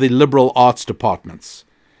departments or the liberal arts departments?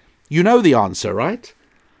 You know the answer, right?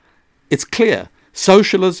 It's clear.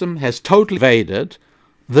 Socialism has totally invaded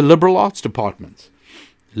the liberal arts departments.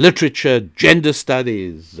 Literature, gender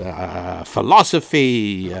studies,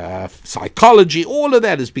 philosophy, psychology, all of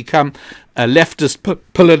that has become leftist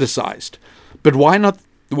politicized. But why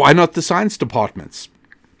not the science departments?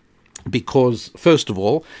 Because, first of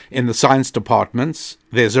all, in the science departments,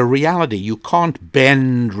 there's a reality. You can't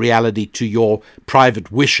bend reality to your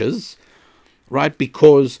private wishes, right?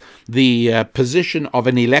 Because the position of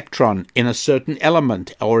an electron in a certain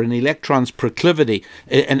element, or an electron's proclivity,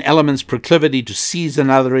 an element's proclivity to seize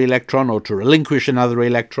another electron or to relinquish another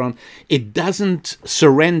electron, it doesn't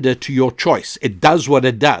surrender to your choice. It does what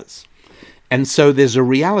it does. And so there's a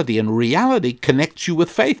reality, and reality connects you with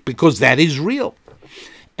faith because that is real.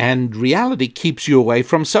 And reality keeps you away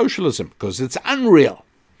from socialism because it's unreal.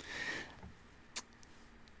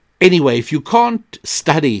 Anyway, if you can't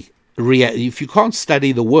study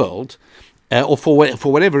the world, or for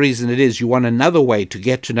whatever reason it is, you want another way to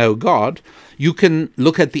get to know God, you can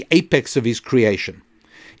look at the apex of his creation.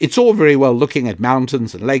 It's all very well looking at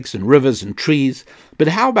mountains and lakes and rivers and trees, but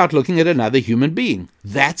how about looking at another human being?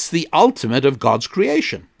 That's the ultimate of God's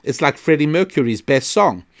creation. It's like Freddie Mercury's best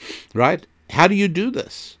song, right? How do you do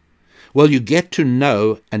this? Well, you get to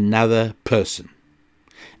know another person.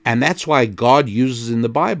 And that's why God uses in the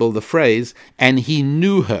Bible the phrase, and he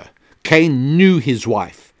knew her. Cain knew his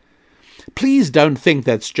wife. Please don't think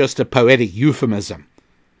that's just a poetic euphemism.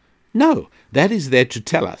 No, that is there to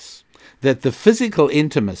tell us that the physical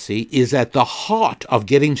intimacy is at the heart of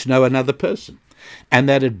getting to know another person, and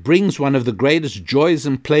that it brings one of the greatest joys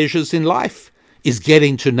and pleasures in life, is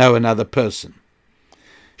getting to know another person.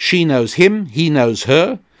 She knows him, he knows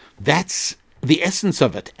her. That's the essence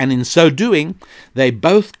of it. And in so doing, they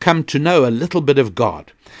both come to know a little bit of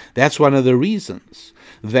God. That's one of the reasons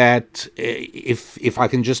that, if I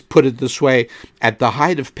can just put it this way, at the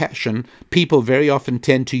height of passion, people very often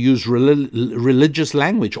tend to use religious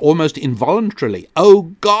language almost involuntarily.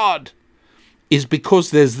 Oh God! Is because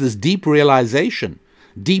there's this deep realization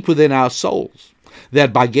deep within our souls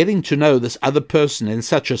that by getting to know this other person in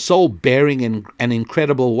such a soul-bearing and an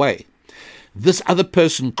incredible way, this other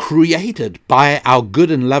person created by our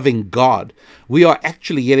good and loving God, we are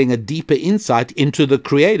actually getting a deeper insight into the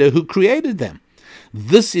Creator who created them.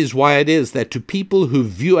 This is why it is that to people who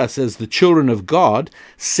view us as the children of God,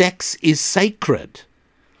 sex is sacred.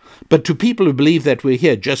 But to people who believe that we're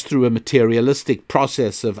here just through a materialistic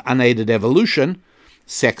process of unaided evolution,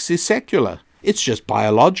 sex is secular. It's just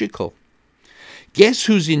biological. Guess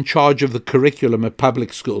who's in charge of the curriculum at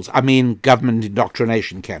public schools? I mean, government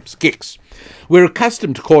indoctrination camps, GICs. We're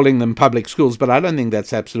accustomed to calling them public schools, but I don't think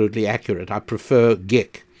that's absolutely accurate. I prefer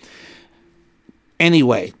GIC.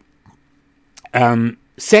 Anyway,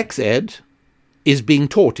 sex ed is being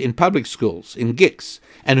taught in public schools, in GICs.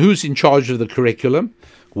 And who's in charge of the curriculum?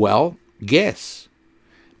 Well, guess.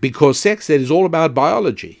 Because sex ed is all about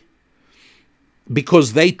biology.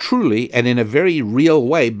 Because they truly, and in a very real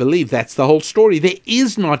way, believe that's the whole story. There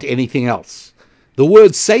is not anything else. The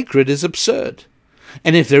word sacred is absurd.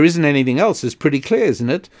 And if there isn't anything else, it's pretty clear, isn't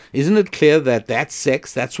it? Isn't it clear that that's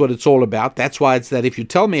sex, that's what it's all about? That's why it's that if you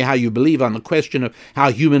tell me how you believe on the question of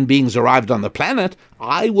how human beings arrived on the planet,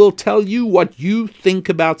 I will tell you what you think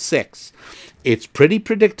about sex. It's pretty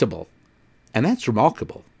predictable. And that's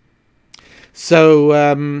remarkable. So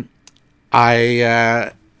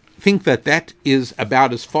I think that is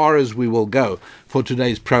about as far as we will go for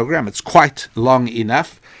today's program. It's quite long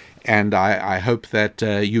enough, and I hope that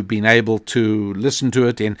you've been able to listen to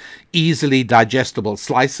it in easily digestible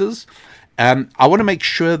slices. I want to make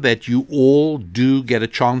sure that you all do get a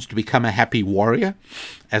chance to become a happy warrior.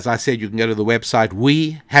 As I said, you can go to the website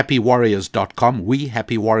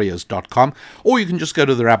wehappywarriors.com, or you can just go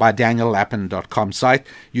to the RabbiDanielLapin.com site.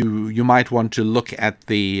 You might want to look at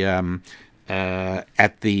the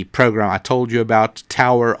program I told you about,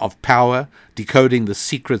 Tower of Power, Decoding the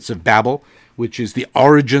Secrets of Babel, which is the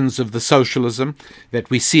origins of the socialism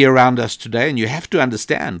that we see around us today. And you have to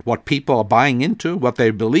understand what people are buying into, what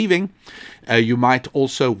they're believing. You might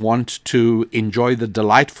also want to enjoy the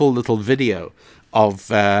delightful little video of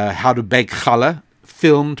how to bake challah,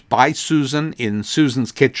 filmed by Susan in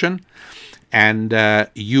Susan's kitchen. And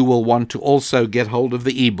you will want to also get hold of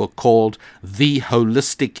the ebook called The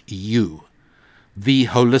Holistic You. The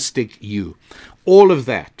Holistic You. All of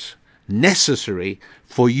that necessary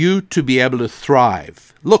for you to be able to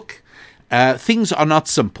thrive. Look, things are not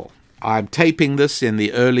simple. I'm taping this in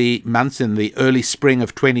the early months, in the early spring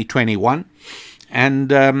of 2021,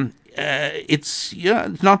 and it's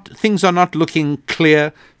not, things are not looking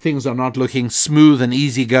clear, things are not looking smooth and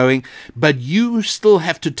easygoing, but you still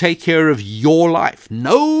have to take care of your life.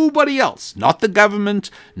 Nobody else, not the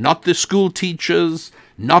government, not the school teachers,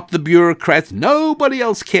 not the bureaucrats. Nobody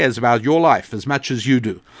else cares about your life as much as you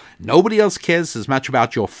do. Nobody else cares as much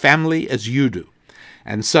about your family as you do.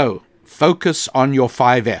 And so, focus on your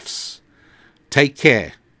 5 F's. Take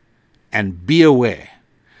care and be aware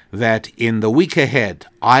that in the week ahead,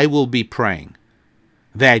 I will be praying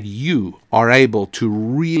that you are able to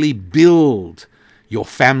really build your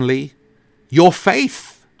family, your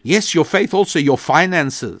faith. Yes, your faith, also your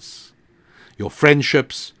finances, your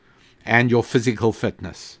friendships, and your physical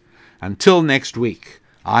fitness. Until next week,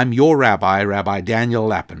 I'm your rabbi, Rabbi Daniel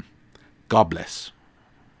Lappin. God bless.